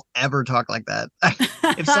that people ever talk like that.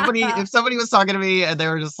 if somebody was talking to me and they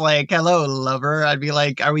were just like, "Hello, lover," I'd be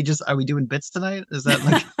like, "Are we doing bits tonight?" Is that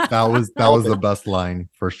like that was the best line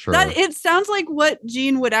for sure. It sounds like what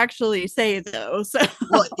Jean would actually say, though. So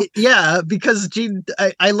well, yeah, because Jean,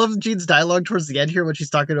 I love Jean's dialogue towards the end here when she's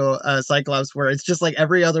talking to Cyclops, where it's just like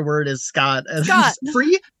every other word is Scott. And Scott.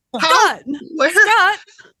 Free? Scott. Where? Scott.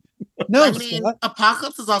 No, I mean, Scott.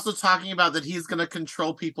 Apocalypse is also talking about that he's going to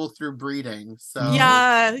control people through breeding. So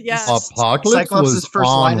Yeah. Apocalypse Cyclops' was first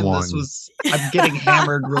line of on this one. was, "I'm getting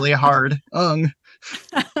hammered really hard." Arturo,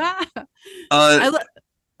 yeah.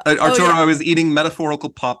 I was eating metaphorical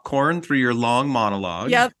popcorn through your long monologue.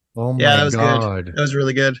 Yep. Oh my Yeah, that was god. good. That was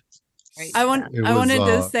really good. I wanted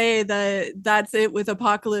to say that's it with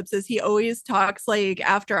Apocalypse is he always talks like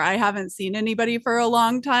after I haven't seen anybody for a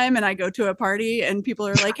long time and I go to a party and people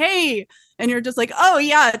are like, "Hey," and you're just like, "Oh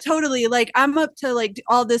yeah, totally. Like I'm up to like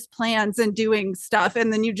all this plans and doing stuff."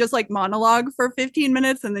 And then you just like monologue for 15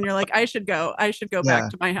 minutes and then you're like, I should go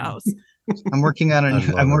back to my house. I'm working on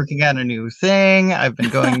a new thing. I've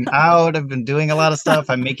been going out. I've been doing a lot of stuff.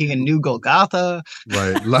 I'm making a new Golgotha.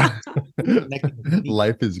 Right.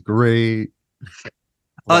 Life is great.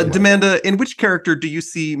 Demanda, in which character do you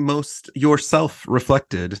see most yourself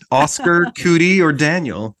reflected? Oscar, Cootie, or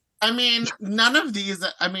Daniel? I mean, none of these.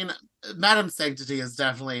 I mean, Madam Sanctity is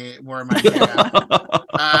definitely where my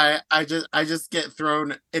head. I just get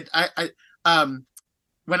thrown.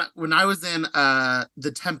 When I was in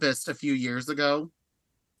The Tempest a few years ago,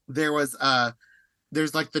 there's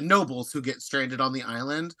like the nobles who get stranded on the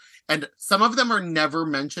island, and some of them are never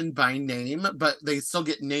mentioned by name, but they still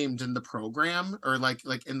get named in the program or like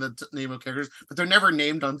in the name of characters, but they're never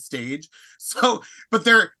named on stage. So, but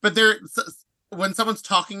they're when someone's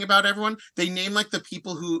talking about everyone, they name like the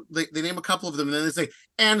people who they name a couple of them, and then they say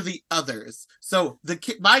and the others. So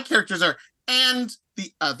my characters are and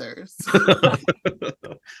the others.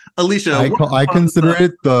 Alicia, I consider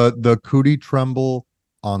it the Cootie Tremble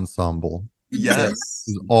ensemble. Yes,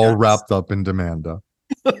 is all wrapped up in Demanda.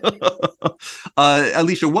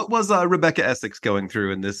 Alicia, what was Rebecca Essex going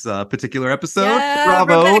through in this particular episode? Yeah,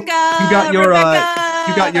 Bravo! Rebecca, you got your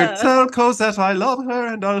Rebecca! "tell Cosette I love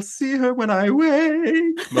her and I'll see her when I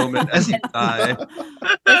wake" moment as you die.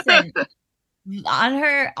 Listen,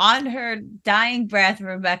 on her dying breath,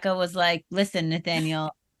 Rebecca was like, "Listen,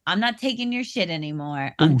 Nathaniel, I'm not taking your shit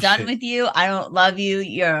anymore. I'm done with you. I don't love you.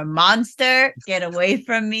 You're a monster. Get away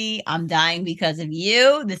from me. I'm dying because of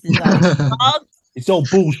you. This is all your fault." It's all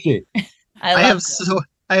bullshit. I have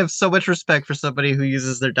so much respect for somebody who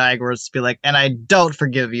uses their dying words to be like, "and I don't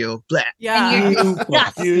forgive you." Blah. Yeah. And you're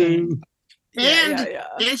disgusting.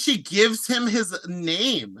 And she gives him his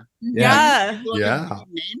name. Yeah.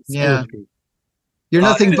 Yeah. You're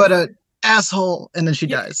nothing but a asshole, and then she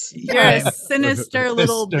dies. You're a sinister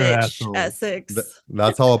little bitch, asshole. Essex.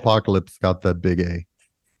 That's how Apocalypse got that big A.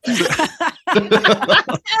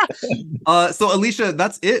 So Alicia,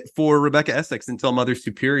 that's it for Rebecca Essex until Mother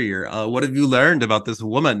Superior. What have you learned about this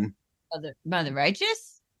woman? Mother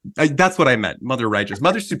Righteous? That's what I meant. Mother Righteous.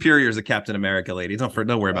 Mother Superior is a Captain America lady. Don't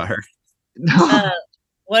worry about her.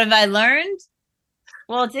 What have I learned?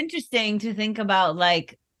 Well, it's interesting to think about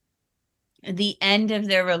like the end of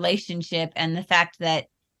their relationship and the fact that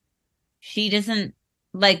she doesn't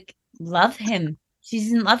like love him. She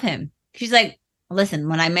doesn't love him. She's like, "Listen,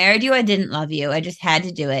 when I married you, I didn't love you. I just had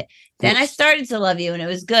to do it. Then I started to love you and it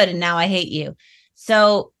was good. And now I hate you."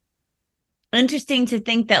 So interesting to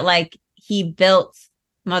think that like he built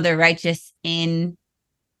Mother Righteous in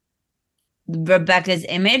Rebecca's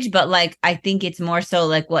image, but like I think it's more so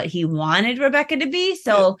like what he wanted Rebecca to be.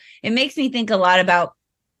 So it makes me think a lot about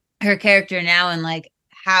her character now, and like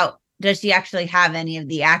how does she actually have any of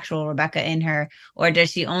the actual Rebecca in her, or does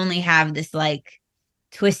she only have this like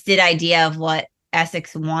twisted idea of what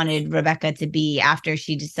Essex wanted Rebecca to be after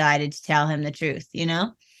she decided to tell him the truth, you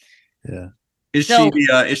know? Yeah. Is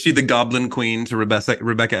she the Goblin Queen to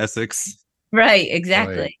Rebecca Essex? Right,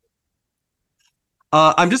 exactly.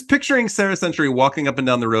 Right. I'm just picturing Sarah Century walking up and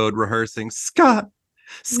down the road rehearsing, Scott.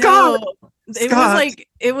 No,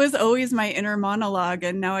 it was always my inner monologue,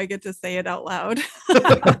 and now I get to say it out loud.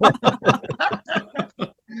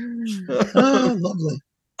 Oh, lovely.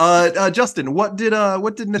 Justin, what did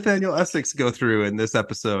Nathaniel Essex go through in this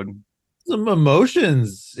episode? Some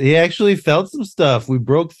emotions. He actually felt some stuff. We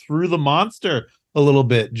broke through the monster a little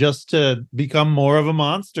bit just to become more of a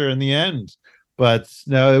monster in the end. But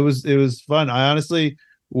no, it was fun. I honestly,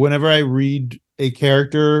 whenever I read a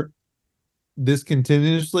character this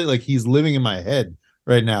continuously, like he's living in my head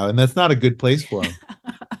right now, and that's not a good place for him.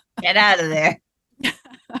 Get out of there.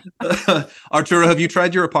 Arturo, have you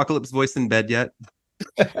tried your apocalypse voice in bed yet?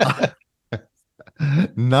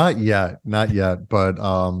 Not yet, but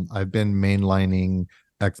I've been mainlining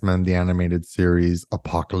X-Men the animated series,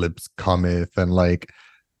 Apocalypse Cometh, and like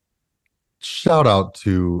shout out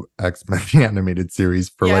to X-Men the animated series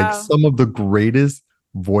for like some of the greatest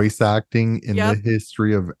voice acting in the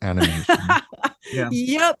history of animation.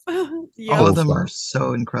 Yep. All of them are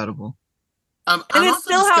so incredible. And it's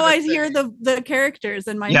still how I hear the characters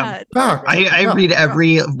in my head. I read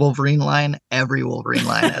every Wolverine line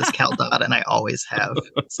as Cal Dodd, and I always have.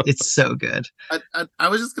 It's so good. I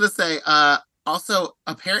was just gonna say, also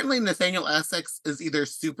apparently Nathaniel Essex is either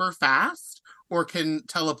super fast or can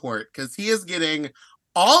teleport, because he is getting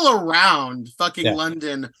all around fucking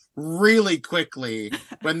London really quickly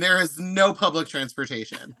when there is no public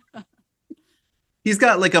transportation. He's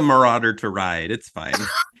got like a Marauder to ride. It's fine.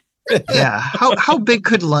 Yeah. How big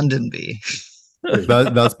could London be?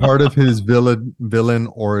 That's part of his villain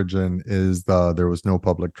origin is there was no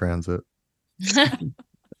public transit.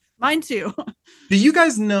 Mine too. Do you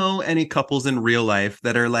guys know any couples in real life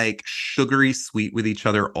that are like sugary sweet with each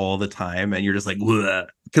other all the time, and you're just like,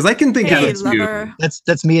 because I can think of a few.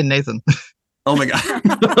 That's me and Nathan. Oh my god.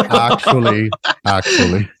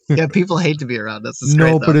 Actually. Yeah, people hate to be around us. It's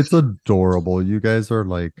no, great, but it's adorable. You guys are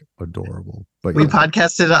like adorable. But we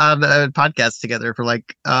podcasted on a podcast together for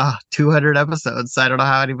like 200 episodes. I don't know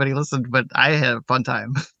how anybody listened, but I had a fun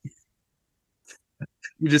time.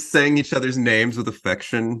 You're just saying each other's names with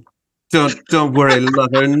affection. Don't worry,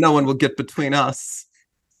 lover. No one will get between us.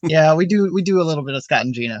 Yeah, we do a little bit of Scott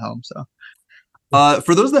and Jean at home. So,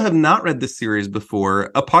 for those that have not read this series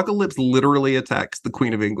before, Apocalypse literally attacks the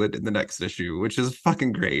Queen of England in the next issue, which is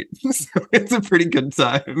fucking great. So it's a pretty good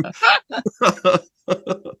time.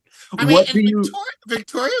 I mean,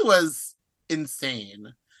 Victoria was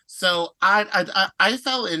insane. So I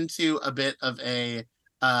fell into a bit of a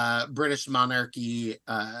British monarchy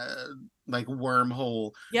like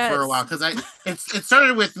wormhole for a while, because it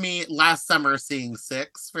started with me last summer seeing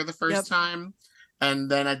Six for the first time, and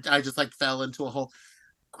then I just like fell into a whole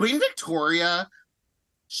Queen Victoria.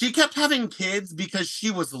 She kept having kids because she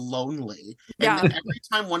was lonely. And then every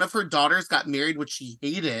time one of her daughters got married, which she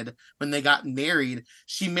hated when they got married,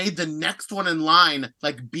 she made the next one in line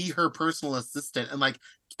like be her personal assistant and like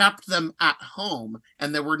kept them at home,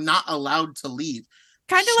 and they were not allowed to leave.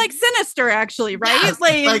 Kind of like Sinister, actually, right? Yes,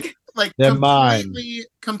 like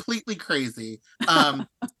completely crazy.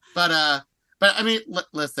 But I mean,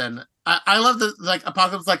 listen, I love the like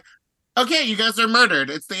Apocalypse. Like, okay, you guys are murdered.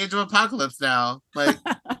 It's the age of Apocalypse now. Like,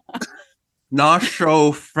 not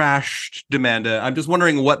so fast, Demanda. I'm just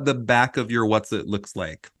wondering what the back of your what's it looks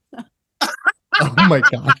like. Oh my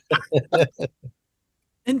god.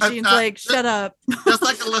 And Jean's like, shut up. Just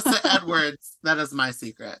like Alyssa Edwards, that is my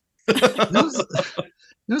secret.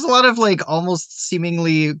 There's a lot of like almost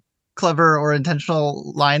seemingly clever or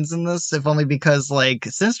intentional lines in this, if only because like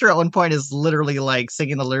Sinister at one point is literally like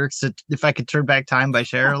singing the lyrics to "If I Could Turn Back Time" by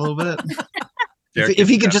Cher a little bit. if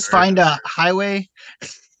he could just find a highway.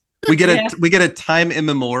 We get a time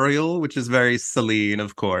immemorial, which is very Celine,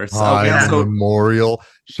 of course. Immemorial.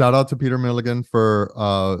 Shout out to Peter Milligan for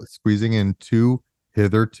squeezing in 2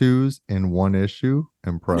 hitherto's in one issue.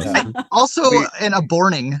 Impressive. Also, in a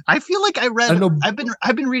Borning, I feel like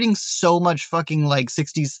I've been reading so much fucking like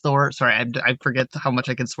 60s Thor. Sorry, I forget how much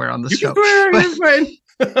I can swear on this show.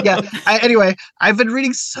 Yeah. Anyway, I've been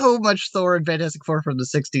reading so much Thor and Fantastic Four from the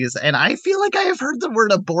 60s, and I feel like I have heard the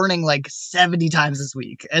word aborning like 70 times this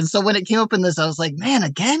week. And so when it came up in this, I was like, man,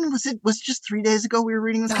 again? Was it just 3 days ago we were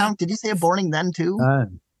reading this comic? Did you say aborning then too?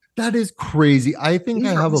 That is crazy. I think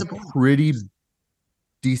I have a pretty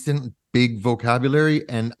decent big vocabulary,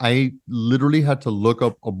 and I literally had to look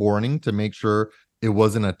up aborning to make sure it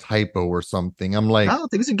wasn't a typo or something. I'm like, oh,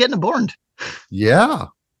 things are getting aborned. Yeah.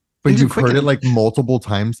 But you've heard it like multiple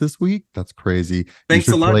times this week? That's crazy. Thanks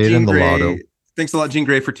a lot, Jean Grey. Thanks a lot, Jean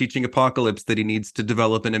Grey, for teaching Apocalypse that he needs to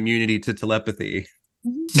develop an immunity to telepathy.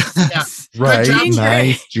 Yeah. Right.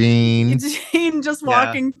 Nice, Jean. Jean just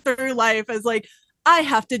walking through life as like, I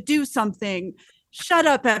have to do something. Shut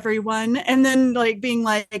up, everyone. And then like being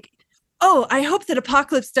like, oh, I hope that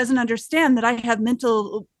Apocalypse doesn't understand that I have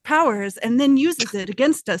mental powers and then uses it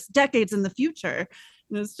against us decades in the future.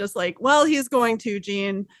 And it's just like, well, he's going to,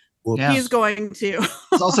 Jean. Yeah. He's going to.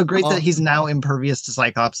 It's also great that he's now impervious to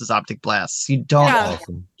Cyclops' optic blasts. You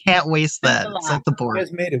can't waste that. It's like the board. You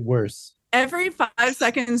guys made it worse. Every 5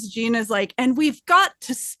 seconds, Jean is like, and we've got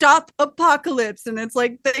to stop Apocalypse. And it's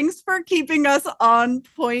like, thanks for keeping us on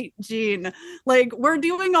point, Jean. Like, we're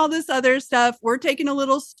doing all this other stuff. We're taking a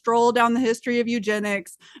little stroll down the history of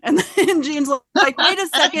eugenics. And then Jean's like, wait a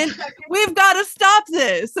second, we've got to stop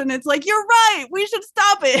this. And it's like, you're right. We should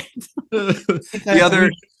stop it. The other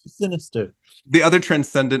sinister. The other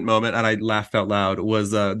transcendent moment, and I laughed out loud,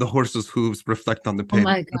 was the horse's hooves reflect on the page.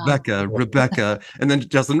 my God. Rebecca, and then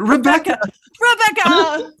Justin, Rebecca.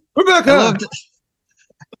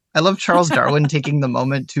 I love Charles Darwin taking the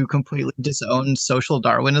moment to completely disown social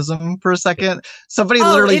Darwinism for a second. Somebody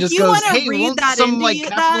literally just goes, hey, won't some like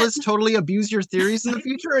capitalist totally abuse your theories in the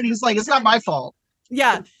future? And he's like, it's not my fault.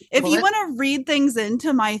 Yeah. If you want to read things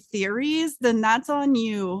into my theories, then that's on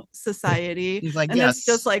you, society. He's like, and yes. It's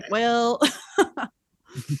just like, well.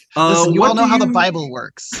 Listen, you all know how the Bible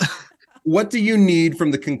works. What do you need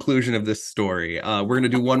from the conclusion of this story? We're going to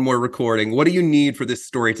do one more recording. What do you need for this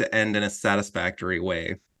story to end in a satisfactory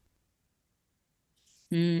way?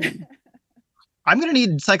 I'm going to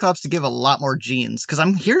need Cyclops to give a lot more genes, because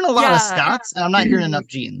I'm hearing a lot of Scots, and I'm not hearing enough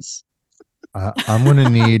genes. I'm going to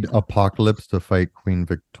need Apocalypse to fight Queen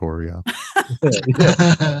Victoria.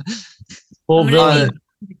 Full villain.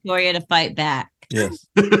 Victoria to fight back. Yes.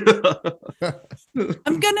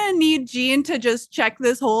 I'm gonna need Jean to just check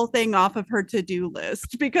this whole thing off of her to-do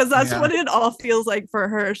list, because that's what it all feels like for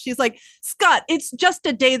her. She's like, Scott, it's just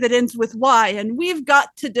a day that ends with Y, and we've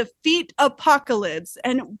got to defeat Apocalypse,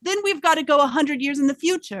 and then we've got to go 100 years in the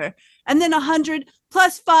future, and then 100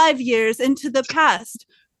 plus 5 years into the past,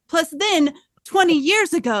 plus then 20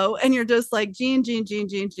 years ago, and you're just like, Jean.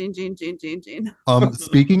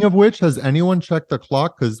 Speaking of which, has anyone checked the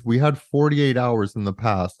clock? Because we had 48 hours in the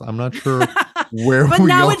past. I'm not sure where but we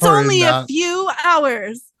now are it's only in a that. few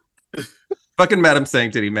hours. Fucking Madam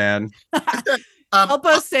Sanctity, man. Help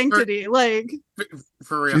us, Sanctity. Like,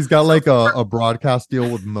 for real. She's got like a broadcast deal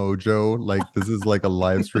with Mojo. Like, this is like a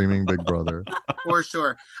live streaming Big Brother. For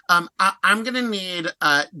sure. I'm gonna need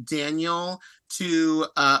Daniel to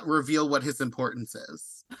reveal what his importance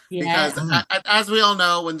is. Because as we all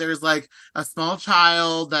know, when there's like a small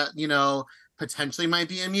child that, you know, potentially might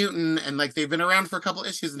be a mutant, and like they've been around for a couple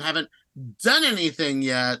issues and haven't done anything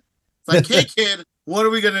yet, it's like, hey kid, what are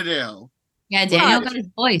we gonna do? Yeah, Daniel got his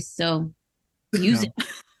voice, so use it.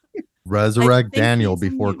 Resurrect Daniel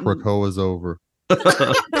before Krakoa is over.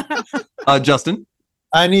 Justin?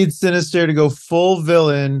 I need Sinister to go full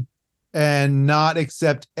villain and not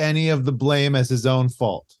accept any of the blame as his own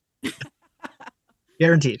fault.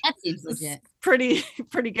 Guaranteed. That seems legit. Pretty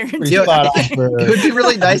guaranteed. It would be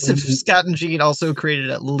really nice if Scott and Jean also created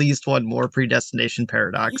at least one more predestination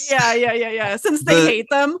paradox. Yeah. Since they hate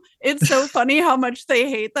them, it's so funny how much they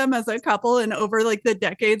hate them as a couple, and over like the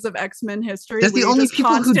decades of X-Men history, They're the only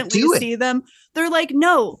people who do it. see them. They're like,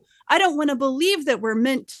 no, I don't want to believe that we're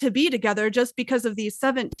meant to be together just because of these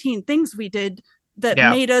 17 things we did that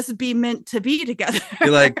made us be meant to be together.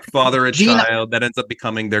 You like father a child that ends up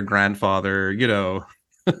becoming their grandfather, you know.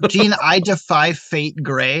 Jean, I defy fate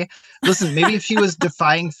Gray. Listen, maybe if she was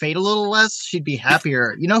defying fate a little less, she'd be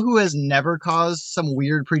happier. You know who has never caused some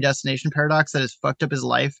weird predestination paradox that has fucked up his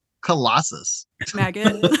life? Colossus.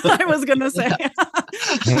 Maggot. I was gonna say.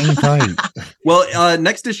 Hang tight. Well,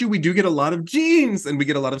 next issue we do get a lot of Jeans, and we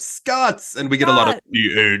get a lot of Scots, and we get a lot of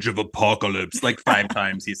the Age of Apocalypse. Like 5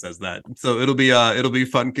 times he says that, so it'll be a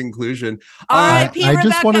fun conclusion. R.I.P.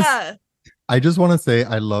 Rebecca. I just want to say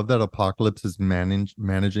I love that Apocalypse is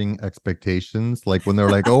managing expectations. Like when they're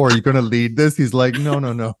like, "Oh, are you going to lead this?" He's like, "No,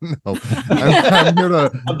 no, no, no. I'm here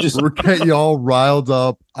to get you all riled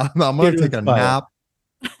up. I'm going to take a nap.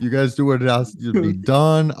 You guys do what has to be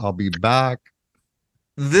done. I'll be back."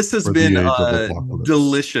 This has been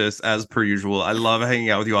delicious as per usual. I love hanging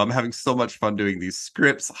out with you all. I'm having so much fun doing these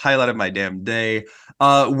scripts. Highlight of my damn day.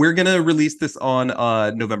 We're going to release this on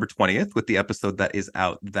November 20th with the episode that is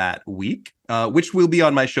out that week, which will be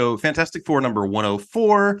on my show, Fantastic Four number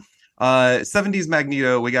 104. 70s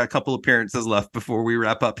Magneto. We got a couple appearances left before we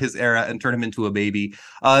wrap up his era and turn him into a baby.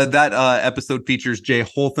 That episode features Jay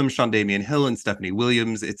Holtham, Sean Damien Hill, and Stephanie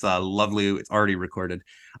Williams. It's lovely. It's already recorded.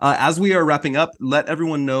 As we are wrapping up, let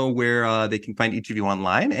everyone know where they can find each of you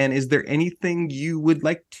online. And is there anything you would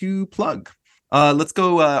like to plug? Let's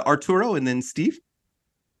go Arturo and then Steve.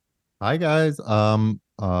 Hi, guys. Mr.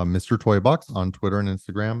 Toybox on Twitter and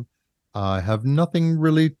Instagram. I have nothing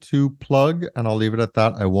really to plug, and I'll leave it at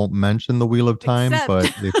that. I won't mention the Wheel of Time,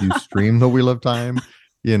 but if you stream the Wheel of Time,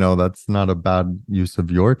 that's not a bad use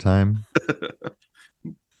of your time.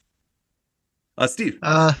 Steve.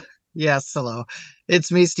 Yes, hello.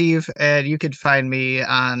 It's me, Steve, and you could find me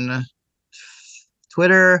on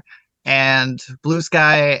Twitter and Blue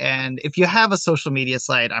Sky, and if you have a social media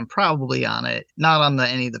site, I'm probably on it. Not on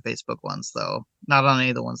any of the Facebook ones, though. Not on any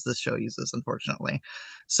of the ones this show uses, unfortunately.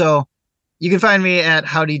 So you can find me at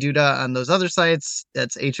Howdy Duda on those other sites.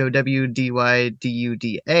 That's HOWDYDUDA.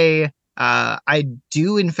 I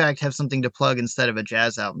do, in fact, have something to plug instead of a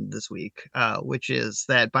jazz album this week, which is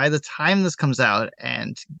that by the time this comes out,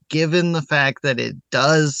 and given the fact that it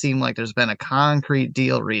does seem like there's been a concrete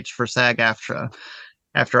deal reached for SAG-AFTRA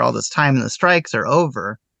after all this time and the strikes are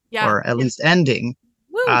over, or at least ending,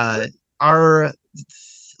 our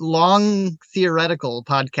long theoretical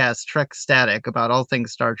podcast Trek Static about all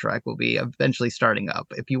things Star Trek will be eventually starting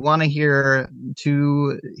up. If you want to hear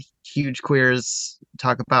two huge queers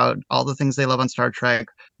talk about all the things they love on Star Trek,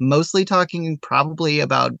 mostly talking probably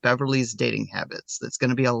about Beverly's dating habits, that's going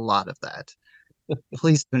to be a lot of that.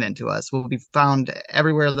 Please tune into us. We'll be found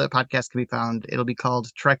everywhere the podcast can be found. It'll be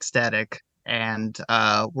called Trek Static, and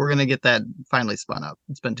we're going to get that finally spun up.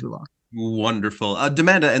 It's been too long. Wonderful.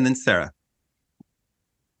 Demanda and then Sarah.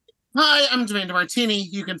 Hi, I'm Demanda Martini.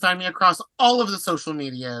 You can find me across all of the social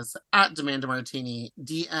medias at Demanda Martini,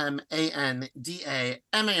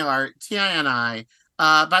 DMANDAMARTINI.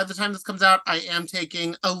 By the time this comes out, I am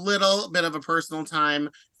taking a little bit of a personal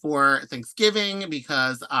time for Thanksgiving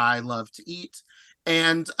because I love to eat.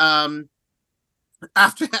 And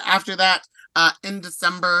after that, in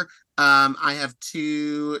December, I have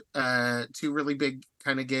two really big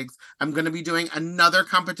kind of gigs. I'm going to be doing another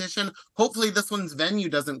competition. Hopefully this one's venue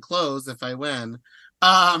doesn't close if I win.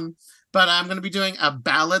 But I'm going to be doing a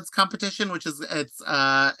ballads competition, which is it's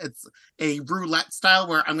a roulette style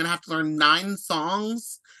where I'm going to have to learn 9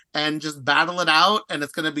 songs and just battle it out, and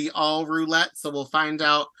it's going to be all roulette, so we'll find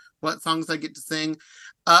out what songs I get to sing.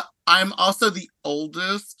 I'm also the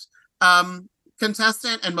oldest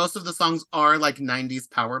contestant, and most of the songs are like 90s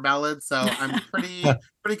power ballads, so I'm pretty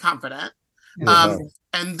confident.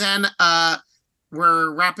 And then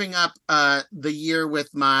we're wrapping up the year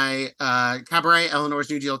with my cabaret, Eleanor's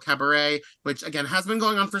New Deal Cabaret, which again has been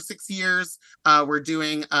going on for 6 years. We're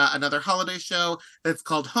doing another holiday show that's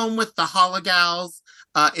called Home with the Hologals.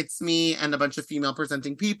 It's me and a bunch of female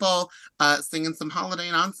presenting people singing some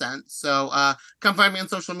holiday nonsense. So come find me on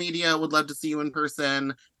social media. Would love to see you in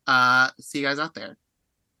person. See you guys out there.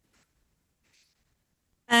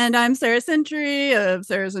 And I'm Sarah Sentry of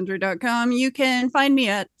sarahsentry.com. You can find me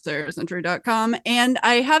at sarahsentry.com. And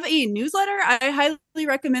I have a newsletter I highly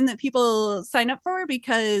recommend that people sign up for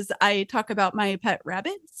because I talk about my pet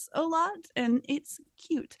rabbits a lot and it's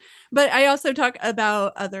cute. But I also talk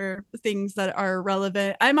about other things that are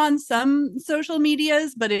relevant. I'm on some social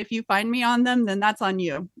medias, but if you find me on them, then that's on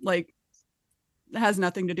you. Like, it has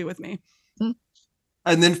nothing to do with me.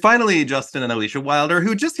 And then finally, Justin and Alicia Wilder,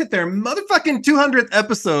 who just hit their motherfucking 200th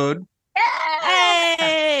episode.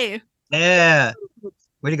 Hey! Yeah.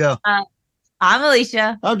 Way to go. I'm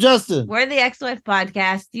Alicia. I'm Justin. We're the Ex-Wife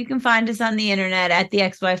Podcast. You can find us on the internet at the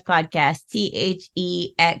Ex-Wife Podcast,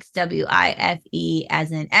 THEXWIFE,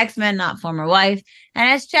 as in X-Men, not former wife. And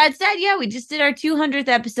as Chad said, yeah, we just did our 200th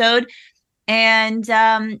episode. And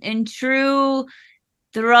in true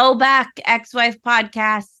throwback Ex-Wife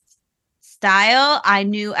Podcast style, I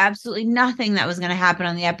knew absolutely nothing that was going to happen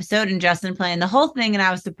on the episode, and Justin playing the whole thing, and I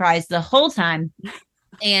was surprised the whole time.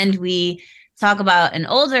 And we talk about an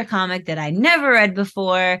older comic that I never read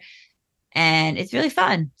before, and it's really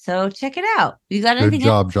fun. So check it out. You got anything? Good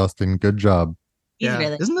job, Justin. Good job. He's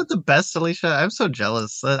really Isn't that the best, Alicia? I'm so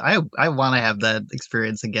jealous. I want to have that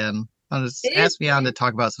experience again. Just It ask is me on to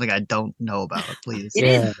talk about something I don't know about, please. It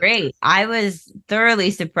is great. I was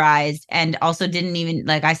thoroughly surprised and also didn't even,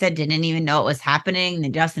 like I said, didn't even know it was happening.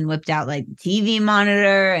 Then Justin whipped out like the TV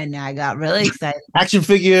monitor and I got really excited. Action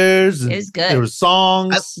figures. It was good. There was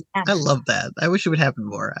songs. I love that. I wish it would happen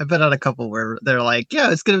more. I've been on a couple where they're like,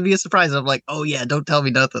 yeah, it's going to be a surprise. And I'm like, oh, yeah, don't tell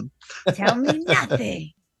me nothing. Tell me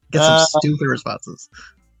nothing. Get some stupid responses.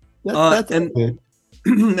 That's good.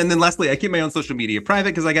 And then lastly, I keep my own social media private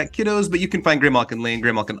because I got kiddos, but you can find Greymalkin Lane,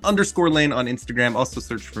 Greymalkin_Lane on Instagram. Also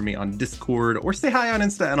search for me on Discord or say hi on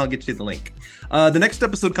Insta and I'll get you the link. The next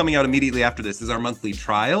episode coming out immediately after this is our monthly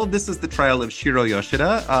trial. This is the trial of Shiro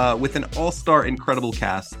Yoshida with an all-star incredible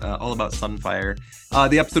cast, all about Sunfire.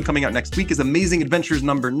 The episode coming out next week is Amazing Adventures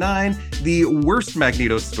number 9, the worst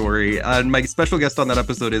Magneto story. My special guest on that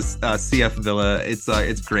episode is CF Villa.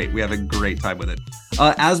 It's great. We have a great time with it.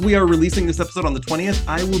 As we are releasing this episode on the 20th,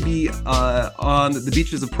 I will be on the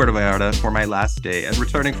beaches of Puerto Vallarta for my last day and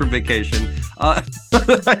returning from vacation. I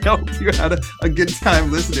hope you had a good time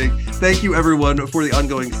listening. Thank you, everyone, for the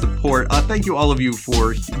ongoing support. Thank you, all of you,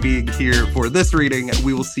 for being here for this reading.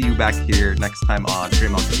 We will see you back here next time on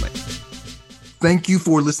Greymalkin Lane. Thank you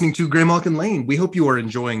for listening to Greymalkin Lane. We hope you are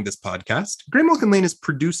enjoying this podcast. Greymalkin Lane is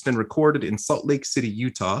produced and recorded in Salt Lake City,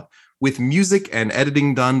 Utah, with music and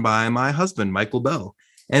editing done by my husband, Michael Bell,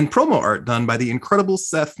 and promo art done by the incredible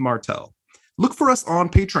Seth Martell. Look for us on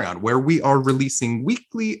Patreon, where we are releasing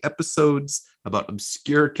weekly episodes about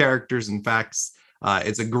obscure characters and facts.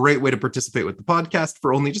 It's a great way to participate with the podcast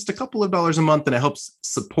for only just a couple of dollars a month, and it helps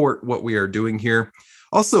support what we are doing here.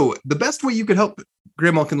 Also, the best way you could help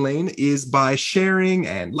Greymalkin Lane is by sharing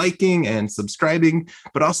and liking and subscribing,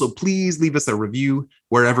 but also please leave us a review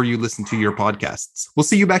wherever you listen to your podcasts. We'll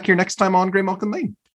see you back here next time on Greymalkin Lane.